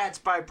his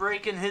stats by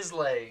breaking his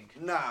leg.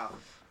 no,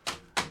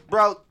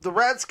 bro. The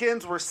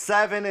Redskins were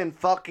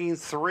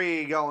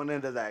 7-3 going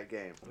into that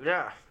game.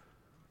 Yeah.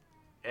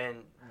 And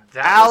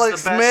that Alex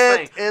was the best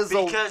Smith thing. is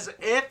a- because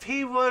if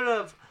he would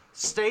have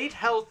stayed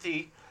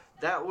healthy,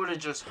 that would have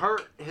just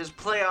hurt his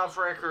playoff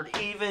record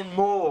even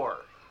more.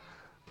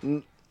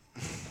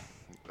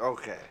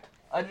 Okay.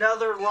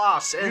 Another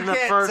loss in You the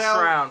can't first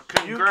tell- round.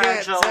 you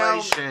can't tell-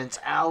 Congratulations,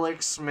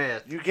 Alex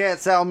Smith. You can't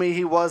tell me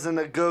he wasn't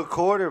a good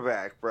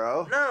quarterback,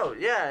 bro. No,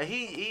 yeah,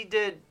 he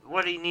did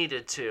what he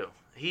needed to.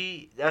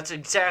 That's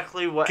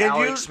exactly what Can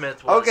you- Alex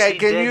Smith was. okay, he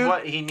can did you-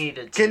 what he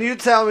needed to. Can you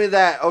tell me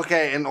that,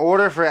 okay, in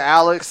order for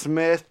Alex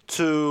Smith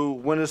to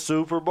win a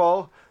Super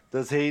Bowl,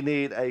 does he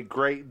need a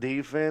great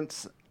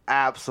defense?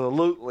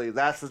 Absolutely.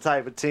 That's the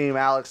type of team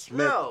Alex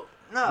Smith... No.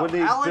 When he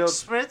Alex built-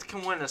 Smith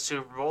can win a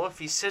Super Bowl if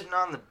he's sitting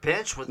on the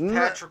bench with No.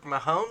 Patrick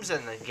Mahomes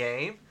in the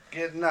game.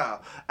 No.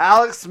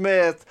 Alex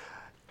Smith,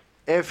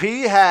 if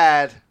he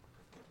had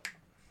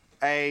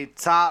a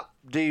top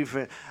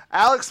defense...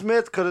 Alex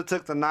Smith could have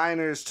took the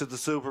Niners to the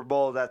Super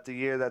Bowl the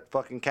year that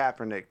fucking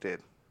Kaepernick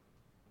did.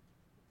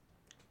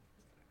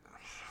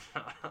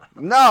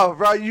 No,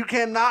 bro, you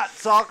cannot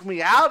talk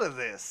me out of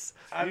this.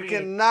 I You mean-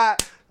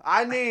 cannot...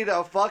 I need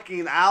a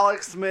fucking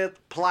Alex Smith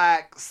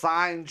plaque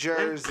signed And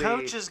jersey.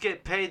 coaches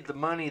get paid the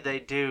money they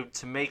do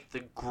to make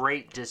the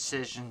great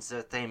decisions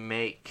that they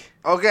make.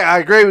 Okay, I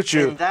agree with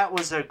you. And that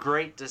was a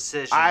great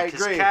decision. I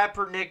Because agree.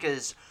 Kaepernick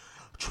is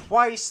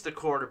twice the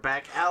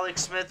quarterback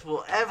Alex Smith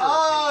will ever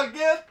Oh, be.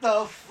 get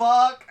the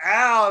fuck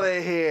out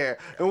of here!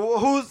 And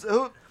who?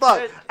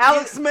 Fuck,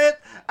 Alex Smith.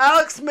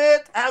 Alex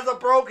Smith has a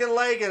broken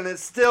leg and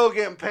is still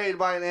getting paid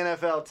by an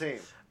NFL team.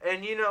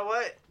 And you know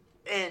what?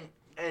 And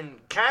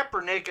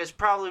Kaepernick is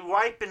probably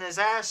wiping his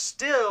ass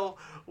still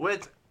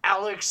with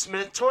Alex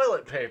Smith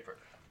toilet paper.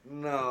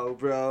 No,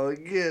 bro,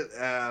 get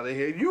out of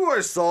here. You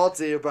are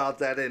salty about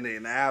that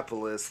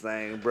Indianapolis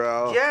thing,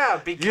 bro.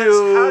 Yeah, because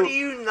You- how do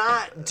you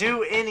not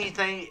do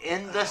anything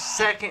in the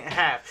second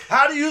half?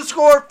 How do you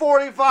score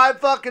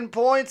 45 fucking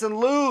points and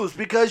lose?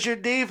 Because your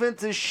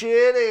defense is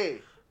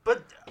shitty.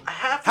 But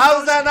half How's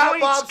of those that not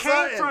points Bob came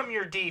Sutton? from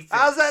your defense.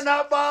 How's that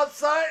not Bob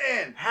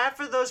Sutton? Half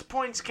of those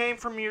points came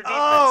from your defense.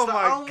 Oh the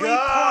my only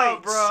God,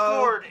 points bro.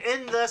 scored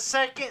in the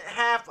second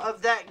half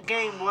of that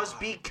game was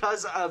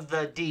because of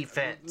the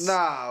defense.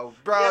 No,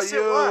 bro, Yes,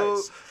 it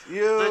was.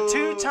 You. The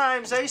 2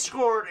 times they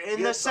scored in Get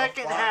the the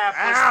second fuck half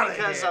outta was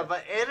because here. of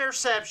an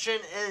interception,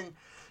 and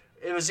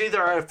it was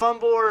either a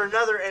fumble or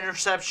another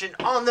interception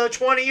on the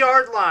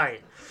 20-yard line.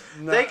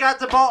 No. They got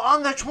the ball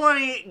on the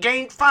 20,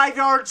 gained 5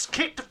 yards,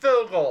 kicked the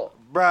field goal.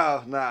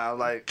 bro, nah,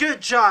 like,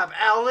 Good job,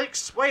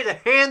 Alex. Way to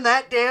hand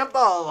that damn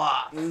ball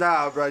off.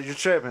 nah, bro, you're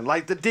tripping.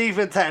 Like, the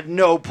defense had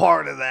no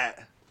part of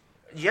that.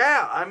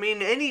 Yeah, I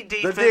mean, any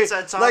defense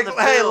that's on like, the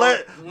hey, field,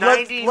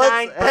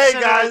 99%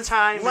 of the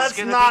time is let's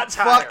going to not be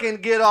tired. fucking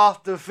get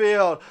off the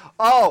field.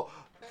 Oh,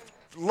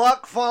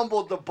 Luck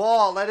fumbled the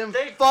ball. Let him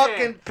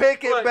fucking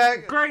pick it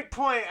back. Great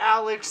point,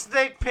 Alex.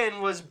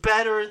 Thigpen was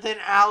better than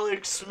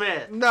Alex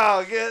Smith.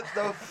 No, get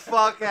the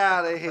fuck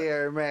out of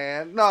here,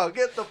 man. No,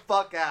 get the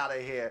fuck out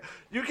of here.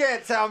 You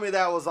can't tell me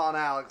that was on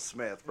Alex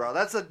Smith, bro.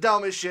 That's the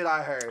dumbest shit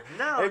I heard.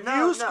 If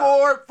you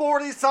scored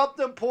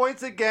 40-something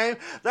points a game,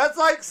 that's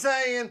like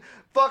saying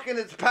fucking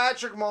it's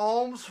Patrick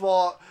Mahomes'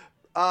 fault.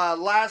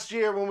 Last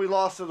year when we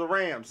lost to the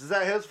Rams. Is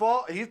that his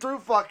fault? He threw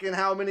fucking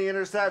how many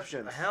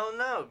interceptions? Hell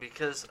no,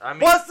 because, I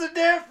mean... What's the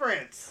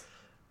difference?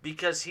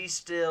 Because he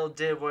still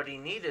did what he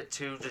needed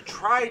to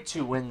try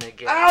to win the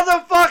game. How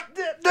the fuck...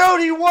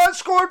 Dude, he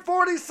scored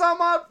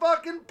 40-some-odd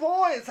fucking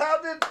points.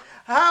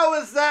 How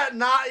is that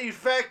not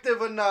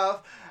effective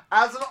enough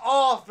as an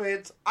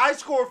offense? I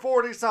scored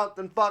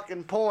 40-something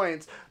fucking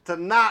points to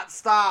not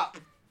stop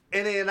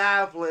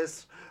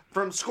Indianapolis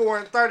from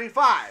scoring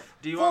 35.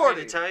 Do you want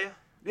me to tell you?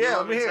 Yeah,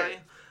 let me hear it.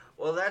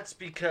 Well, that's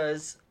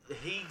because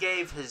he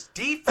gave his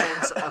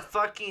defense a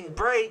fucking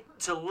break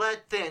to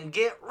let them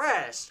get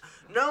rest.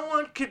 No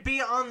one could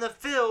be on the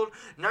field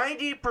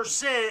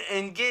 90%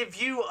 and give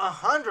you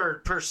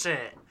 100%.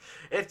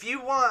 If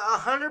you want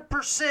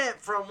 100%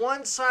 from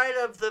one side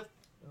of the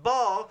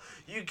ball,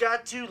 you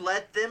got to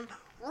let them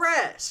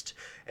rest.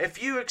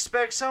 If you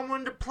expect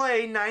someone to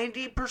play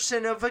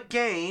 90% of a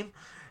game...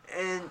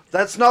 And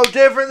that's no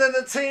different than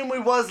the team we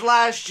was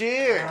last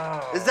year.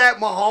 Oh. Is that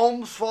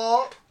Mahomes'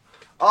 fault?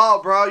 Oh,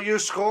 bro, you're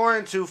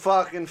scoring too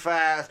fucking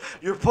fast.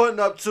 You're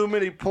putting up too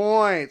many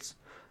points.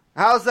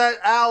 How's that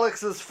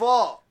Alex's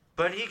fault?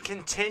 But he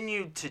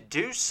continued to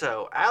do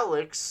so.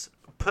 Alex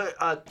put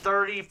up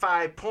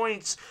 35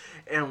 points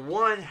in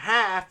one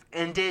half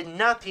and did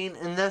nothing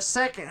in the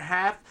second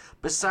half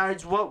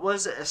besides what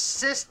was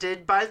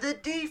assisted by the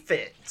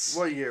defense.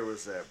 What year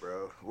was that,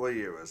 bro? What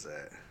year was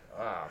that?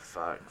 Oh,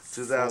 fuck.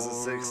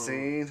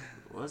 2016?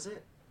 Was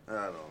it?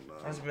 I don't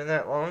know. Has it been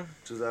that long?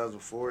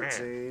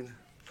 2014. Man.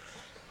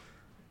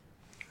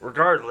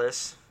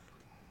 Regardless,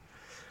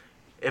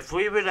 if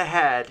we would have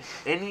had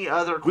any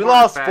other quarterback... We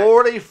lost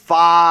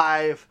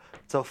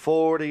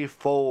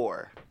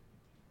 45-44.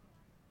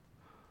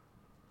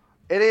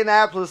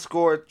 Indianapolis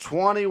scored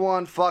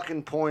 21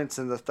 fucking points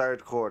in the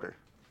third quarter.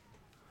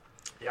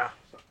 Yeah.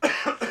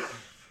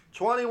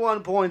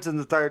 21 points in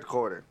the third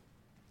quarter.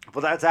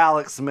 But that's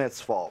Alex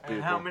Smith's fault, people.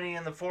 And how many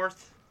in the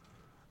fourth?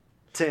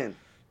 10.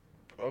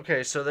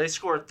 Okay, so they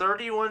scored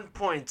 31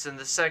 points in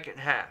the second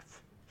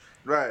half.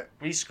 Right.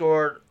 We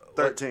scored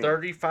 13.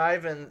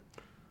 35 and...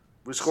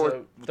 We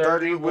scored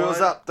 30. We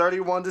was up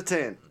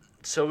 31-10.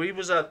 So we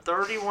was up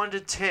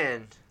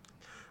 31-10.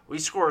 We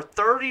scored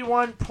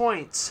 31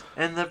 points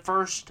in the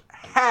first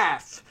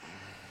half.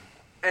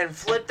 And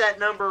flipped that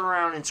number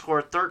around and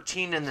scored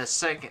 13 in the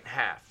second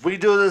half. We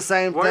do the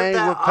same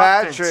thing with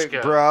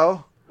Patrick,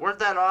 bro. Where'd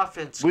that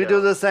offense go? We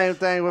do the same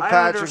thing with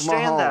Patrick Mahomes.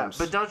 I understand that,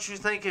 but don't you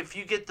think if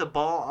you get the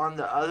ball on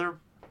the other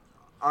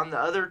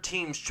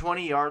team's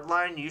 20-yard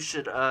line, you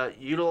should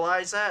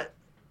utilize that?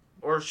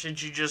 Or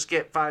should you just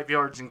get 5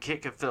 yards and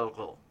kick a field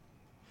goal?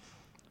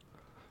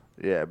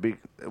 Yeah,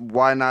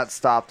 why not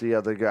stop the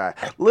other guy?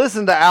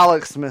 Listen to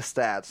Alex Smith's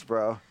stats,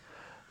 bro.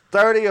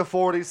 30 of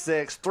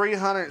 46,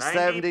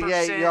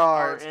 378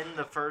 yards. In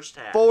the first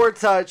half. 4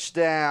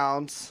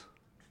 touchdowns.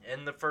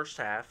 In the first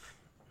half.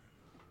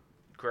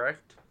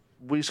 Correct?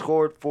 We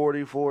scored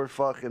 44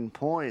 fucking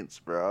points,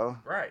 bro.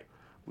 Right.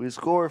 We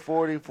scored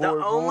 44 points.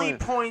 The only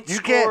points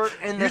scored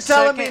in the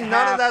second half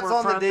none of that's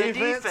on the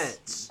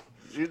defense?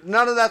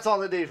 None of that's on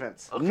the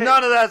defense. Okay.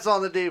 None of that's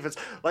on the defense.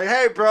 Like,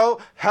 hey,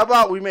 bro, how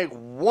about we make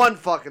one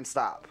fucking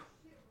stop?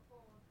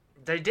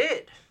 They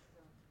did.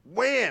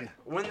 When?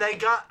 When they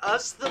got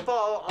us the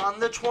ball on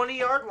the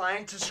 20-yard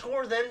line to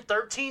score them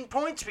 13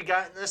 points we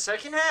got in the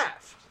second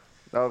half.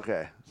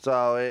 Okay.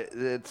 So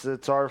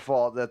it's our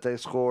fault that they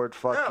scored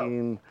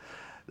fucking... No.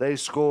 They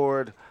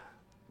scored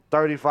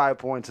 35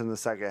 points in the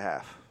second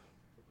half.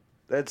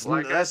 That's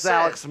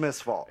Alex Smith's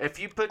fault. If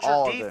you put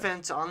your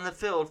defense on the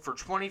field for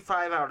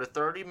 25 out of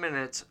 30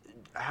 minutes,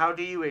 how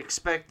do you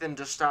expect them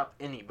to stop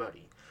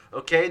anybody?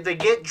 Okay, they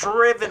get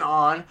driven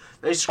on.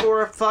 They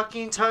score a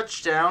fucking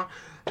touchdown.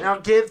 Now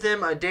give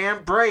them a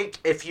damn break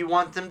if you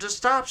want them to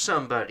stop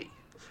somebody.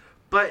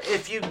 But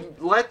if you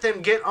let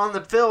them get on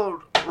the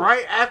field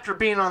right after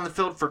being on the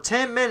field for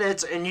 10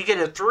 minutes and you get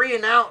a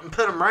 3-and-out and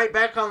put them right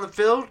back on the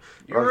field,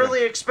 you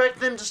really expect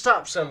them to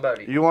stop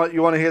somebody. You want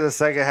to hear the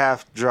second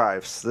half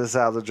drives? This is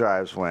how the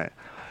drives went.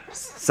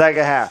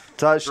 Second half, Three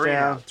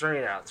touchdown. out.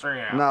 Three out. Three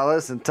out. Now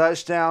listen,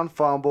 touchdown,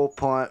 fumble,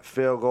 punt,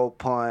 field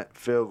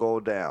goal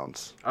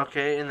downs.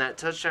 Okay, and that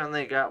touchdown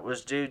they got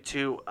was due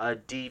to a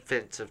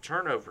defensive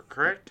turnover,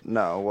 correct?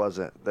 No, it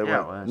wasn't.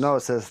 Yeah, it was. No,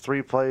 it says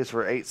 3 plays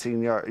for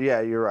 18 yards.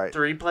 Yeah, you're right.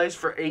 3 plays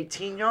for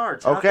 18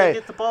 yards. How'd Okay. they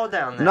get the ball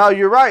down there? No,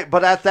 you're right.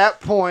 But at that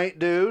point,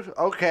 dude,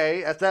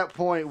 okay, at that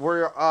point,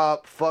 we're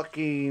up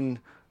fucking,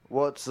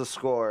 what's the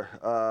score?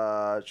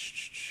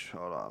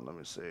 Hold on, let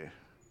me see.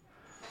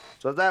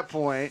 So at that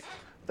point,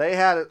 they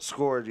hadn't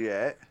scored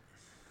yet.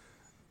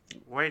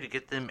 Way to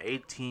get them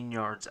 18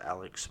 yards,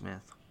 Alex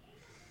Smith.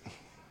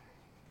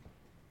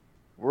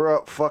 We're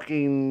up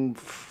fucking,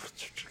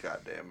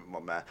 goddamn it, my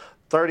man,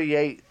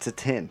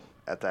 38-10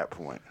 at that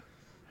point.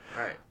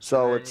 Right.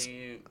 So and then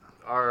you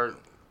are,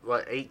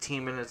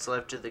 18 minutes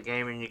left of the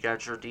game, and you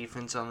got your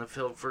defense on the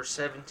field for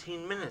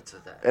 17 minutes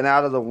of that. And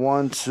out of the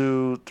 1,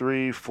 2,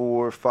 3,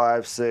 4,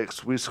 5,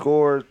 6, we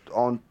scored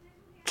on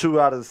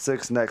 2 out of the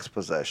 6 next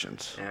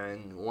possessions.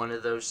 And one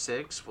of those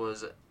 6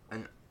 was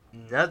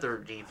another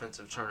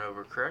defensive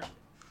turnover, correct?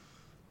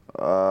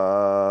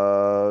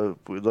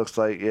 It looks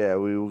like, yeah,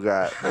 we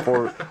got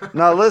 4.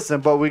 Now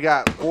listen, but we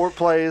got 4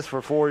 plays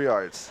for 4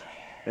 yards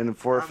and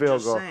for a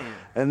field goal. Saying.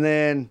 And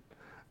then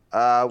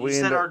You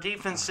said our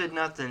defense did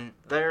nothing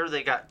there.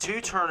 They got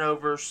 2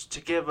 turnovers to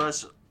give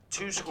us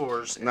 2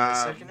 scores in the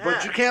second half.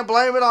 But you can't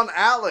blame it on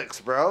Alex,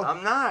 bro.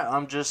 I'm not.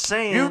 I'm just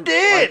saying. You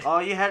did! Like,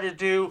 all you had to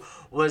do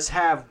was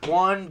have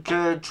one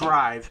good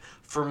drive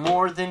for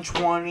more than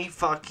 20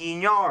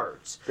 fucking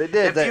yards. They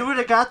did. If you would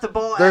have got the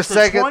ball at the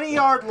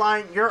 20-yard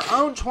line, your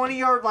own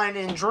 20-yard line,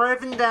 and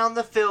driven down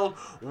the field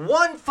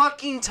one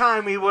fucking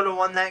time, we would have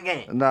won that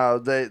game. No,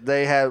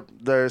 they had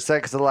their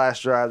second to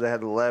last drive. They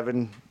had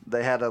 11.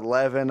 They had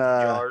 11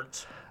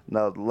 yards.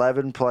 No,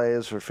 11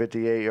 plays for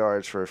 58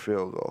 yards for a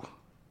field goal.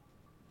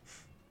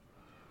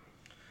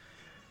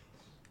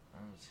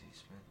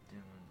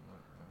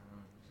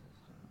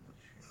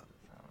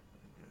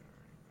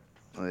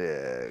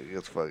 Yeah, get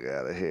the fuck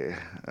out of here.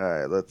 All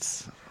right,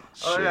 let's.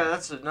 Oh, shit. yeah,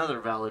 that's another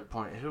valid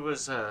point. Who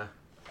was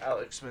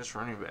Alex Smith's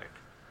running back?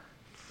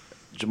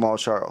 Jamal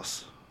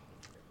Charles.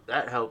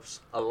 That helps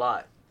a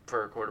lot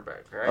for a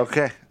quarterback, right?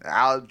 Okay,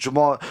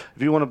 Jamal.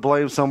 If you want to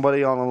blame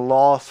somebody on a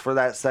loss for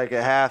that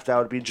second half, that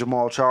would be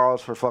Jamal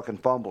Charles for fucking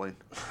fumbling.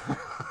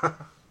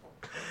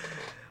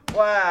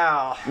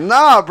 Wow.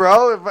 Nah,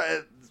 bro.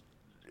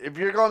 If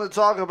you're going to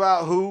talk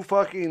about who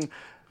fucking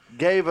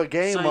gave a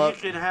game so up,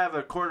 you could have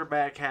a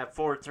quarterback have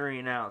 4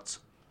 3-and-outs,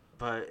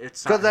 but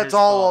it's not because that's his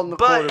all fault. on the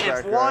But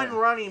quarterback. if one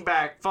running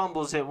back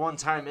fumbles at one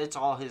time, it's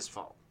all his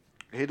fault.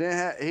 He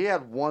didn't. He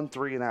had 1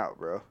 3-and-out,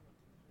 bro.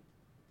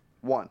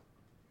 1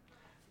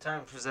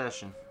 Time of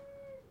possession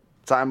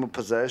time of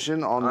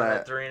possession on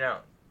that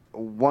 3-and-out.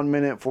 1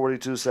 minute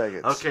 42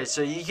 seconds. Okay,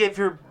 so you give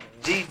your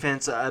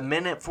defense a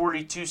minute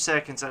 42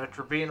 seconds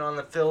after being on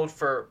the field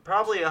for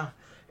probably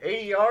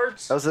 80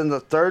 yards. That was in the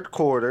third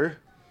quarter,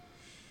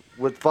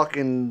 with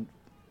fucking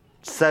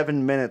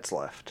 7 minutes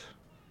left.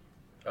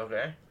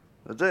 Okay.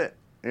 That's it.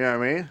 You know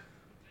what I mean?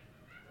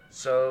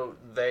 So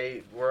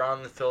they were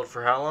on the field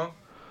for how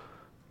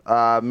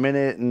long?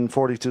 Minute and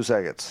 42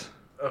 seconds.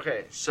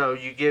 Okay, so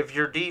you give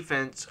your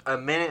defense a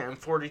minute and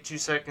 42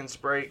 seconds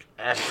break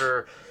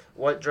after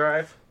what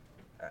drive?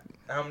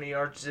 How many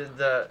yards did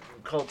the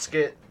Colts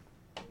get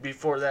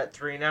before that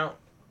 3-and-out?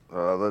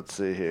 Let's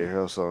see here.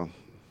 Hold on.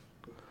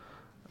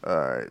 All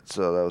right,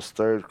 so that was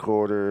third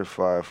quarter,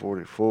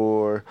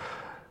 5:44.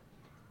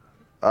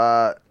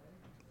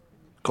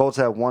 Colts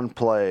had 1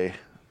 play,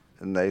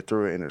 and they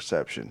threw an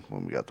interception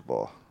when we got the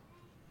ball.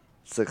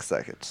 6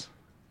 seconds. Is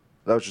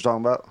that what you're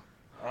talking about?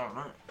 I don't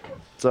know.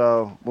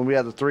 So when we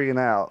had the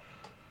 3-and-out,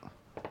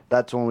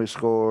 that's when we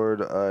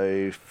scored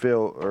a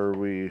field, or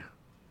we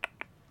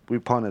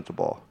punted the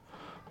ball.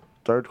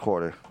 Third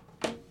quarter.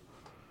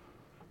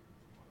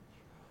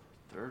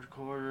 Third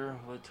quarter?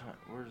 What time?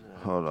 Where's that?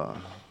 Hold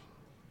on.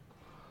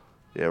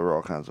 Yeah, we're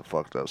all kinds of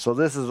fucked up. So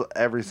this is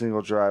every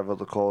single drive of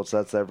the Colts.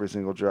 That's every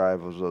single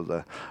drive of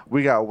the.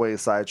 We got way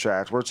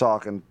sidetracked. We're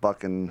talking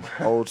fucking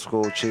old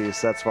school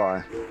Chiefs. That's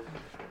fine.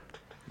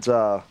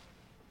 So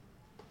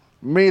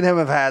me and him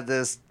have had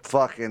this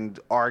fucking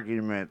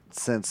argument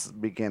since the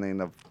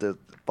beginning of the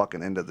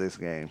fucking end of this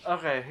game.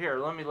 Okay, here,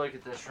 let me look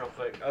at this real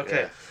quick.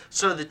 Okay, Yeah.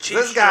 so the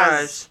Chiefs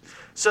drives.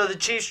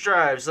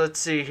 Let's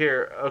see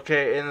here.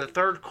 Okay, in the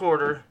third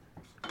quarter,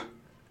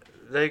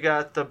 they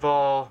got the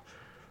ball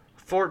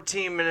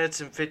 14 minutes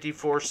and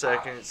 54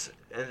 seconds,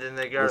 and then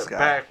they got it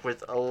back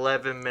with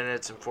 11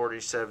 minutes and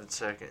 47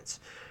 seconds.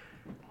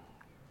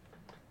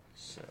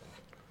 So,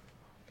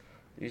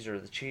 these are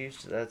the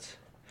Chiefs. That's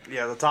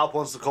Yeah, the top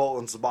one's the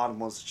Colts, the bottom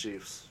one's the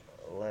Chiefs.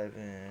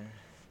 11.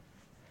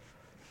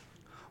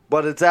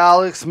 But it's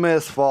Alex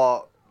Smith's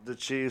fault the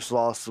Chiefs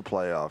lost the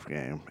playoff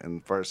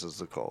game versus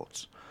the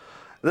Colts.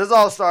 This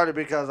all started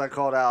because I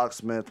called Alex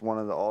Smith one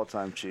of the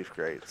all-time Chief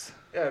greats.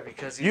 Yeah,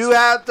 because he's You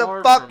have to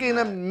far fucking from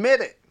that. admit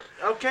it.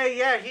 Okay,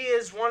 yeah, he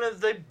is one of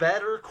the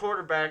better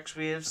quarterbacks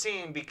we have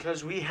seen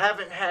because we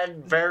haven't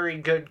had very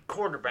good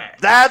quarterbacks.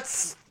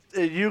 That's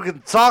You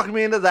can talk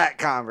me into that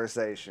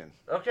conversation.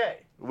 Okay.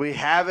 We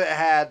haven't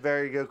had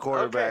very good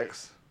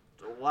quarterbacks.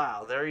 Okay.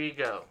 Wow, there you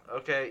go.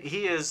 Okay,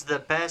 he is the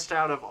best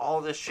out of all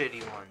the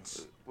shitty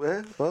ones.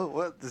 Well,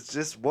 what? It's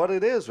just what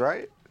it is,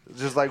 right?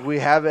 Just like we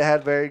haven't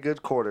had very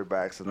good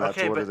quarterbacks, and that's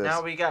what it is. Okay, but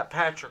now we got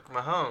Patrick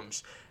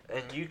Mahomes,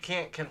 and you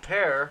can't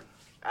compare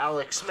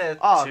Alex Smith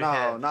Oh, to no,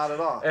 him. not at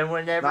all. And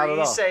whenever Not at you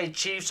all. say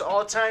Chiefs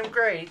all-time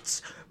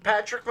greats,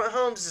 Patrick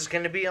Mahomes is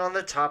going to be on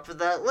the top of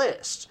that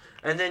list.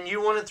 And then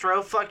you want to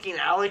throw fucking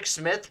Alex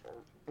Smith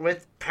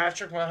with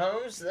Patrick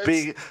Mahomes?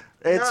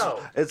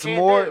 It's can't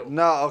more do.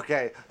 no,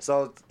 okay.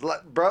 So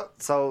bro,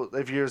 so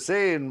if you're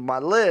seeing my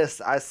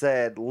list, I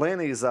said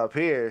Lenny's up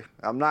here.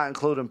 I'm not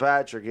including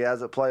Patrick. He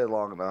hasn't played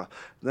long enough.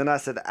 Then I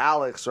said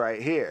Alex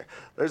right here.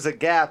 There's a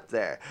gap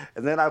there.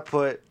 And then I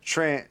put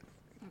Trent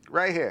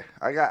right here.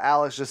 I got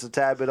Alex just a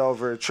tad bit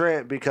over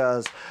Trent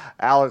because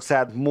Alex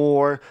had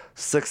more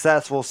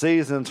successful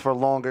seasons for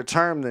longer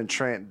term than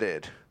Trent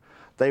did.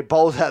 They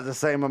both had the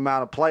same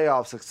amount of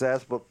playoff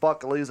success, but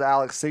fuck, at least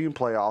Alex seen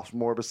playoffs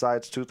more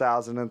besides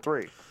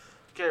 2003.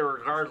 Okay,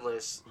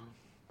 regardless,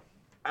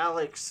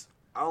 Alex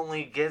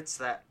only gets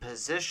that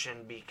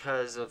position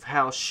because of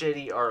how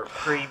shitty our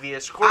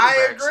previous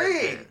quarterbacks have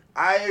been.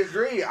 I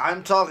agree.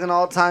 I'm talking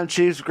all-time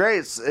Chiefs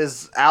greats.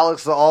 Is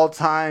Alex the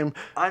all-time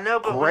I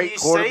know, but when great you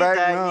say quarterback?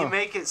 that, No. you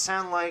make it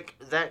sound like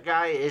that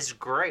guy is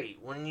great.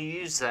 When you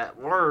use that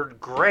word,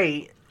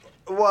 great,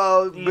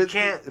 Well, You but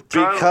can't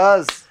throw-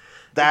 because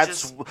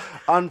that's just-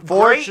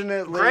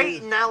 unfortunately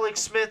great and Alex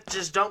Smith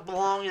just don't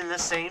belong in the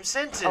same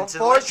sentence. unless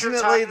you're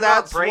Unfortunately, talking about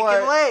that's breaking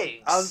what.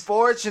 legs.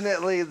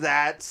 Unfortunately,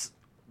 that's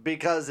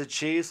because the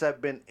Chiefs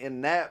have been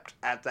inept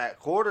at that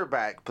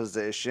quarterback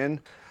position.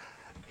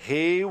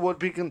 He would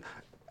be.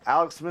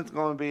 Alex Smith's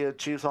going to be a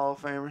Chiefs Hall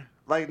of Famer,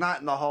 like not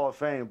in the Hall of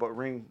Fame, but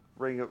ring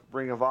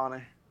of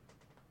honor.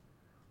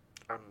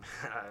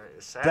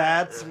 Sad.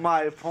 That's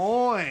my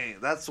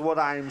point. That's what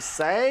I'm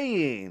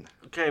saying.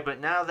 Okay, but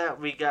now that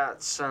we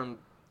got some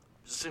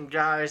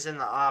guys in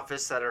the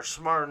office that are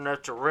smart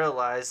enough to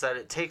realize that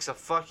it takes a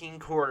fucking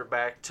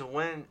quarterback to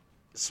win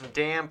some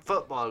damn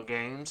football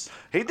games,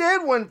 He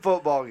did win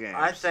football games.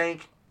 I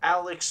think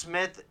Alex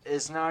Smith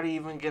is not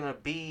even going to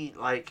be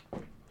like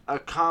a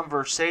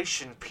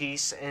conversation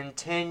piece in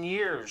 10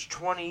 years,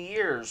 20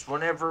 years,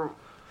 whenever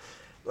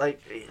like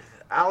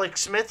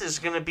Alex Smith is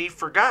going to be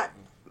forgotten.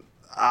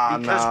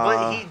 Because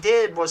what he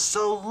did was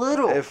so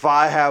little. If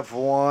I have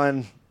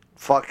one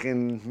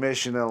fucking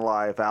mission in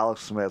life,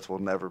 Alex Smith will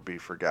never be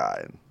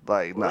forgotten.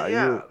 Like, no,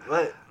 you.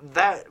 But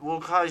that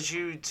will cause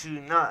you to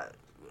not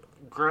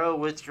grow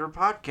with your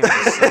podcast,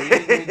 so you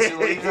need to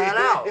leave that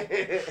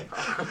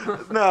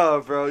out.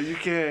 No, bro, you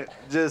can't.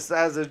 Just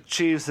as a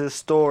Chiefs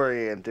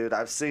historian, dude,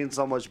 I've seen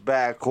so much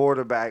bad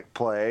quarterback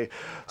play.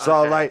 So,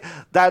 Okay. like,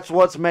 that's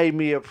what's made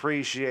me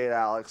appreciate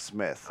Alex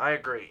Smith. I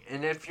agree.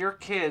 And if your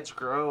kids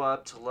grow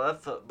up to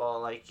love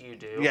football like you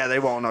do, Yeah, they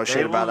won't know they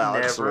shit about will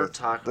Alex never Smith.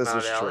 talk This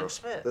about is Alex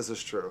true. Smith. This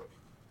is true.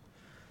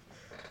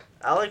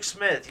 Alex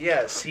Smith,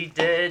 yes, he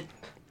did.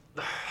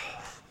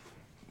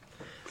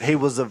 He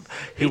was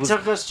He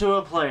took us to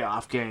a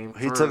playoff game.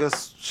 He took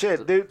us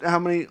shit, dude. How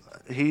many?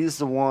 He's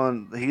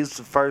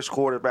the first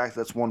quarterback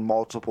that's won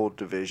multiple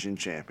division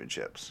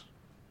championships.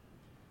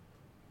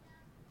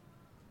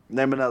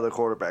 Name another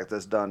quarterback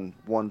that's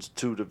won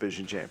 2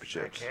 division I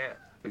championships. can't.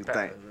 You Pa-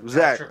 think?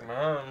 Patrick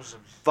Mahomes.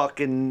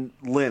 Fucking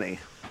Lenny.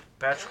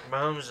 Patrick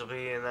Mahomes will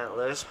be in that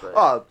list, but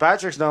Oh,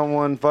 Patrick's done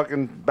one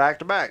fucking back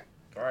to back,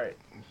 all right.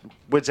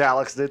 which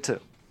Alex did too.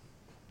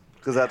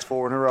 Because that's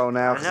 4 in a row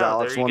now. I Because know,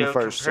 Alex there you won the go,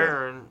 first 2.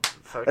 comparing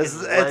fucking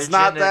It's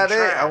not legend that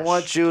and it. I trash.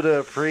 want you to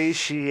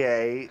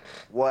appreciate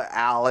what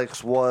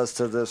Alex was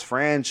to this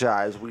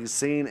franchise. We've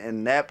seen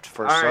inept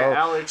for All so. right,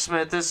 Alex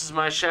Smith, this is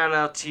my shout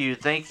out to you.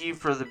 Thank you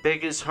for the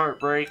biggest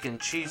heartbreak in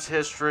Chiefs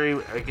history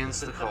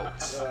against the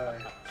Colts.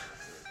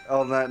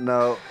 On that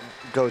note,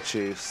 go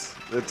Chiefs.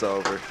 It's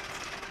over.